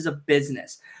professional. This is a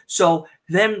business. So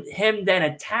him then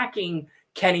attacking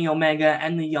Kenny Omega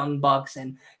and the Young Bucks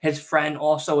and his friend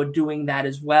also doing that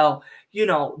as well,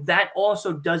 that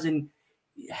also doesn't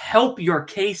help your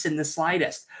case in the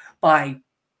slightest by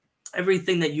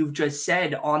everything that you've just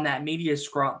said on that media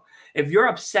scrum. If you're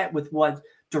upset with what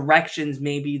directions,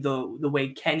 maybe the way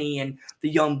Kenny and the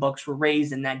Young Bucks were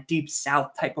raised in that deep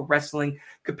South type of wrestling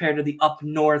compared to the up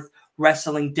North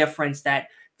wrestling difference, that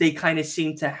they kind of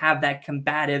seem to have that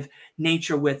combative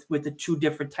nature with the two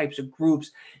different types of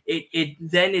groups, it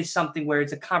then is something where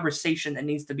it's a conversation that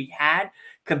needs to be had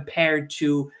compared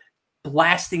to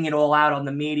blasting it all out on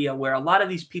the media, where a lot of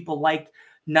these people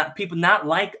not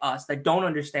like us, that don't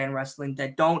understand wrestling,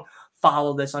 that don't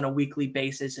follow this on a weekly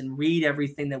basis and read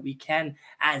everything that we can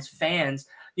as fans,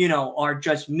 are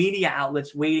just media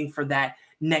outlets waiting for that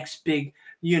next big,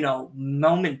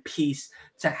 moment piece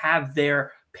to have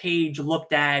their page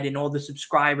looked at and all the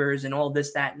subscribers and all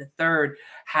this, that, and the third,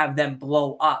 have them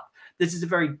blow up. This is a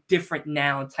very different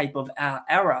now type of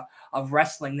era of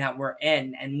wrestling that we're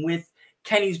in. And with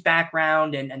Kenny's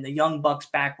background and the Young Bucks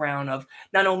background of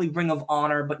not only Ring of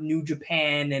Honor, but New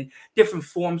Japan and different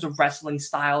forms of wrestling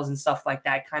styles and stuff like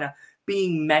that, kind of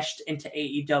being meshed into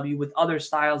AEW with other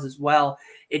styles as well.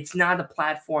 It's not a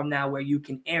platform now where you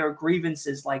can air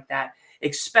grievances like that,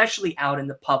 especially out in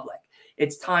the public.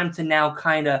 It's time to now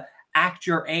kind of act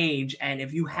your age. And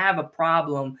if you have a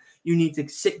problem, you need to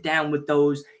sit down with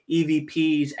those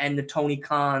EVPs and the Tony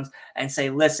Khans and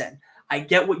say, listen, I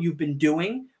get what you've been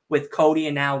doing with Cody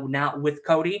and now not with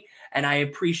Cody, and I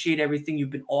appreciate everything you've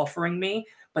been offering me,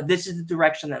 but this is the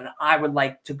direction that I would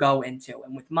like to go into.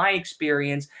 And with my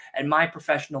experience and my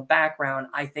professional background,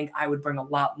 I think I would bring a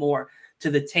lot more to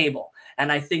the table.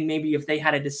 And I think maybe if they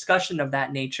had a discussion of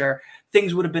that nature,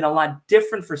 things would have been a lot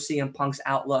different for CM Punk's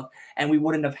outlook, and we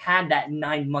wouldn't have had that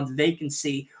 9-month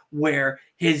vacancy where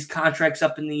his contract's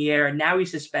up in the air, and now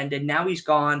he's suspended, now he's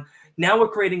gone. Now we're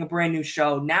creating a brand new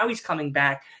show. Now he's coming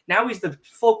back. Now he's the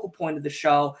focal point of the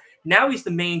show. Now he's the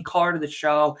main card of the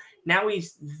show. Now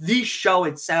he's the show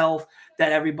itself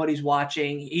that everybody's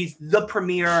watching. He's the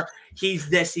premiere. He's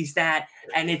this, he's that.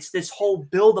 And it's this whole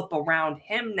buildup around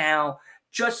him now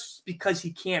just because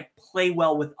he can't play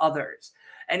well with others.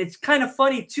 And it's kind of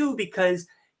funny, too, because,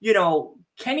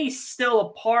 Kenny's still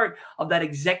a part of that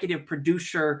executive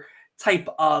producer type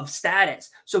of status.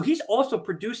 So he's also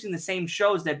producing the same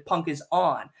shows that Punk is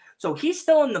on. So he's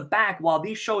still in the back while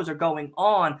these shows are going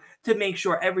on to make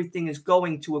sure everything is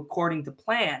going to according to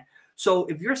plan. So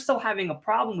if you're still having a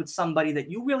problem with somebody that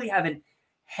you really haven't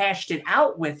hashed it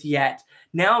out with yet,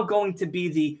 now going to be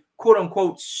the quote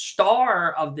unquote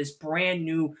star of this brand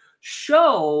new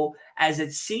show, as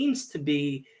it seems to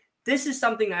be, this is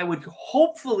something I would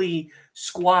hopefully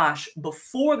squash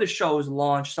before the show's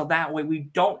launch, so that way we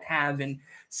don't have in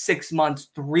 6 months,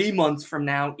 3 months from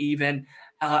now, even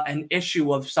an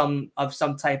issue of some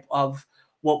type of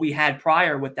what we had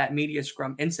prior with that media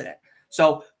scrum incident.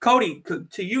 So, Cody,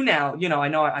 to you now, I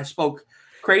know I spoke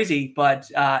crazy, but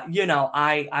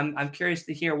I'm curious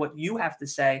to hear what you have to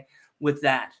say with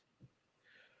that.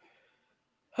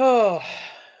 Oh,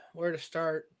 where to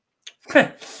start?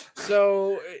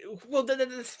 So, well,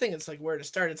 this thing, it's like where to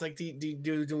start. It's like,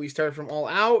 do we start from All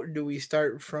Out? Do we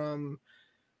start from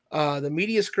the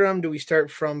media scrum? Do we start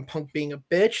from Punk being a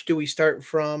bitch? Do we start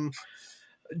from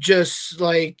just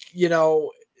like,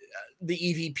 the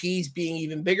EVPs being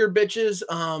even bigger bitches?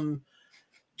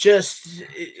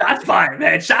 Shots fired,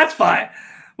 man. Shots fired.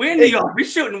 We're in New York. We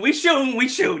shooting.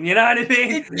 You know what I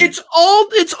mean? It's all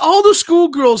the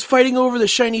schoolgirls fighting over the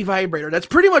shiny vibrator. That's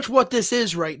pretty much what this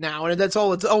is right now, and that's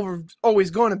all it's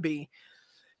always going to be.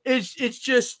 It's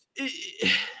just.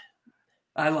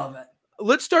 I love it.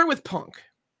 Let's start with Punk.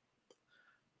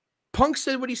 Punk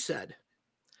said what he said.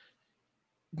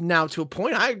 Now, to a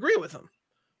point, I agree with him.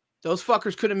 Those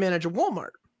fuckers couldn't manage a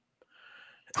Walmart.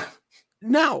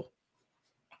 Now,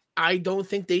 I don't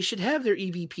think they should have their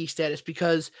EVP status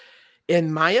because,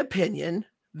 in my opinion,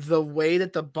 the way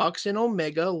that the Bucks and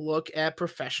Omega look at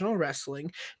professional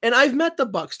wrestling, and I've met the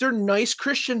Bucks, they're nice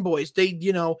Christian boys.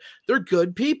 They're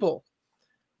good people.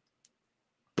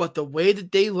 But the way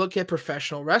that they look at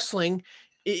professional wrestling,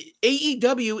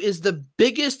 AEW is the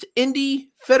biggest indie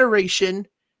federation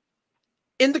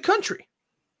in the country.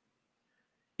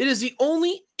 It is the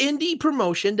only indie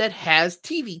promotion that has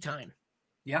TV time.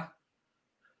 Yeah.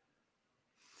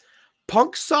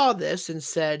 Punk saw this and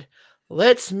said,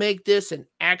 let's make this an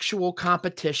actual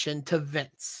competition to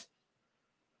Vince.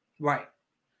 Right.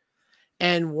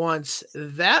 And once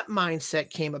that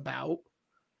mindset came about,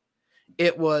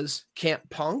 it was Camp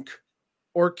Punk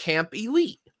or Camp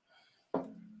Elite.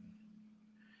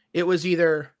 It was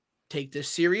either take this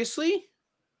seriously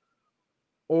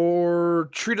or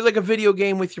treat it like a video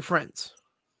game with your friends.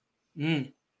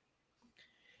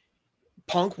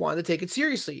 Punk wanted to take it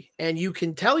seriously, and you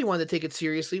can tell he wanted to take it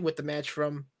seriously with the match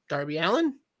from Darby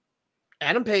Allin,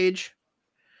 Adam Page,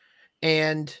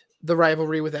 and the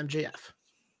rivalry with MJF.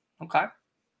 Okay.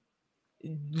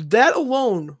 That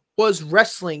alone was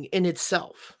wrestling in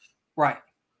itself. Right.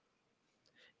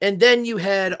 And then you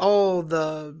had all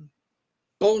the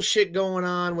bullshit going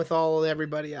on with all of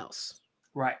everybody else.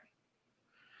 Right.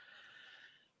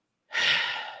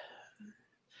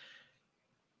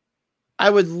 I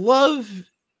would love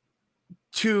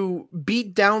to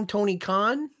beat down Tony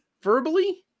Khan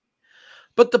verbally,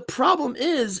 but the problem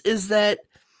is that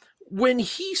when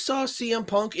he saw CM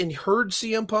Punk and heard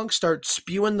CM Punk start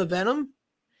spewing the venom,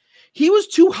 he was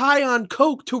too high on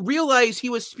coke to realize he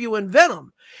was spewing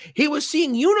venom. He was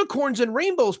seeing unicorns and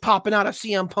rainbows popping out of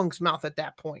CM Punk's mouth at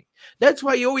that point. That's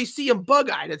why you always see him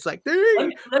bug-eyed. It's like,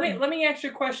 let me ask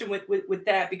you a question with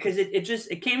that, because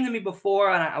it came to me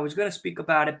before and I was going to speak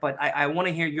about it, but I want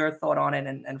to hear your thought on it.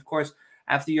 And of course,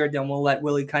 after you're done, we'll let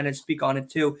Willie kind of speak on it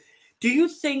too. Do you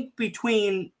think,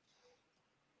 between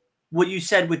what you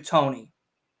said with Tony,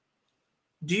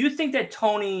 do you think that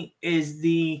Tony is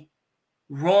the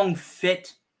wrong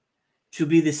fit to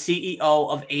be the CEO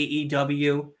of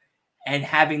AEW and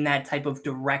having that type of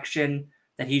direction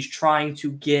that he's trying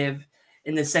to give,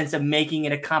 in the sense of making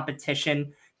it a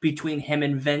competition between him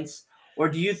and Vince? Or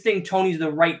do you think Tony's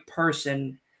the right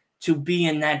person to be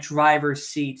in that driver's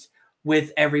seat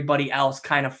with everybody else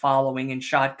kind of following in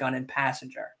shotgun and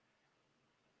passenger?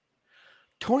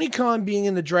 Tony Khan being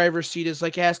in the driver's seat is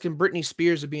like asking Britney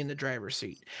Spears to be in the driver's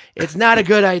seat. It's not a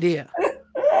good idea.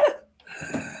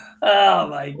 Oh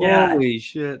my God. Holy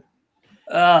shit.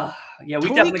 Yeah, we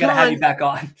definitely got to have you back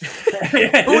on.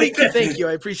 Thank you.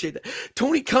 I appreciate that.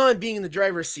 Tony Khan being in the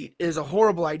driver's seat is a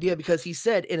horrible idea, because he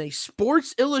said in a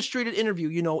Sports Illustrated interview,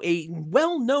 a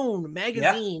well-known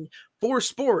magazine for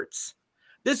sports,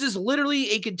 this is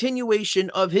literally a continuation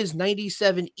of his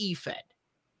 97 E-Fed.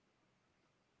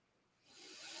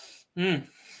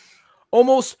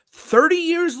 Almost 30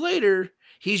 years later,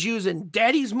 he's using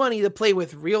daddy's money to play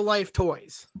with real-life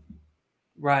toys.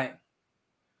 Right.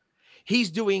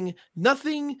 He's doing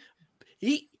nothing.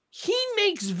 He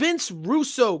makes Vince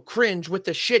Russo cringe with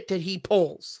the shit that he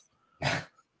pulls.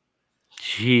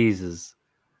 Jesus.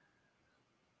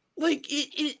 Like,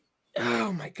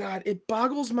 oh my God, it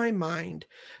boggles my mind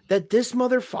that this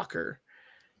motherfucker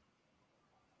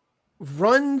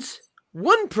runs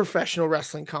one professional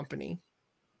wrestling company,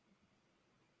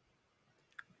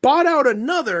 bought out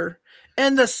another,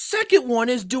 and the second one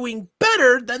is doing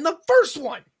better than the first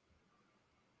one.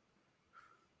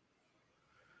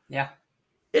 Yeah.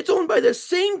 It's owned by the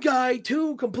same guy,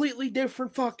 two completely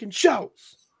different fucking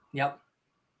shows. Yep.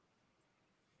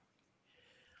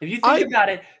 If you think about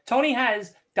it, Tony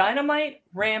has Dynamite,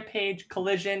 Rampage,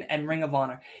 Collision, and Ring of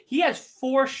Honor. He has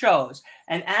 4 shows,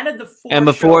 and out of the 4 and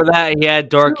before shows, that, he had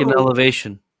Dark and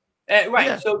Elevation. Right.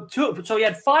 Yeah. So 2. So he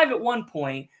had 5 at one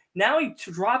point. Now he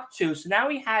dropped 2. So now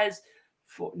he has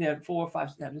 4,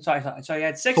 5, 7. Sorry. So he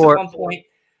had 6 at one point.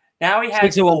 Now he has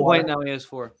 6 at 4. one point. Now he has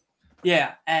 4.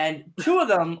 Yeah, and 2 of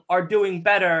them are doing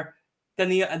better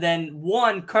than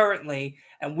one currly,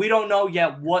 and we don't know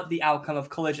yet what the outcome of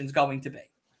Collision is going to be.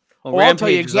 Well, I'll tell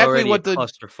you exactly what the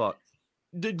clusterfuck.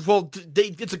 Well,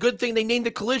 it's a good thing they named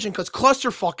it Collision because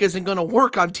clusterfuck isn't going to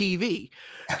work on TV.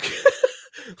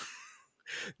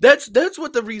 That's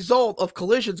what the result of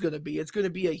Collision's going to be. It's going to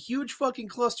be a huge fucking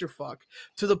clusterfuck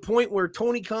to the point where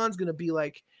Tony Khan's going to be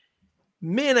like,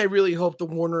 man, I really hope the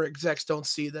Warner execs don't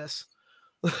see this.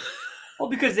 Well,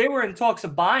 because they were in talks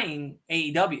of buying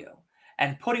AEW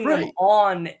and putting them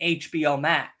on HBO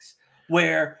Max,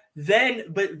 that's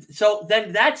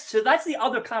the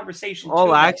other conversation.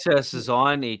 All Access is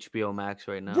on HBO Max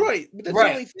right now. Right, but that's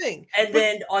the only thing. And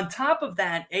then on top of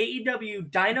that, AEW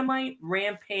Dynamite,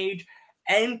 Rampage,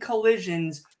 and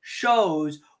Collision's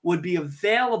shows would be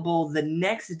available the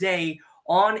next day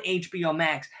on HBO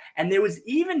Max. And there was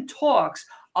even talks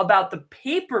about the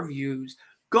pay-per-views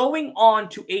going on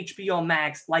to HBO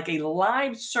Max like a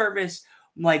live service,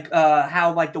 like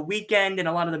how like The Weeknd and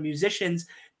a lot of the musicians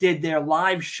did their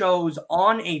live shows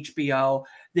on HBO.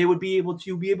 They would be able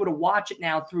to watch it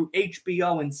now through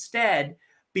HBO instead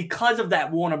because of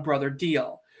that Warner Brother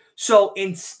deal. So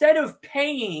instead of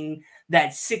paying that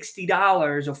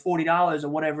 $60 or $40 or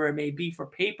whatever it may be for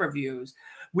pay-per-views,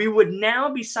 we would now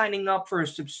be signing up for a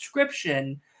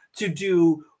subscription to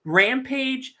do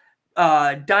Rampage,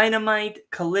 Dynamite,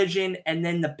 Collision, and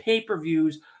then the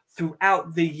pay-per-views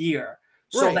throughout the year.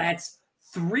 So that's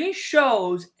 3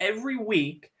 shows every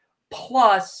week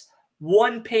plus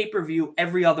 1 pay-per-view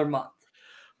every other month.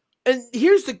 And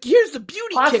here's the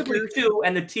beauty possibly kicker. 2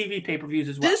 and the TV pay-per-views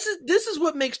as well. This is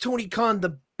what makes Tony Khan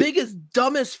the biggest,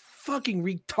 dumbest, fucking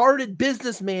retarded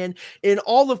businessman in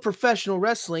all of professional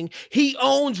wrestling. He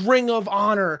owns Ring of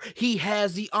Honor. He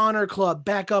has the Honor Club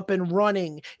back up and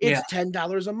running. It's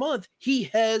 $10 a month. He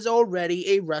has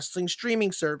already a wrestling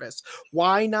streaming service.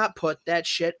 Why not put that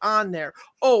shit on there?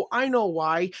 Oh, I know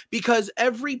why. Because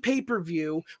every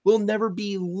pay-per-view will never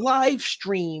be live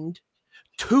streamed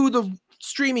to the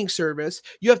streaming service.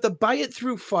 You have to buy it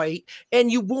through Fight,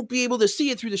 and you won't be able to see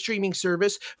it through the streaming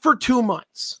service for 2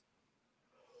 months.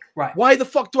 Right. Why the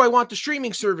fuck do I want the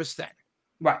streaming service then?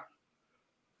 Right.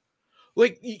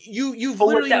 Like you've but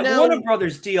literally with that now... Warner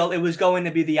Brothers deal, it was going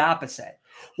to be the opposite.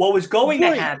 What was going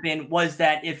to happen was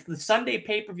that if the Sunday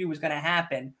pay-per-view was going to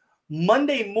happen,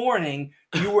 Monday morning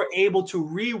you were able to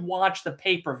re-watch the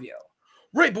pay-per-view.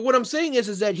 Right, but what I'm saying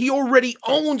is that he already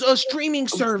owns a streaming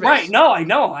service. Right, no, I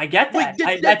know, I get that.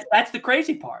 That's the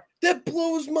crazy part. That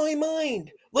blows my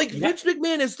mind. Like Vince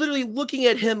McMahon is literally looking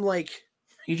at him like,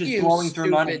 he's just blowing through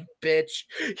money, bitch.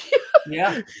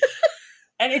 Yeah,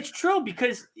 and it's true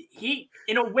because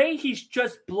in a way, he's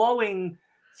just blowing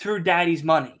through daddy's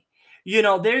money. You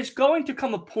know, there's going to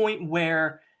come a point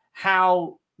where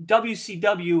how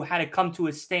WCW had to come to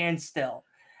a standstill,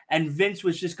 and Vince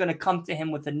was just going to come to him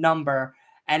with a number.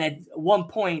 And at one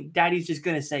point, Daddy's just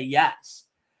going to say yes.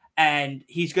 And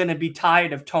he's going to be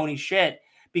tired of Tony shit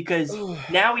because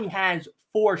now he has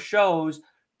 4 shows.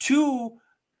 2,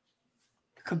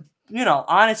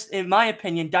 honest, in my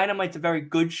opinion, Dynamite's a very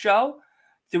good show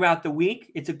throughout the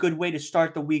week. It's a good way to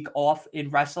start the week off in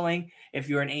wrestling if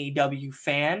you're an AEW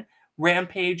fan.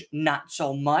 Rampage, not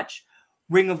so much.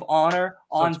 Ring of Honor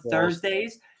on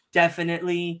Thursdays.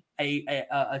 Definitely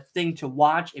a thing to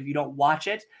watch if you don't watch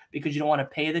it because you don't want to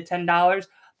pay the $10.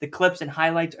 The clips and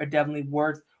highlights are definitely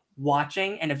worth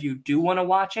watching. And if you do want to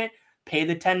watch it, pay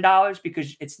the $10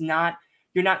 because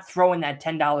you're not throwing that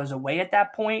 $10 away at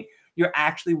that point. You're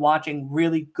actually watching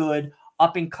really good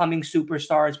up-and-coming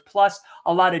superstars plus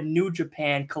a lot of New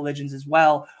Japan collisions as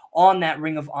well on that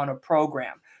Ring of Honor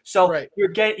program. So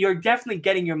you're definitely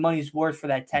getting your money's worth for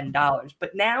that $10.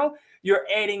 But now you're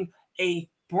adding a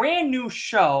brand new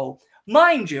show.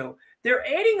 Mind you, they're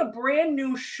adding a brand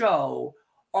new show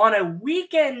on a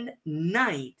weekend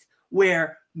night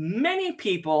where many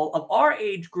people of our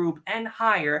age group and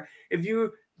higher, if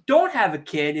you don't have a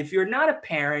kid, if you're not a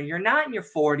parent, you're not in your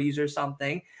 40s or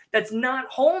something, that's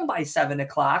not home by 7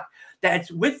 o'clock,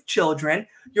 that's with children,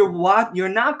 you're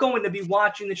not going to be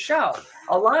watching the show.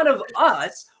 A lot of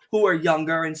us who are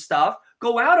younger and stuff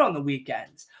go out on the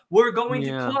weekends. We're going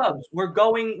to clubs.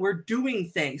 We're doing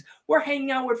things. We're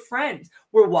hanging out with friends.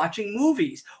 We're watching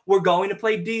movies. We're going to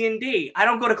play D&D. I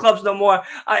don't go to clubs no more.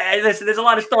 Listen, there's a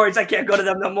lot of stories. I can't go to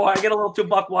them no more. I get a little too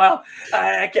buck wild.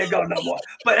 I can't go no more.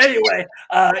 But anyway,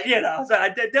 so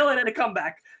Dylan had to come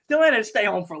back. Dylan had to stay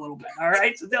home for a little bit. All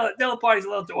right. So Dylan party's a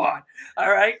little too hard.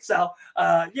 All right. So,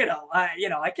 I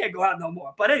can't go out no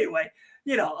more. But anyway,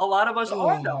 a lot of us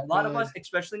are though. A lot of us,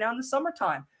 especially now in the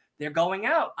summertime, they're going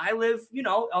out. I live,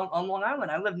 on Long Island.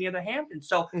 I live near the Hamptons.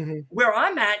 So where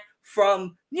I'm at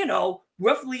from,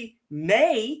 roughly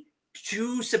May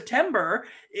to September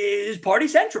is Party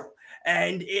Central.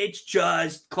 And it's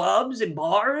just clubs and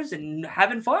bars and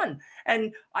having fun.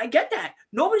 And I get that.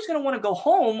 Nobody's going to want to go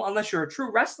home unless you're a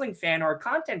true wrestling fan or a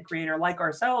content creator like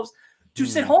ourselves to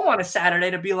sit home on a Saturday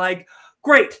to be like,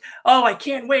 great. Oh, I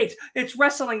can't wait. It's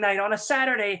wrestling night on a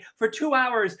Saturday for 2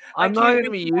 hours. I'm not going to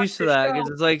be used to that because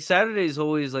it's like Saturday's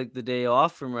always like the day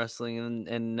off from wrestling.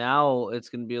 And now it's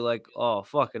going to be like, oh,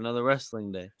 fuck, another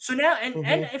wrestling day. So now,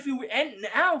 if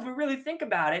we really think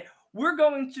about it, we're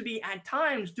going to be at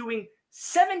times doing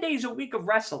 7 days a week of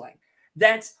wrestling.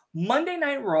 That's Monday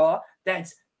Night Raw.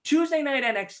 That's Tuesday night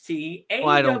NXT.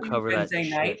 AEW Wednesday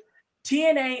night.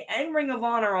 TNA and Ring of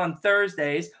Honor on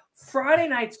Thursdays. Friday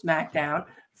night SmackDown.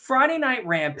 Friday night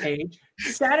Rampage.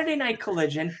 Saturday night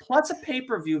Collision. Plus a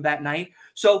pay-per-view that night.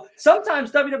 So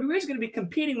sometimes WWE is going to be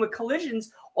competing with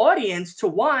Collision's audience to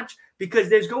watch because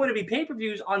there's going to be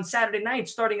pay-per-views on Saturday night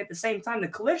starting at the same time the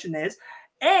Collision is.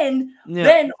 And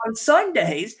then on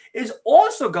Sundays is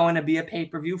also going to be a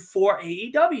pay-per-view for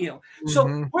AEW.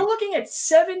 So we're looking at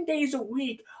 7 days a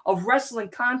week of wrestling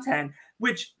content,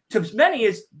 which to many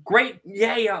is great.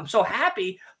 Yay, I'm so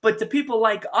happy. But to people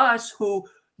like us who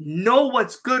know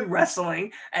what's good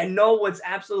wrestling and know what's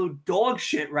absolute dog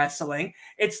shit wrestling,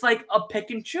 it's like a pick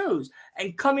and choose.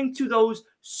 And coming to those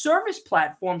service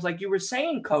platforms, like you were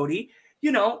saying, Cody,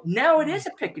 now it is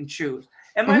a pick and choose.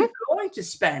 Am I going to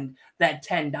spend that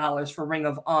 $10 for Ring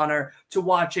of Honor to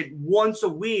watch it once a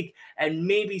week and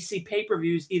maybe see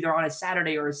pay-per-views either on a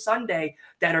Saturday or a Sunday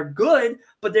that are good,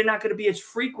 but they're not going to be as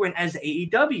frequent as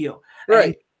AEW? Right.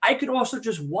 And I could also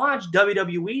just watch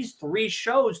WWE's 3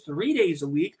 shows 3 days a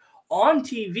week on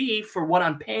TV for what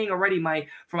I'm paying already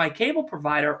for my cable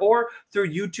provider or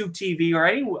through YouTube TV or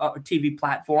any TV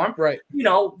platform. Right.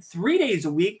 3 days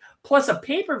a week plus a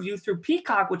pay-per-view through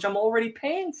Peacock, which I'm already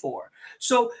paying for.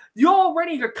 So you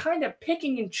already are kind of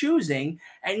picking and choosing.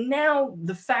 And now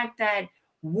the fact that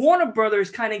Warner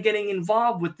Brothers kind of getting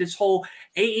involved with this whole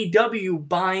AEW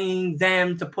buying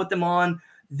them to put them on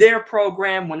their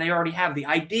program when they already have the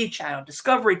ID channel,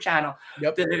 Discovery Channel,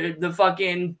 the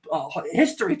fucking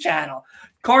History Channel,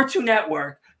 Cartoon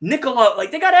Network, Nickelodeon,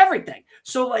 like they got everything.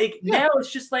 So now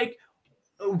it's just like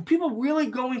people really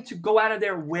going to go out of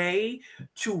their way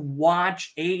to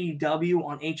watch AEW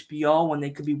on HBO when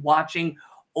they could be watching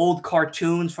old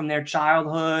cartoons from their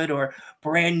childhood or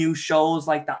brand new shows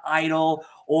like The Idol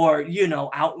or,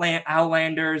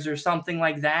 Outlanders or something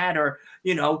like that, or,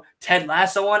 Ted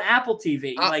Lasso on Apple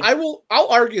TV. I'll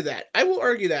argue that. I will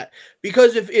argue that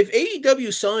because if AEW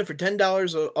is selling for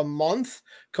 $10 a month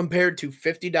compared to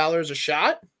 $50 a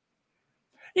shot.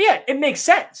 Yeah, it makes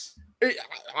sense.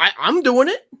 I'm doing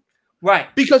it.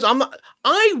 Right. Because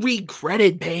I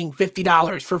regretted paying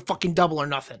 $50 for fucking Double or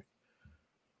Nothing.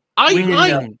 We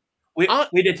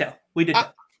did too.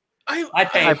 I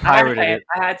paid. I pirated it.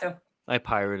 I had to. I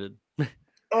pirated.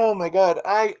 Oh my god.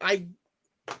 I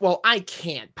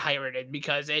can't pirate it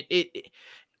because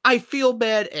I feel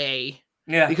bad,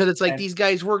 because it's like these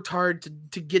guys worked hard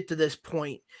to get to this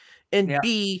point. And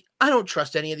B, I don't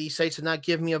trust any of these sites to not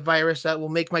give me a virus that will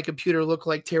make my computer look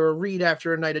like Tara Reid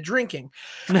after a night of drinking.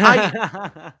 The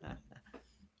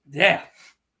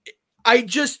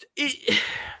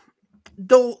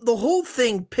whole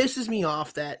thing pisses me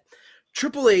off that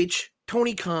Triple H,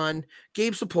 Tony Khan,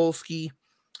 Gabe Sapolsky,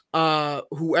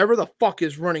 whoever the fuck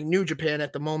is running New Japan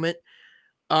at the moment,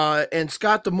 and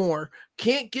Scott D'Amore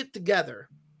can't get together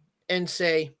and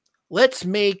say, let's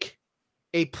make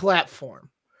a platform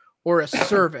or a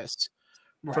service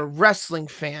for wrestling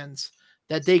fans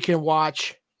that they can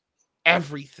watch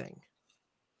everything.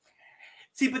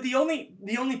 See, but the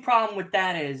only problem with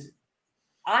that is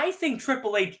I think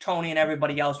Triple H, Tony, and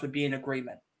everybody else would be in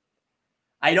agreement.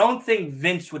 I don't think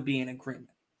Vince would be in agreement.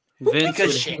 Vince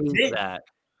would hate that.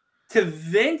 To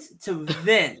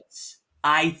Vince,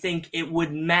 I think it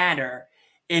would matter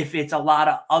if it's a lot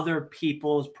of other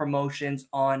people's promotions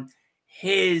on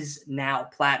his now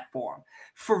platform.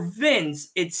 For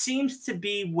Vince, it seems to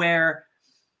be where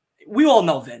we all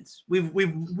know Vince. We've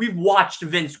watched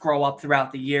Vince grow up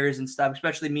throughout the years and stuff,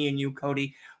 especially me and you,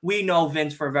 Cody. We know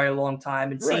Vince for a very long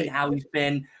time and seen how he's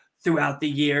been throughout the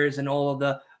years and all of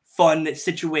the fun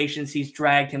situations he's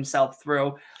dragged himself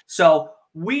through. So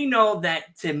we know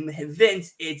that to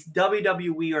Vince, it's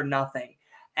WWE or nothing.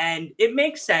 And it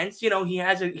makes sense. You know, he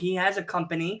has a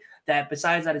company that,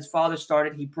 besides that his father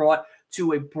started, he brought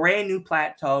to a brand new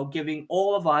plateau, giving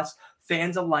all of us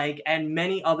fans alike and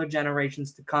many other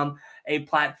generations to come a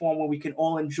platform where we can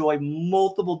all enjoy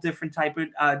multiple different type of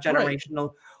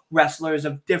generational wrestlers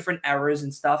of different eras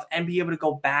and stuff, and be able to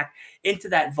go back into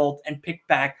that vault and pick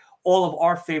back all of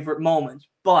our favorite moments.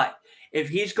 But if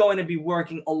he's going to be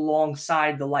working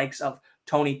alongside the likes of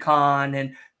Tony Khan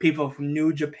and people from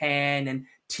New Japan and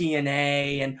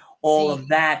TNA and all of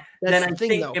that, then I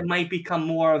think it might become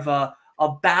more of a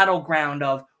battleground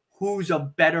of who's a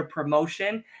better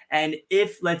promotion. And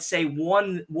if, let's say,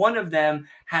 one of them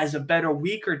has a better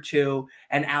week or two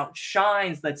and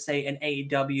outshines, let's say, an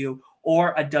AEW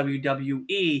or a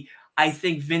WWE, I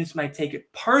think Vince might take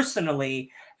it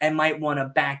personally and might want to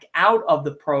back out of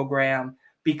the program,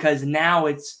 because now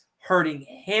it's hurting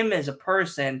him as a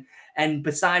person. And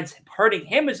besides hurting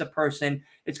him as a person,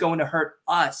 it's going to hurt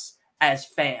us as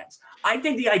fans. I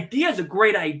think the idea is a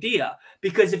great idea,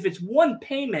 because if it's one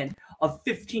payment of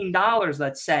 $15,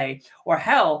 let's say, or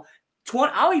hell,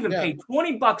 I'll even pay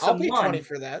 $20 a month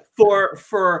for that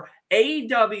for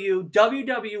AEW,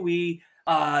 WWE,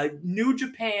 New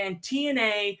Japan,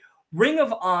 TNA, Ring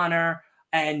of Honor,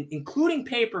 and including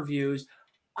pay-per-views.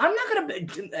 I'm not going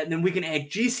to, and then we can add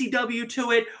GCW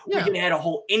to it. Yeah. We can add a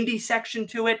whole indie section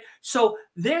to it. So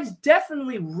there's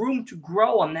definitely room to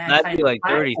grow on that. That'd be like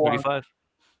 30, 35.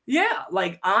 Yeah.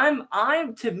 Like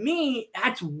to me,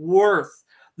 that's worth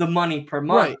the money per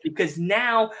month, because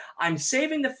now I'm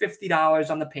saving the $50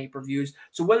 on the pay-per-views.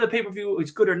 So whether the pay-per-view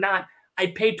is good or not, I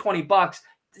paid $20.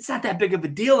 It's not that big of a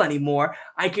deal anymore.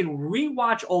 I can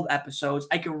rewatch old episodes.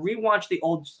 I can rewatch the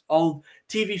old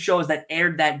TV shows that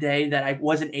aired that day that I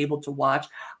wasn't able to watch.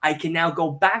 I can now go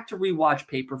back to rewatch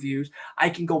pay-per-views. I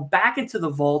can go back into the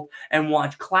vault and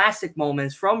watch classic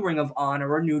moments from Ring of Honor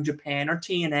or New Japan or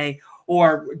TNA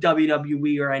or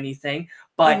WWE or anything.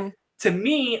 But to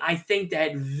me, I think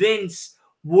that Vince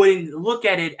wouldn't look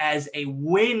at it as a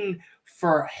win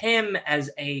for him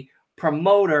as a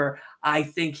promoter. I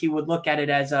think he would look at it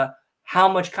as how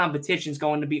much competition is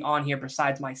going to be on here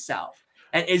besides myself,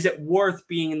 and is it worth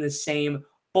being in the same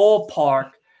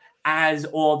ballpark as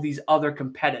all these other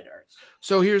competitors?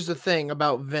 So here's the thing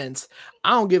about Vince.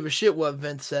 I don't give a shit what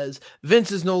Vince says.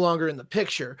 Vince is no longer in the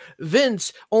picture.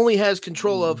 Vince only has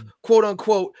control of quote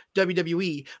unquote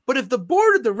WWE. But if the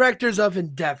board of directors of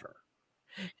Endeavor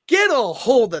get a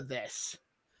hold of this,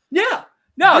 they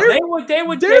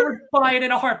would buy it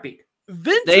in a heartbeat.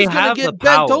 Vince is going to get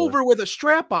bent over with a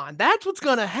strap on. That's what's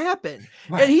going to happen.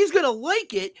 Right. And he's going to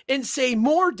like it and say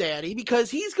more, daddy,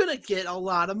 because he's going to get a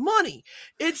lot of money.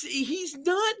 He's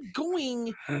not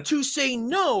going to say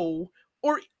no,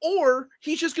 or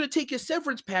he's just going to take his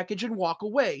severance package and walk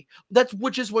away.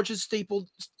 Which is stapled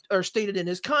or stated in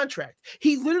his contract.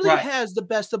 He literally has the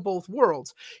best of both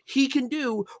worlds. He can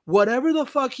do whatever the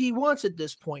fuck he wants at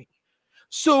this point.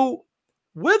 So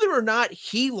whether or not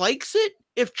he likes it,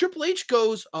 if Triple H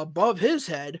goes above his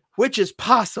head, which is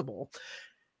possible,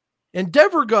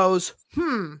 Endeavor goes,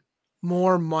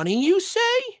 more money, you say?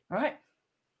 All right.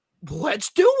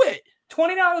 Let's do it.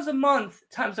 $20 a month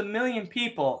times 1 million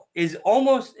people is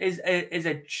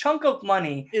a chunk of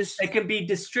money that can be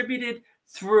distributed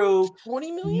through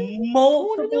 20 million?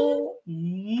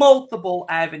 multiple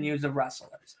avenues of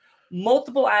wrestlers,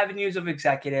 multiple avenues of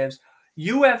executives.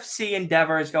 UFC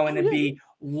Endeavor is going to be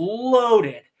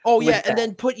loaded. Oh yeah, and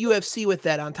then put UFC with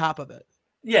that on top of it.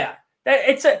 Yeah,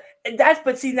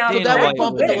 but see now that would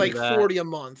bump it to like $40 a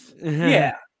month.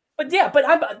 Yeah, but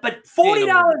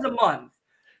 $40 a month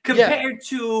compared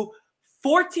to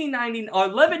 $14.99 or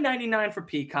 $11.99 for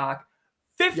Peacock,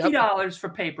 $50 for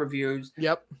pay-per-views.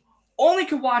 Yep. Only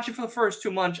could watch it for the first 2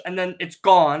 months and then it's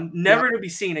gone, never to be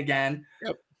seen again.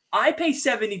 Yep. I pay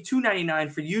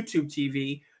 $72.99 for YouTube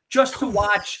TV just to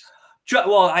watch.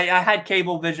 Well, I had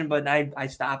cable vision, but I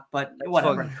stopped. But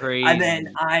whatever. And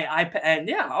then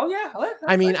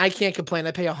I mean, I can't complain.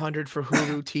 I pay $100 for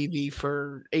Hulu TV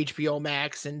for HBO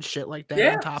Max and shit like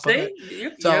that on top of it.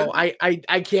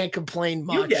 I can't complain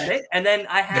much. You get it. And then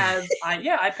I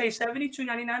pay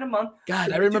 $72.99 a month.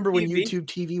 God, I remember when YouTube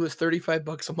TV was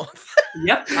 $35 a month.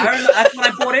 Yep, that's when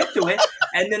I bought into it,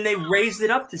 and then they raised it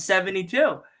up to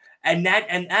 $72. And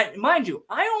that, mind you,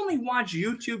 I only watch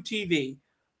YouTube TV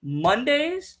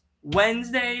Mondays,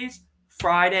 Wednesdays,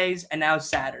 Fridays, and now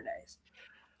Saturdays.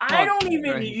 I don't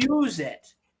even use it.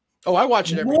 Oh, I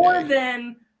watch it every more day.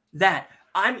 Than that.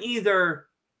 I'm either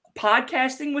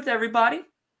podcasting with everybody,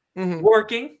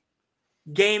 working,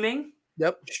 gaming,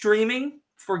 streaming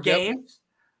for games,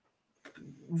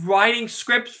 writing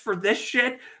scripts for this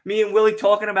shit. Me and Willie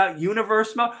talking about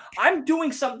universe mode. I'm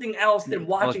doing something else than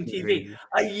watching TV. Crazy.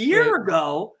 A year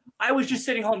ago, I was just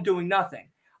sitting home doing nothing.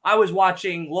 I was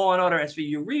watching Law and Order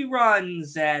SVU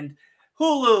reruns and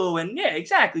Hulu and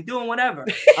exactly, doing whatever.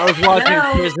 I was watching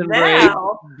Prison Break,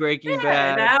 Breaking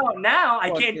Bad. Now I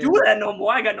can't do that no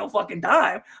more. I got no fucking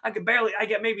time. I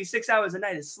get maybe 6 hours a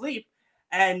night of sleep,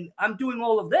 and I'm doing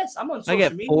all of this. I'm on social media.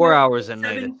 I get 4 hours a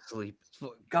night of sleep.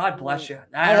 God bless you.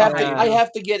 I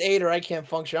have to get 8 or I can't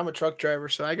function. I'm a truck driver,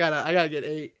 so I gotta get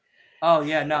 8. Oh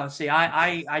yeah, no. See,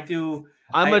 I do.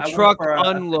 I'm a truck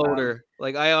unloader.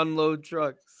 Like I unload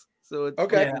trucks. So it's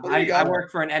okay. Yeah, I work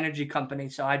for an energy company,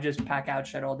 so I just pack out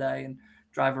shit all day and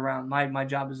drive around. My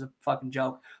job is a fucking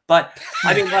joke, but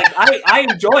I mean, like I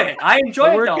enjoy it. I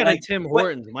enjoy it though. Like Tim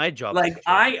Hortons, my job. Like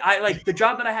I like the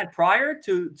job that I had prior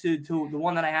to the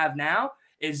one that I have now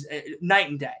is night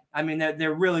and day. I mean,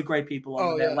 they're really great people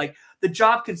over there. Yeah. Like the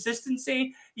job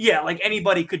consistency, like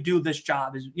anybody could do this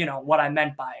job is what I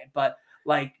meant by it. But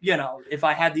like if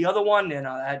I had the other one,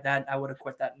 that I would have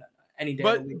quit that any day.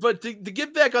 But to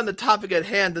get back on the topic at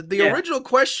hand, the original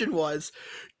question was,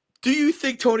 do you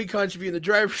think Tony Khan should be in the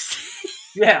driver's seat?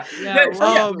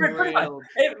 Pretty much.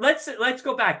 Hey, let's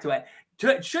go back to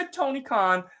it. Should Tony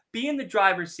Khan be in the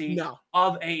driver's seat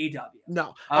of AEW? No.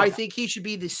 Okay. I think he should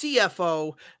be the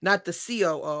CFO, not the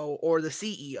COO or the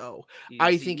CEO.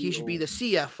 I think he should be the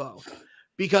CFO.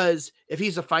 Because if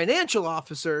he's a financial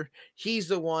officer, he's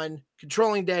the one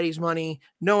controlling daddy's money,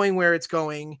 knowing where it's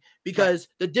going. Because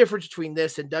the difference between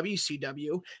this and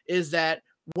WCW is that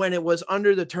when it was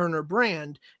under the Turner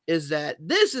brand, is that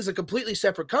this is a completely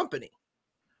separate company.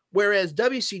 Whereas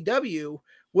WCW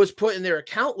was put in their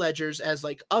account ledgers as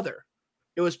like other.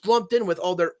 It was lumped in with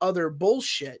all their other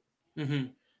bullshit. Mm-hmm.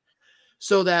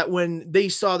 So that when they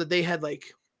saw that they had like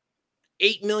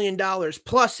 $8 million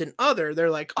plus in other, they're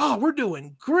like, oh, we're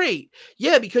doing great.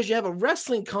 Yeah, because you have a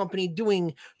wrestling company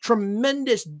doing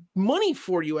tremendous money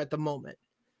for you at the moment.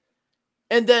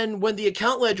 And then when the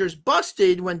account ledgers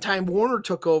busted, when Time Warner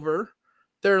took over,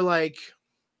 they're like,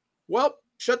 well,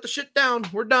 shut the shit down.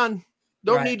 We're done.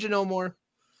 Don't need you no more.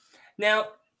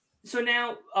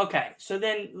 Okay. So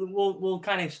then we'll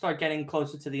kind of start getting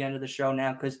closer to the end of the show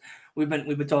now, because we've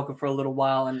been talking for a little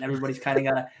while and everybody's kind of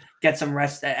got to get some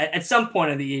rest at some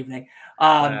point of the evening.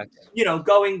 Going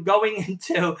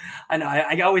into, I know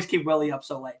I always keep Willie up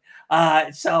so late.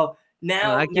 So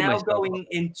now going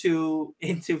into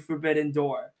Forbidden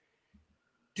Door,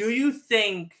 do you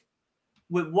think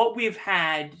with what we've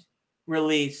had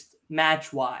released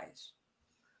match wise,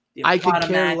 I could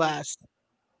care less.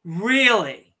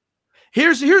 Really?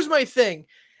 Here's my thing.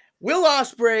 Will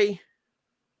Ospreay,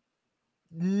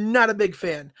 not a big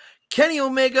fan. Kenny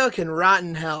Omega can rot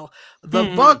in hell. The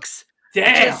Bucks,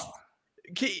 damn.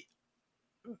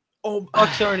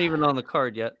 Bucks aren't even on the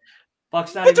card yet.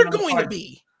 Bucks not but even they're going to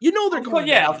be. They're going.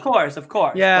 Yeah, of course.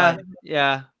 Yeah, but,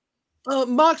 yeah.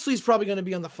 Moxley's probably going to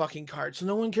be on the fucking card, so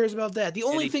no one cares about that. The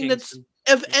only thing that's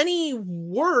of any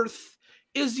worth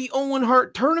is the Owen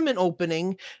Hart tournament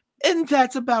opening, and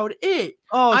that's about it.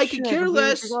 Oh, I could care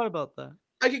less. I forgot about that.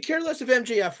 I could care less if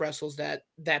MJF wrestles that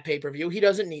pay-per-view. He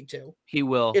doesn't need to. He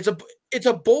will. It's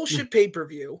a bullshit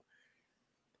pay-per-view.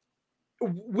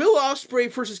 Will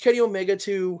Ospreay versus Kenny Omega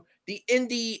to the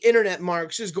indie internet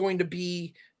marks is going to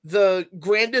be the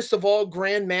grandest of all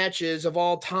grand matches of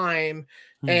all time,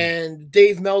 and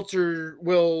Dave Meltzer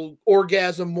will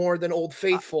orgasm more than Old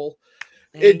Faithful.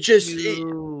 Thank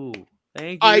you.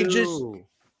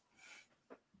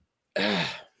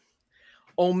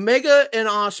 Omega and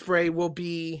Ospreay will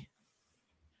be,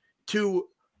 to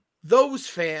those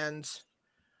fans,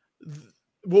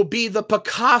 will be the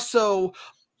Picasso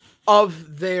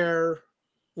of their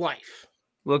life.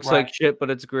 Looks like shit, but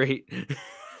it's great.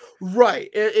 Right.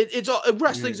 It's all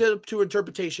wrestling's up to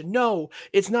interpretation. No,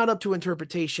 it's not up to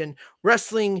interpretation.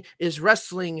 Wrestling is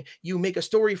wrestling. You make a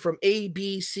story from A,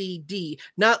 B, C, D.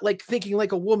 Not like Thinking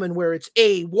Like a Woman where it's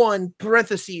A1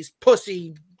 parentheses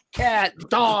pussy, cat,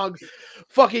 dog,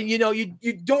 fucking, you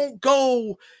don't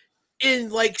go in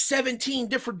like 17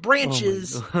 different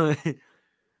branches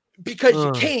because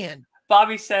you can.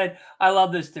 Bobby said, I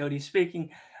love this dude. He's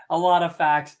speaking a lot of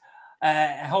facts.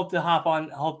 I hope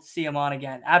to see him on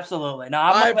again. Absolutely. No,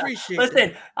 I appreciate it.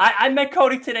 Listen, I met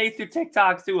Cody today through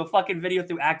TikTok, through a fucking video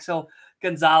through Axel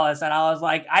Gonzalez, and I was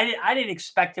like, I didn't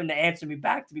expect him to answer me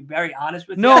back, to be very honest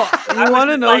with you. No, you want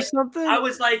to know something? I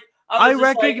was like, I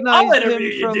recognize like, I'll interview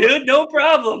you, dude. No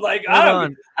problem. Like, I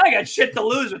got shit to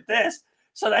lose with this.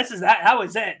 So that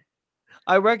was it.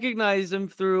 I recognized him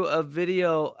through a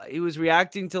video. He was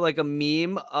reacting to like a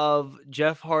meme of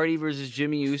Jeff Hardy versus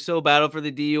Jimmy Uso battle for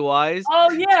the DUIs. Oh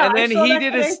yeah, and then he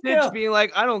did a stitch being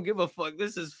like, "I don't give a fuck.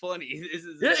 This is funny.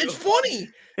 It's funny.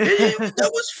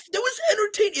 That was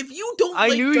entertaining. If you don't, I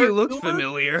knew you looked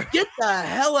familiar. Get the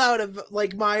hell out of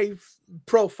like my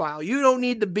profile. You don't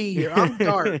need to be here. I'm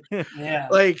dark. Yeah,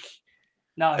 like.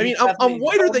 No, I mean, I'm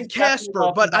whiter than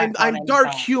Casper, but I'm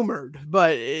dark humored.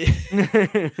 But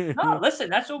no, listen,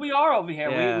 that's what we are over here.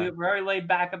 Yeah. We're very laid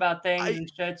back about things and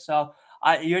shit. So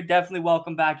you're definitely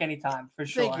welcome back anytime for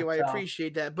sure. Thank you, I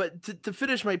appreciate that. But to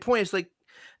finish my point, it's like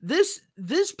this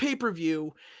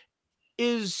pay-per-view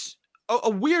is a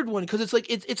weird one because it's like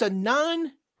it's a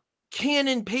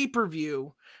non-canon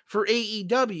pay-per-view for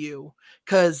AEW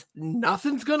because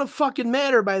nothing's gonna fucking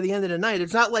matter by the end of the night.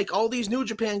 It's not like all these New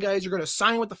Japan guys are gonna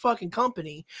sign with the fucking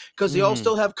company because they all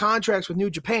still have contracts with New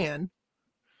Japan.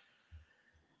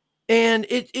 And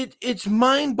it's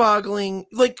mind-boggling.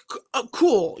 Like,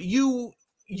 cool, you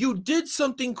did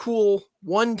something cool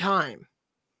one time.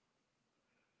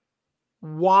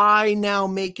 Why now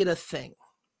make it a thing?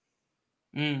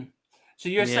 So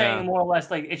you're saying more or less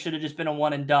like it should have just been a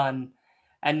one and done.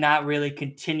 And not really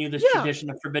continue this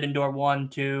tradition of Forbidden Door 1,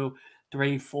 2,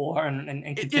 3, 4, and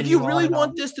continue. If you really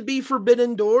want this to be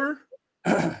Forbidden Door,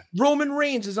 Roman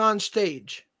Reigns is on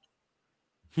stage.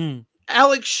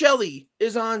 Alex Shelley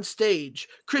is on stage.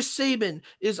 Chris Sabin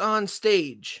is on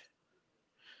stage.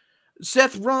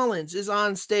 Seth Rollins is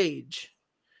on stage.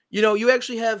 You know, you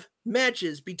actually have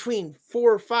matches between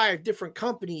 4 or 5 different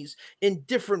companies in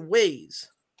different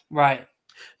ways. Right.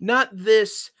 Not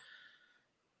this.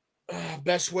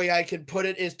 Best way I could put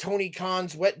it is Tony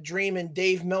Khan's wet dream and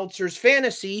Dave Meltzer's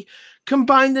fantasy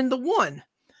combined into one.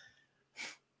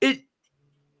 It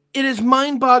is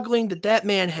mind-boggling that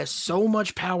man has so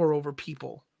much power over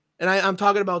people, and I'm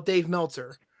talking about Dave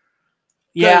Meltzer.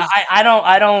 Yeah,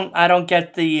 I don't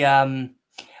get the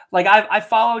like I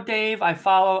follow Dave. I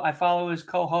follow his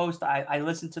co-host. I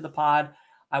listen to the pod.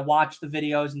 I watch the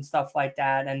videos and stuff like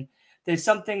that. And there's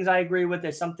some things I agree with.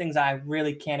 There's some things I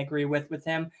really can't agree with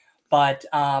him. But,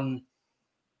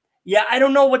 yeah, I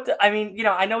don't know I mean, you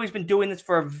know, I know he's been doing this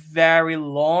for a very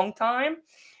long time,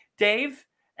 Dave,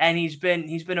 and he's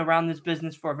been around this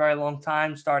business for a very long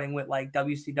time, starting with like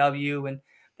WCW and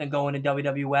then going to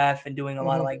WWF and doing a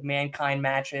lot of like Mankind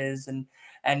matches and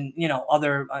you know,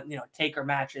 other, you know, Taker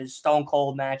matches, Stone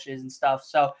Cold matches and stuff.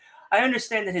 So I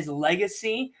understand that his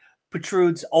legacy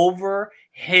protrudes over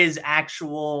his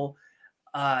actual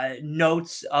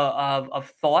notes of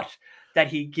thought that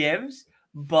he gives,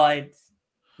 but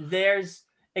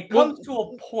it comes to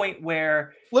a point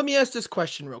where... Let me ask this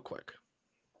question real quick.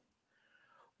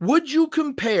 Would you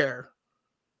compare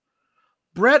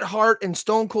Bret Hart and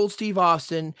Stone Cold Steve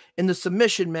Austin in the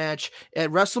submission match at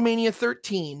WrestleMania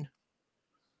 13?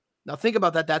 Now think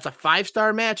about that. That's a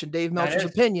 5-star match in Dave Meltzer's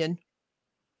opinion,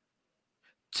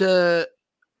 to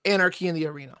Anarchy in the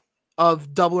Arena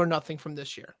of Double or Nothing from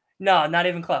this year. No, not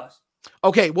even close.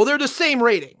 Okay, well, they're the same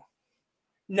rating.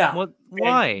 No.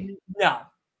 Why? No.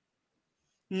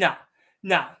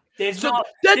 That's what I'm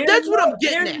getting at.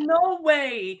 There's no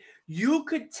way you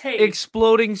could take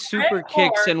exploding super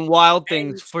kicks and wild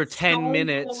things for 10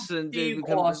 minutes and Steve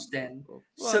Austin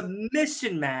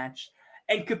submission match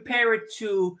and compare it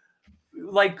to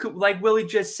like Willie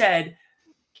just said,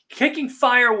 kicking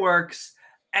fireworks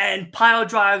and pile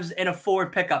drives in a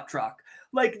Ford pickup truck.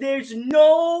 Like there's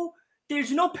no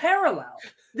parallel.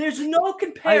 There's no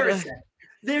comparison.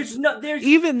 It's not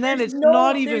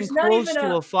even close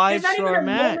to a 5-star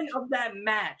match. Moment of that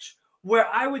match where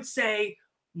I would say,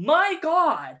 my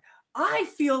God, I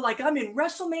feel like I'm in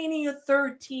WrestleMania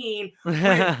 13 with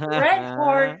Bret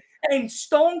Hart and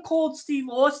Stone Cold Steve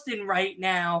Austin right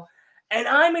now, and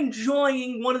I'm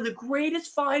enjoying one of the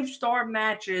greatest 5-star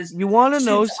matches. You want to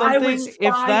know something?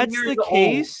 If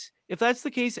that's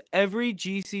the case, every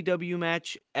GCW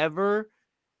match ever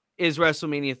is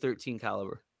WrestleMania 13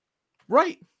 caliber.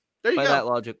 Right. There you go. By that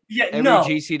logic. Yeah, every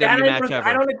GCW match ever.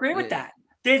 I don't agree with that.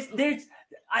 Anarchy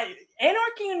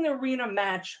in the Arena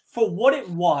match, for what it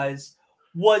was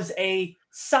a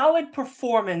solid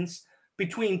performance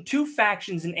between two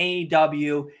factions in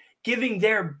AEW, giving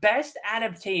their best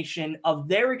adaptation of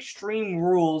their Extreme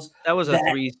Rules. That was a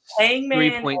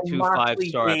 3.25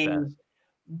 star at best.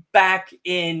 Back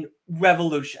in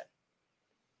Revolution.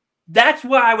 That's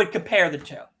where I would compare the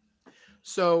two.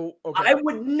 So, okay. I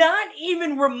would not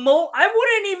even I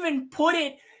wouldn't even put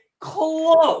it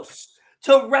close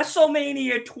to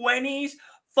WrestleMania 20's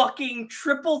fucking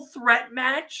triple threat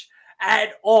match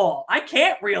at all. I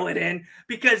can't reel it in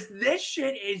because this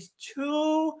shit is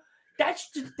too. That's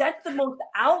the most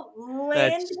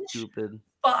outlandish, stupid.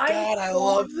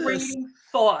 Five-star rating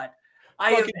thought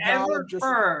I have ever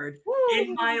heard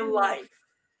in my life.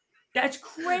 That's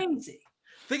crazy.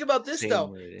 Think about this though.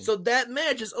 Rating. So that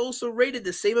match is also rated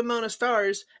the same amount of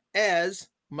stars as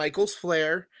Michael's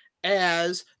Flair,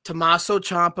 as Tommaso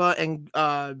Ciampa, and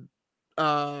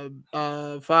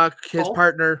his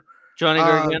partner Johnny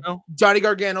Gargano. Johnny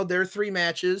Gargano. Their 3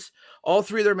 matches. All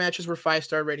 3 of their matches were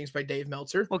 5-star ratings by Dave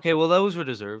Meltzer. Okay, well those were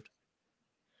deserved.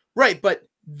 Right, but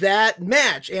that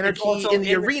match, Anarchy in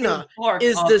the Arena,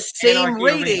 is the same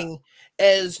rating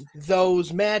as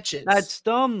those matches. That's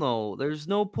dumb though. There's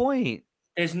no point.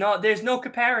 There's no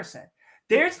comparison.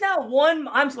 There's not one.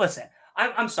 I'm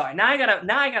sorry. Now I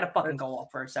gotta fucking go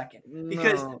off for a second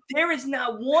because there is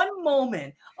not one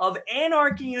moment of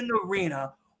Anarchy in the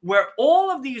Arena where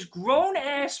all of these grown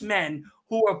ass men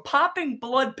who are popping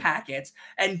blood packets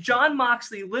and Jon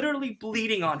Moxley literally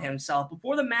bleeding on himself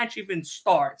before the match even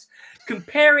starts,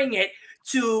 comparing it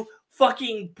to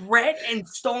fucking Bret and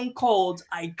Stone Cold's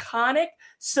iconic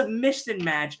submission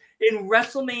match in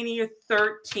WrestleMania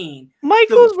 13.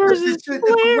 Michaels versus the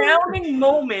crowning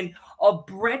moment of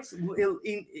Bret's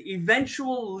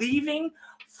eventual leaving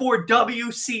for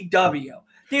WCW.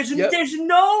 There's not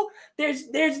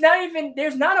even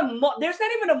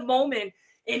a moment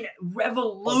in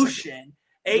Revolution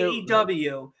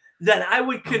AEW that I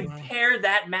would compare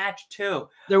that match to.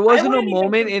 There wasn't a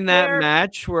moment in that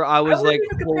match where I was like,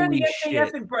 holy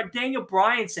shit. And Daniel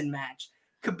Bryanson match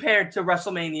compared to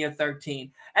WrestleMania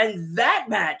 13. And that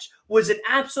match was an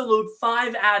absolute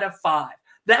 5 out of 5.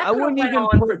 I wouldn't even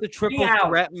put the triple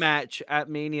threat match at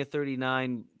Mania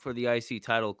 39 for the IC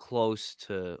title close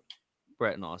to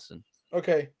Bret and Austin.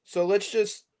 Okay, so let's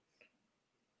just.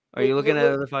 Are you looking at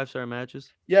other 5-star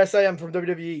matches? Yes, I am, from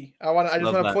WWE. I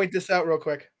just want to point this out real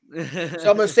quick.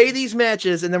 So I'm gonna say these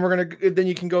matches, and then then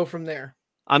you can go from there.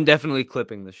 I'm definitely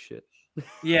clipping this shit.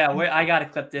 Yeah, I gotta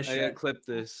clip this shit. I gotta clip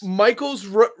this. Michael's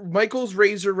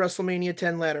Razor WrestleMania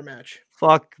 10 ladder match.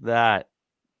 Fuck that.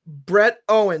 Bret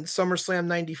Owens SummerSlam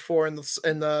 94 in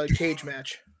the cage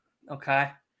match. Okay.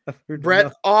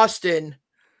 Bret Austin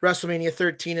WrestleMania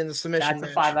 13 in the submission match.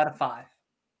 That's a 5 out of 5.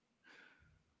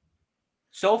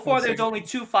 So far, there's only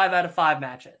 2 5 out of 5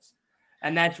 matches,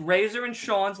 and that's Razor and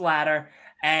Shawn's ladder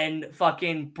and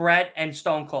fucking Bret and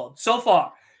Stone Cold. So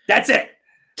far, that's it.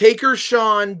 Taker,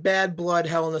 Shawn, Bad Blood,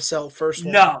 Hell in a Cell, first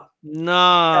one.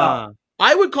 No.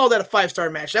 I would call that a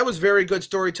 5-star match. That was very good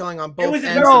storytelling on both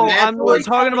ends. We're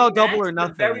talking about Double or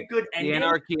Nothing. Very good ending. The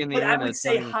Anarchy in the But I would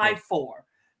say high 4.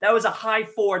 That was a high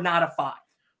 4, not a 5.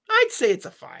 I'd say it's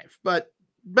a 5, but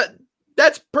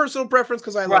that's personal preference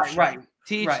because I love Shawn. Right.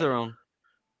 To each their own.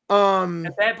 And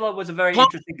Bad Blood was a very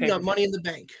interesting pay-per-view. Money in the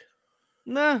Bank.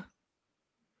 Nah.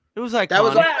 It was like that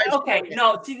was okay.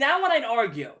 No, see, now what I'd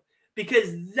argue,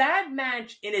 because that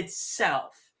match in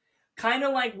itself, kind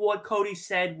of like what Cody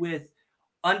said with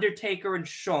Undertaker and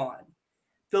Shawn,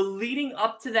 the leading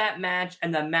up to that match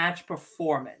and the match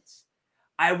performance,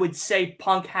 I would say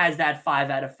Punk has that 5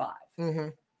 out of 5. Mm-hmm.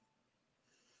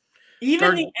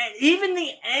 Even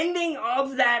the ending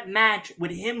of that match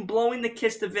with him blowing the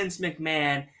kiss to Vince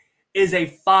McMahon is a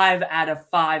 5 out of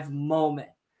 5 moment.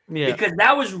 Yeah. Because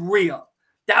that was real.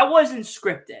 That wasn't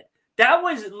scripted. That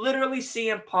was literally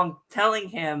CM Punk telling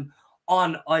him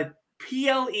on a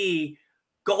PLE,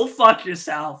 go fuck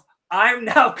yourself. I'm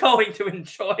now going to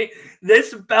enjoy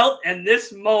this belt and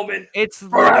this moment. It's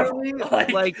literally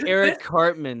like Eric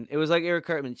Cartman. It was like Eric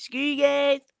Cartman. Screw you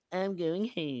guys. I'm going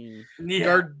home. Yeah.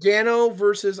 Gargano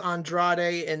versus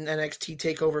Andrade in NXT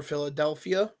TakeOver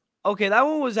Philadelphia. Okay, that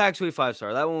one was actually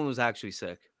 5-star. That one was actually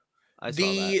sick. I saw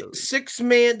that.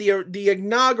 6-man, the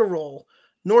inaugural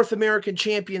North American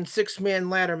Champion 6-man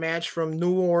ladder match from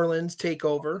New Orleans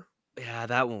TakeOver. Yeah,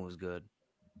 that one was good.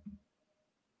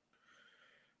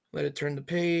 Let it turn the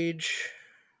page.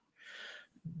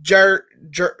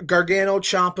 Gargano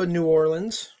Ciampa New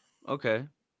Orleans. Okay.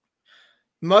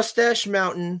 Mustache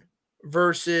Mountain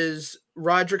versus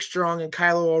Roderick Strong and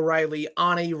Kyle O'Reilly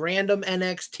on a random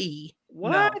NXT.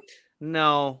 What?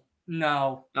 No.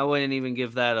 I wouldn't even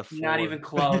give that a 4. Not even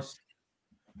close.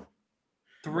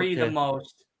 3 the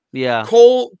most. Yeah.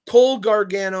 Cole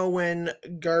Gargano when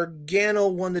Gargano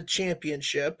won the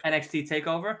championship. NXT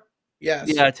TakeOver? Yes.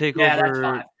 Yeah, TakeOver. Yeah, that's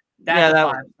 5. That's a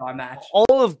 5-star match.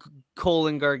 All of Cole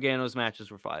and Gargano's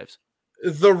matches were 5s.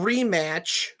 The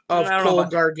rematch of Cole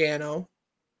Gargano.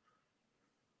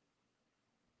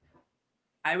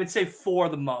 I would say 4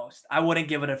 the most. I wouldn't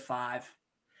give it a 5.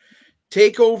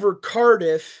 TakeOver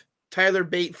Cardiff Tyler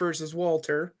Bate versus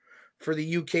Walter for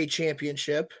the UK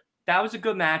Championship. That was a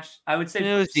good match. I would say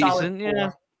it was decent.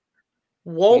 Yeah.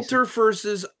 Walter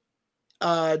versus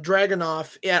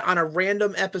Dragunov on a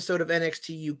random episode of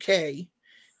NXT UK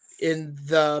in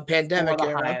the pandemic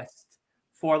era.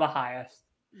 For the highest.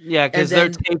 Yeah, because their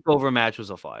takeover match was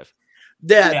a 5.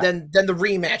 Yeah, then the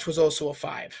rematch was also a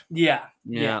 5. Yeah.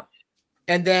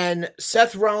 And then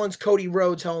Seth Rollins, Cody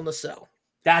Rhodes, Hell in a Cell.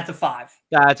 That's a 5.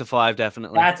 That's a 5,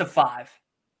 definitely. That's a 5.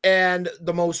 And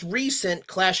the most recent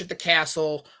Clash at the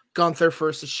Castle, Gunther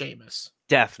versus Sheamus.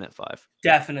 Definite 5.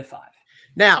 Definite 5.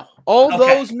 Now, all of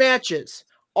those matches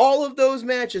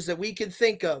that we can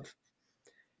think of,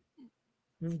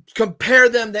 compare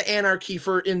them to Anarchy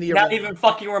in the arena. Not even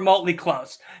fucking remotely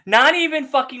close. Anarchy in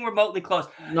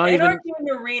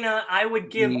the arena, I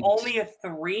would give only a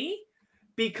 3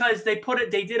 because they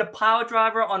did a power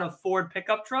driver on a Ford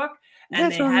pickup truck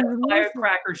and they had a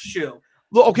firecracker shoe.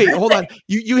 Well, okay, hold on.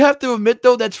 You have to admit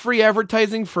though that's free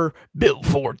advertising for Built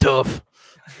Ford Tough.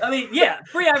 I mean, yeah,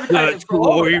 free advertising for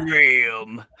Glory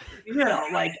Ram. You know,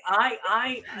 like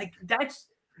I that's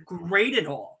great and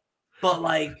all, but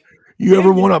like. You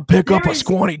ever want to pick up a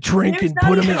squatty trink and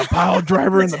put him in a pile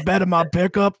driver in the bed of my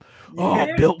pickup? Oh,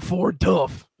 Built Ford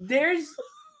Tough. There's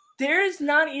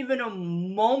not even a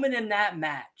moment in that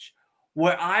match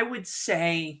where I would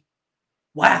say,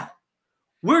 wow,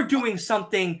 we're doing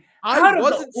something out of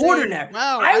the ordinary.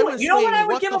 Wow, you know what I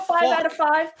would give a 5 out of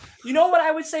 5? You know what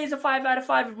I would say is a 5 out of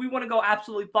 5 if we want to go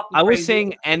absolutely fucking crazy? I was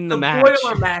saying end the match.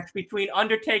 Boiler match between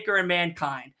Undertaker and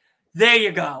Mankind. There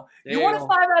you go. You want a 5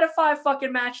 out of 5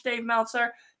 fucking match, Dave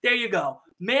Meltzer? There you go.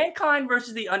 Mankind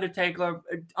versus the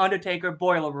Undertaker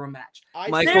Boiler Room match.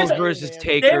 Michaels versus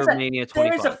Taker Mania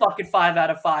 25. There's a fucking 5 out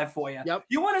of 5 for you. Yep.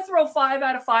 You want to throw 5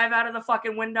 out of 5 out of the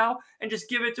fucking window and just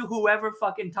give it to whoever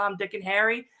fucking Tom, Dick, and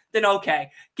Harry? Then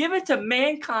okay. Give it to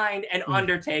Mankind and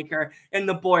Undertaker in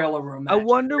the Boiler Room match. I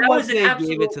wonder what they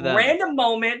gave it to them. Random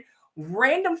moment,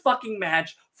 random fucking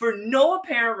match for no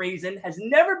apparent reason, has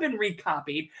never been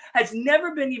recopied, has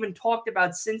never been even talked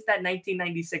about since that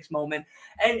 1996 moment,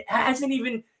 and hasn't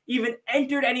even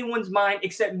entered anyone's mind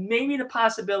except maybe the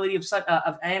possibility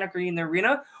of Anarchy in the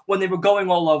arena when they were going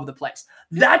all over the place.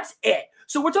 That's it.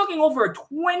 So we're talking over a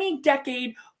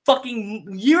 20-decade fucking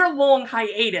year-long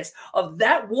hiatus of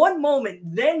that one moment,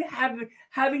 then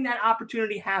having that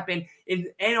opportunity happen in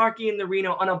Anarchy in the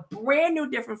arena on a brand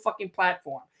new different fucking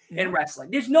platform. In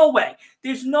wrestling, there's no way.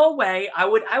 I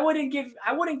wouldn't give.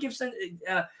 I want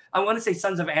to say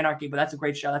Sons of Anarchy, but that's a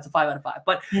great show. That's a 5 out of 5.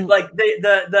 But like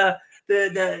the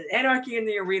Anarchy in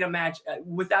the Arena match,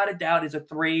 without a doubt, is a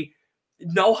 3,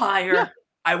 no higher. Yeah.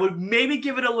 I would maybe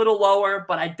give it a little lower,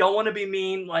 but I don't want to be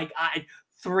mean. Like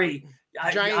 3.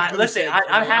 Listen,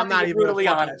 I'm happy to be brutally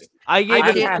honest. I gave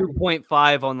it a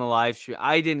 2.5 on the live stream.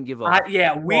 I didn't give a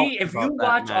if you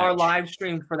watch our live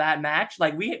stream for that match,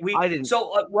 like I didn't.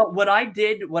 So what I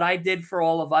did for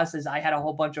all of us is I had a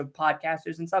whole bunch of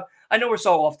podcasters and stuff. I know we're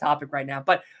so off topic right now,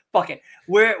 but fuck it.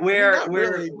 We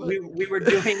were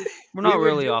doing. We're not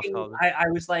really off topic. I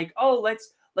was like, oh,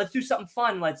 let's do something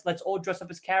fun. Let's all dress up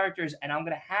as characters, and I'm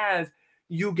gonna have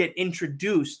you get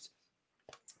introduced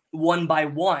one by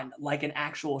one, like an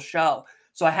actual show.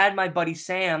 So I had my buddy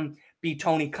Sam be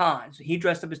Tony Khan. So he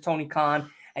dressed up as Tony Khan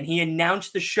and he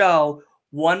announced the show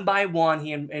one by one.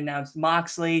 He announced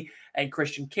Moxley and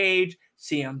Christian Cage,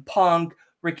 CM Punk,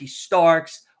 Ricky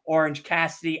Starks, Orange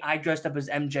Cassidy. I dressed up as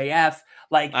MJF.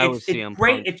 Like it's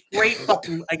great. It's great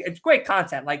fucking like it's great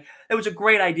content. Like it was a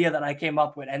great idea that I came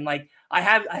up with. And like I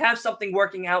have something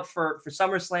working out for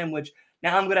SummerSlam, which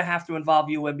now I'm gonna have to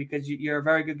involve you in because you're a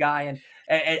very good guy, and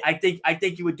I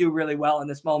think you would do really well in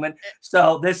this moment.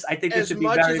 So I think this would be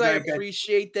very, very good. As much as I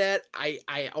appreciate that,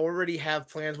 I already have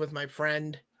plans with my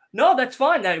friend. No, that's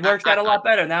fine. That works out a lot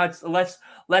better. Now it's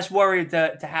less worried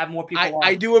to have more people.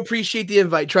 I do appreciate the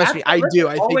invite. Trust me, I do.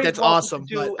 I think that's awesome.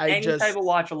 But any type of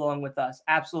watch along with us,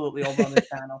 absolutely over on this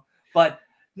channel. But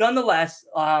nonetheless,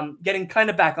 getting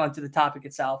kind of back onto the topic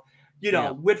itself.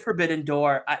 With Forbidden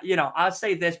Door, I'll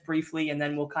say this briefly, and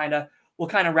then we'll kind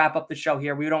of wrap up the show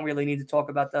here. We don't really need to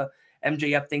talk about the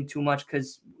MJF thing too much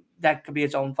because that could be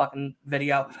its own fucking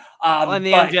video. And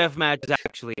the MJF match is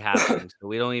actually happening, so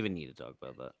we don't even need to talk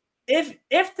about that.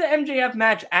 If the MJF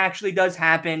match actually does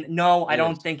happen, no, I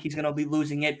don't think he's gonna be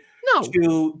losing it. No.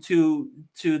 To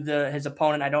his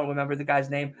opponent. I don't remember the guy's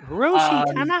name. Hiroshi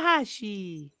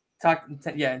Tanahashi.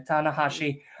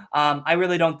 Tanahashi. I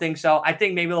really don't think so. I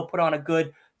think maybe they'll put on a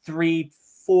good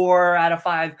 3-4 out of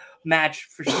 5 match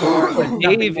for sure.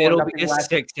 Maybe it'll be a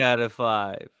 6 out of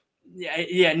 5.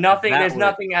 Yeah. Nothing. There's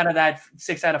nothing out of that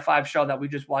 6 out of 5 show that we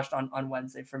just watched on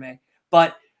Wednesday for me.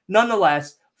 But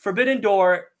nonetheless, Forbidden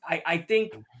Door, I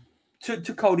think,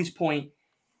 to Cody's point,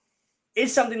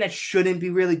 is something that shouldn't be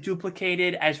really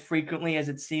duplicated as frequently as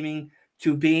it's seeming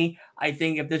to be. I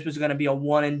think if this was going to be a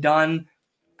one and done,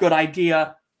 good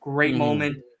idea, great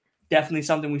moment, definitely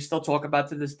something we still talk about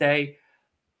to this day,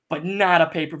 but not a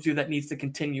pay-per-view that needs to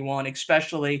continue on,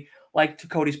 especially, like to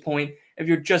Cody's point, if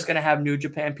you're just going to have New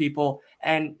Japan people,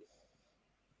 and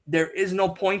there is no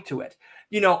point to it.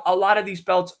 A lot of these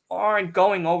belts aren't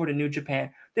going over to New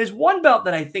Japan. There's one belt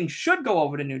that I think should go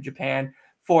over to New Japan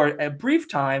for a brief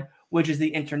time, which is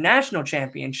the International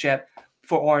Championship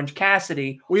for Orange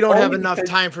Cassidy. We don't have enough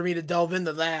time for me to delve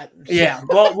into that. Yeah,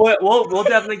 well, we'll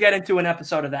definitely get into an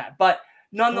episode of that. But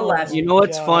nonetheless, you know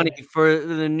what's funny? For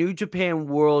the New Japan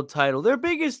World title, their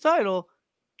biggest title,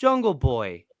 Jungle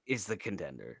Boy is the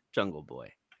contender. Jungle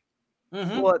Boy.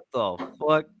 What the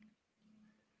fuck?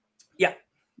 Yeah.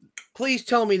 Please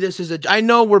tell me this is I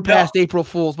know we're past April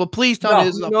Fools, but please tell me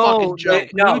this is a fucking joke.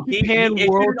 New Japan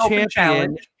World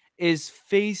Champion is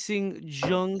facing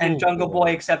Jungle and Jungle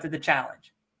Boy accepted the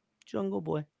challenge. Jungle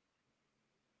Boy.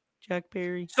 Jack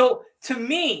Perry. So to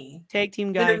me, tag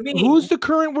team guy. Who's the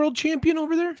current world champion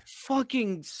over there?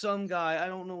 Fucking some guy. I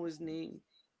don't know his name.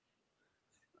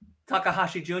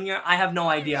 Takahashi Jr. I have no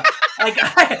idea. Like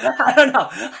I don't know.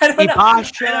 I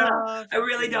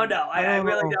really don't know. I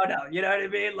really don't know. You know what I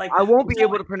mean? Like I won't be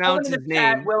able to pronounce his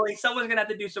name. Willie, someone's gonna have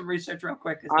to do some research real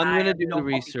quick. I'm gonna do the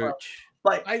research.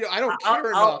 But I don't care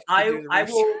enough.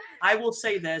 I will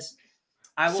say this.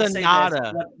 I will say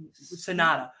this.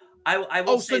 Sonata. I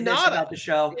will say this about the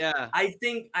show. Yeah. I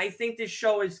think this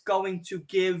show is going to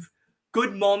give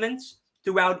good moments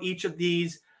throughout each of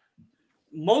these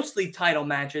mostly title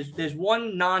matches. There's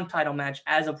one non-title match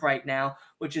as of right now,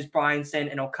 which is Bryanson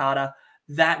and Okada.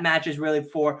 That match is really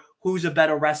for who's a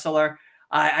better wrestler.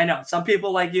 I know some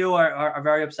people like you are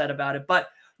very upset about it, but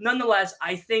nonetheless,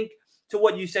 I think to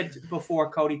what you said before,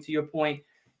 Cody, to your point,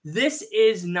 this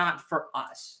is not for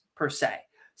us per se.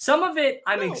 Some of it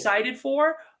I'm excited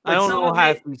for. I don't know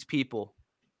half these people.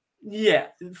 Yeah,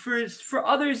 for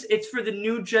others, it's for the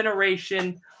new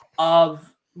generation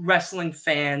of wrestling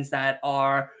fans that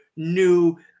are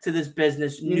new to this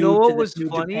business, new to this New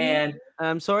Japan.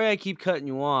 I'm sorry I keep cutting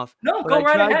you off. No, go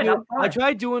right ahead. I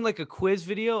tried doing like a quiz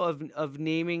video of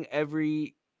naming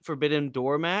every Forbidden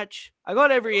Door match. I got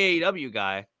every AEW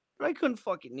guy, but I couldn't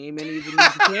fucking name any of the New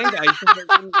Japan guys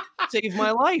to save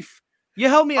my life. You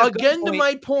held me again to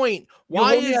my point.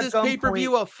 Why is this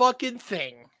pay-per-view a fucking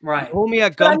thing? Right. Hold me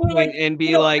at gunpoint and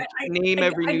be like, name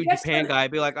every New Japan guy. I'd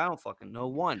be like, I don't fucking know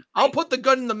one. I'll put the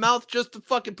gun in the mouth just to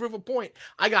fucking prove a point.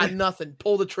 I got nothing.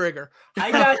 Pull the trigger.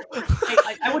 I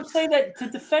would say that to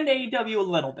defend AEW a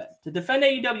little bit,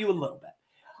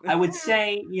 I would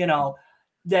say,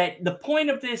 that the point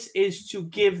of this is to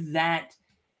give that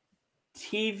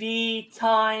TV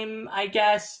time, I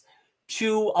guess,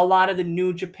 to a lot of the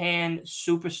New Japan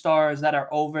superstars that are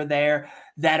over there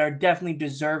that are definitely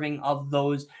deserving of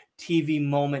those TV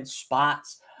moment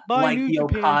spots, like the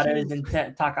Okadas and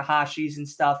Takahashis and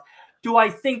stuff. Do I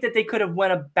think that they could have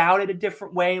went about it a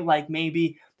different way, like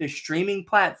maybe the streaming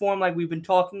platform like we've been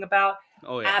talking about?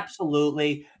 Oh, yeah.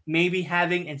 Absolutely. Maybe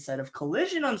having, instead of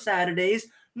Collision on Saturdays,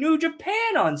 New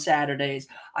Japan on Saturdays.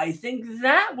 I think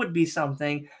that would be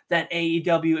something that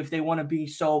AEW, if they want to be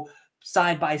so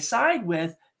side by side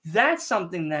with, that's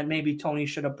something that maybe Tony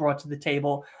should have brought to the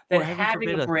table, that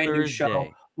having a brand new show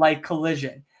like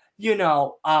Collision,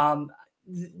 those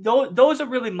are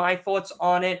really my thoughts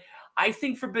on it. I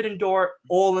think Forbidden Door,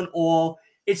 all in all,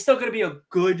 it's still going to be a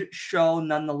good show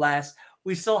nonetheless.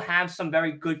 We still have some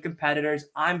very good competitors.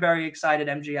 I'm very excited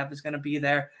MJF is going to be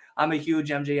there. I'm a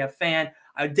huge MJF fan.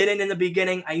 I didn't in the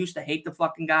beginning. I used to hate the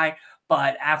fucking guy,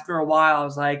 but after a while I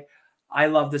was like, I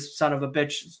love this son of a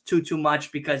bitch too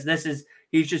much, because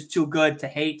he's just too good to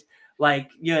hate.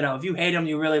 Like, if you hate him,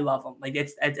 you really love him. Like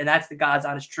and that's the God's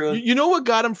honest truth. You know what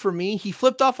got him for me? He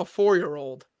flipped off a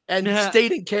 4-year-old and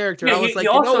stayed in character. Yeah, I was he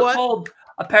also told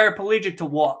a paraplegic to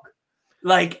walk.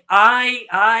 Like I'm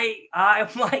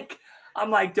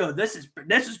like, dude, this is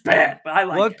bad. But I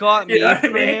like what got me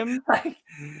for him. Like,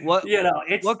 what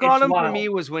got him for me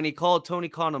was when he called Tony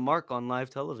Khan a mark on live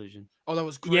television. Oh, that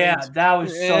was great. Yeah, that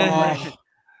was so much.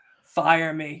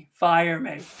 Fire me.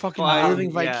 Fucking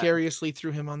living vicariously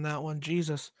through him on that one.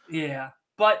 Jesus. Yeah,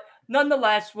 but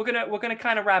nonetheless, we're gonna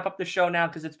kind of wrap up the show now,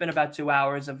 because it's been about 2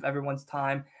 hours of everyone's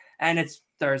time, and it's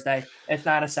Thursday. It's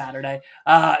not a Saturday.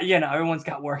 Everyone's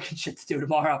got work and shit to do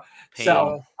tomorrow.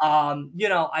 So,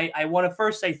 I want to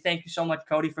first say thank you so much,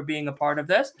 Cody, for being a part of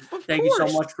this. Thank you so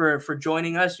much for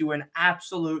joining us. You were an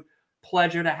absolute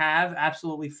pleasure to have.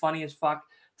 Absolutely funny as fuck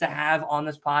to have on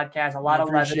this podcast. A lot of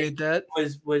levity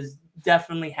was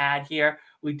definitely had here.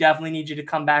 We definitely need you to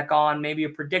come back on. Maybe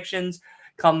your predictions.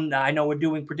 I know we're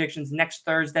doing predictions next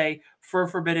Thursday for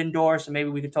Forbidden Door, so maybe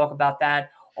we could talk about that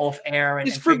off air.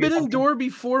 Is Forbidden Door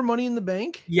before Money in the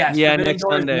Bank? Yes. Yeah, next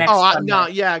Sunday. Sunday. No,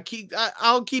 yeah.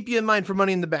 I'll keep you in mind for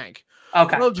Money in the Bank.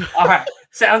 Okay. All right.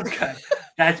 Sounds good.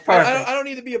 That's perfect. I don't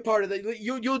need to be a part of that.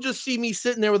 You'll just see me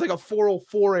sitting there with like a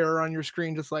 404 error on your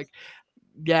screen, just like,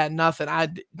 yeah, nothing.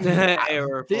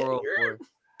 Error 404.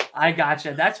 I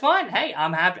gotcha. That's fine. Hey,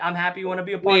 I'm happy you want to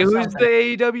be a part of something. Who's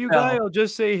the AEW guy? I'll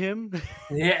just say him.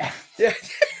 Yeah.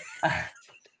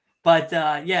 But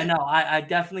I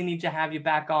definitely need to have you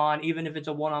back on, even if it's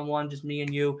a one-on-one, just me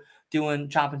and you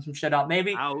chopping some shit up.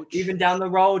 Maybe even down the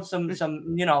road, some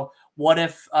what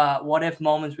if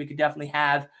moments we could definitely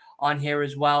have on here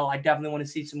as well. I definitely want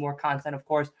to see some more content, of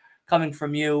course, coming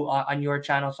from you on your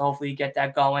channel. So hopefully you get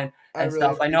that going and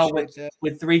stuff. I know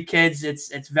with 3 kids,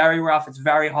 it's very rough. It's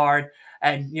very hard.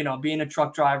 And, being a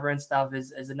truck driver and stuff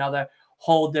is another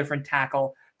whole different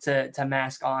tackle to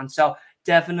mask on. So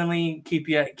definitely keep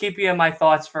you in my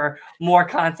thoughts for more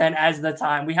content as the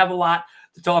time. We have a lot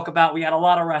to talk about. We had a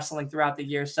lot of wrestling throughout the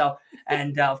year. So,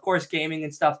 and of course, gaming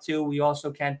and stuff too. We also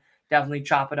can definitely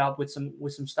chop it up with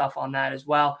some stuff on that as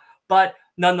well. But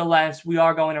nonetheless, we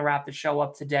are going to wrap the show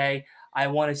up today. I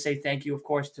want to say thank you, of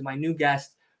course, to my new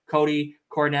guest, Cody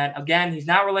Cornette. Again, he's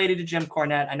not related to Jim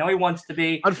Cornette. I know he wants to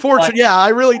be. Unfortunately, yeah, I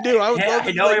really do. I would love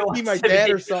to be my dad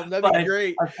or something. That'd be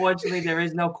great. Unfortunately, there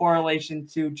is no correlation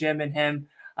to Jim and him.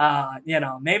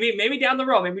 Maybe down the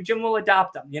road, maybe Jim will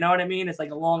adopt him. You know what I mean? It's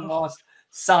like a long lost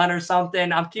son or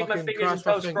something. I'm keeping my fingers and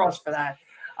toes crossed for that.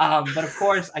 But of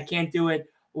course, I can't do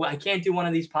it. I can't do one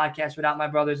of these podcasts without my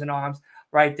brothers in arms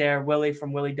right there, Willie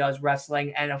from Willie Does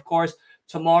Wrestling. And of course,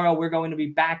 tomorrow we're going to be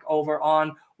back over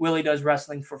on Willie Does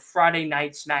Wrestling for Friday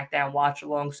night SmackDown watch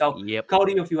along. So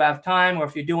Cody, if you have time or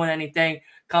if you're doing anything,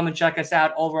 come and check us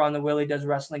out over on the Willie Does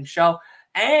Wrestling show.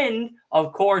 And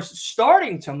of course,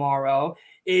 starting tomorrow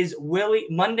is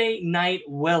Monday Night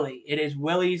Willie. It is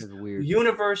Willie's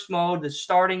Universe Mode, the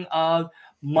starting of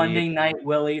Monday Night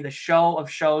Willie, the show of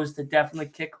shows to definitely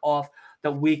kick off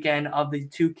the weekend of the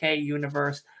 2K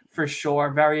universe for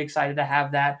sure. Very excited to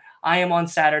have that. I am on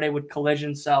Saturday with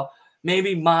Collision, so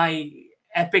maybe my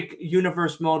epic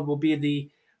universe mode will be the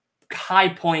high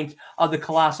point of the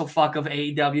colossal fuck of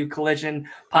AEW Collision.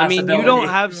 I mean, you don't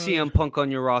have CM Punk on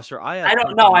your roster. I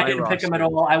don't know. I didn't pick him at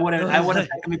all. I wouldn't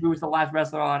pick him if he was the last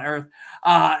wrestler on earth.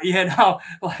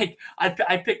 Like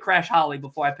I pick Crash Holly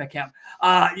before I pick him.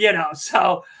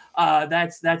 So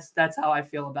that's how I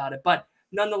feel about it. But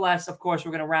nonetheless, of course,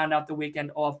 we're going to round out the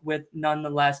weekend off with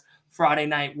Friday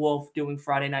Night Wolf doing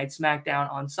Friday Night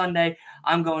SmackDown on Sunday.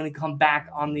 I'm going to come back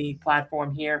on the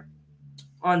platform here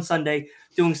on Sunday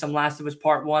doing some Last of Us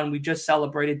Part 1. We just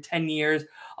celebrated 10 years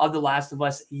of The Last of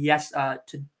Us.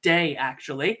 Today,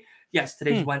 actually. Yes,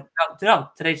 today's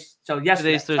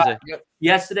Thursday.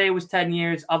 Yesterday was 10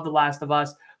 years of The Last of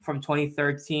Us from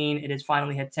 2013. It has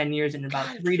finally had 10 years. In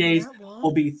about 3 days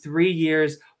will be 3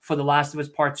 years for The Last of Us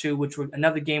Part 2, which was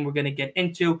another game we're going to get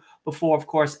into before, of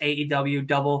course, AEW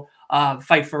Double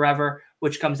Fight Forever,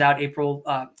 which comes out April.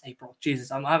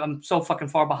 Jesus, I'm so fucking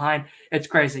far behind. It's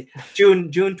crazy.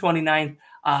 June 29th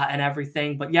and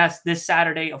everything. But yes, this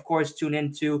Saturday, of course, tune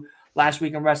into Last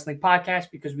Week in Wrestling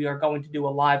podcast because we are going to do a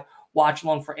live watch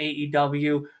along for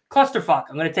AEW Clusterfuck.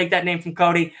 I'm going to take that name from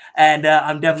Cody, and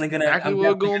I'm definitely going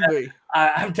to.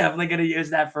 I'm definitely going to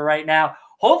use that for right now.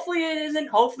 Hopefully it isn't.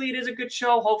 Hopefully it is a good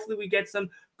show. Hopefully we get some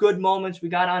good moments. We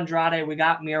got Andrade. We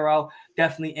got Miro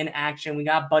definitely in action. We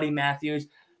got Buddy Matthews.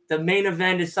 The main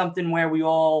event is something where we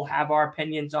all have our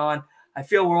opinions on. I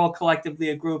feel we're all collectively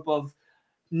a group of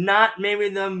not maybe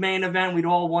the main event we'd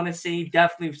all want to see.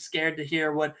 Definitely scared to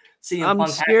hear what CM Punk I'm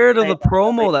scared of the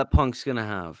promo that Punk's going to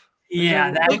have.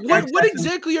 Yeah. What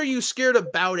exactly are you scared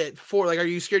about it for? Like, are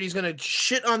you scared he's going to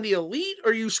shit on the Elite? Or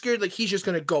are you scared like he's just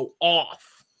going to go off?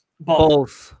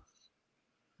 Both.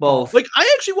 Like,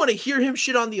 I actually want to hear him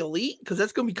shit on the Elite because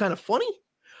that's going to be kind of funny.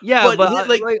 Yeah, but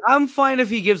like I'm fine if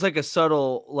he gives like a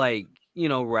subtle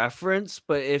reference,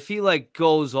 but if he like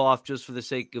goes off just for the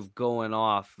sake of going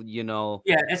off, Yeah,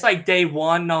 it's like day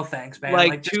one. No thanks, man.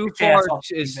 Like too far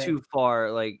is too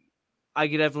far. Like I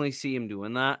could definitely see him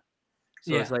doing that.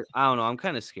 So it's like I don't know. I'm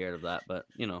kind of scared of that, but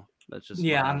that's just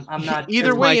I'm not.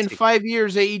 Either way, in 5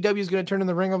 years, AEW is going to turn in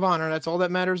the Ring of Honor. That's all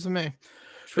that matters to me.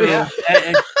 True. Yeah,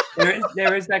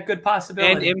 there is that good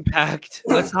possibility. And Impact.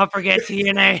 Let's not forget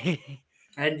TNA.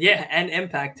 And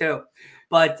Impact too.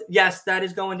 But yes, that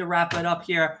is going to wrap it up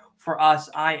here for us.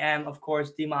 I am, of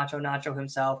course, Di Macho Nacho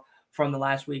himself from the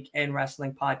Last Week in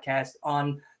Wrestling podcast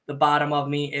on the bottom of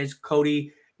me is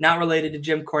Cody, not related to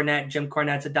Jim Cornette. Jim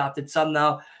Cornette's adopted son,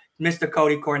 though. Mr.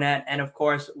 Cody Cornette, and of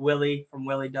course, Willie from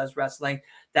Willie Does Wrestling.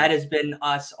 That has been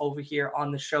us over here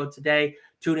on the show today.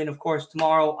 Tune in, of course,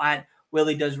 tomorrow at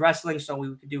Willie Does Wrestling, so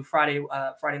we could do Friday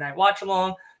night watch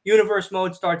along. Universe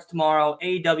mode starts tomorrow.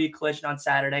 AEW Collision on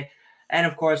Saturday. And,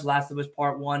 of course, Last of Us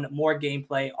Part 1, more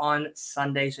gameplay on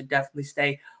Sunday. So definitely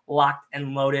stay locked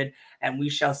and loaded. And we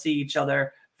shall see each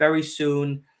other very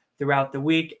soon throughout the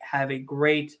week. Have a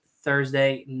great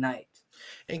Thursday night.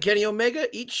 And Kenny Omega,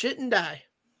 eat shit and die.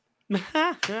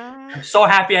 I'm so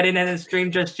happy I didn't end the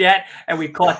stream just yet. And we caught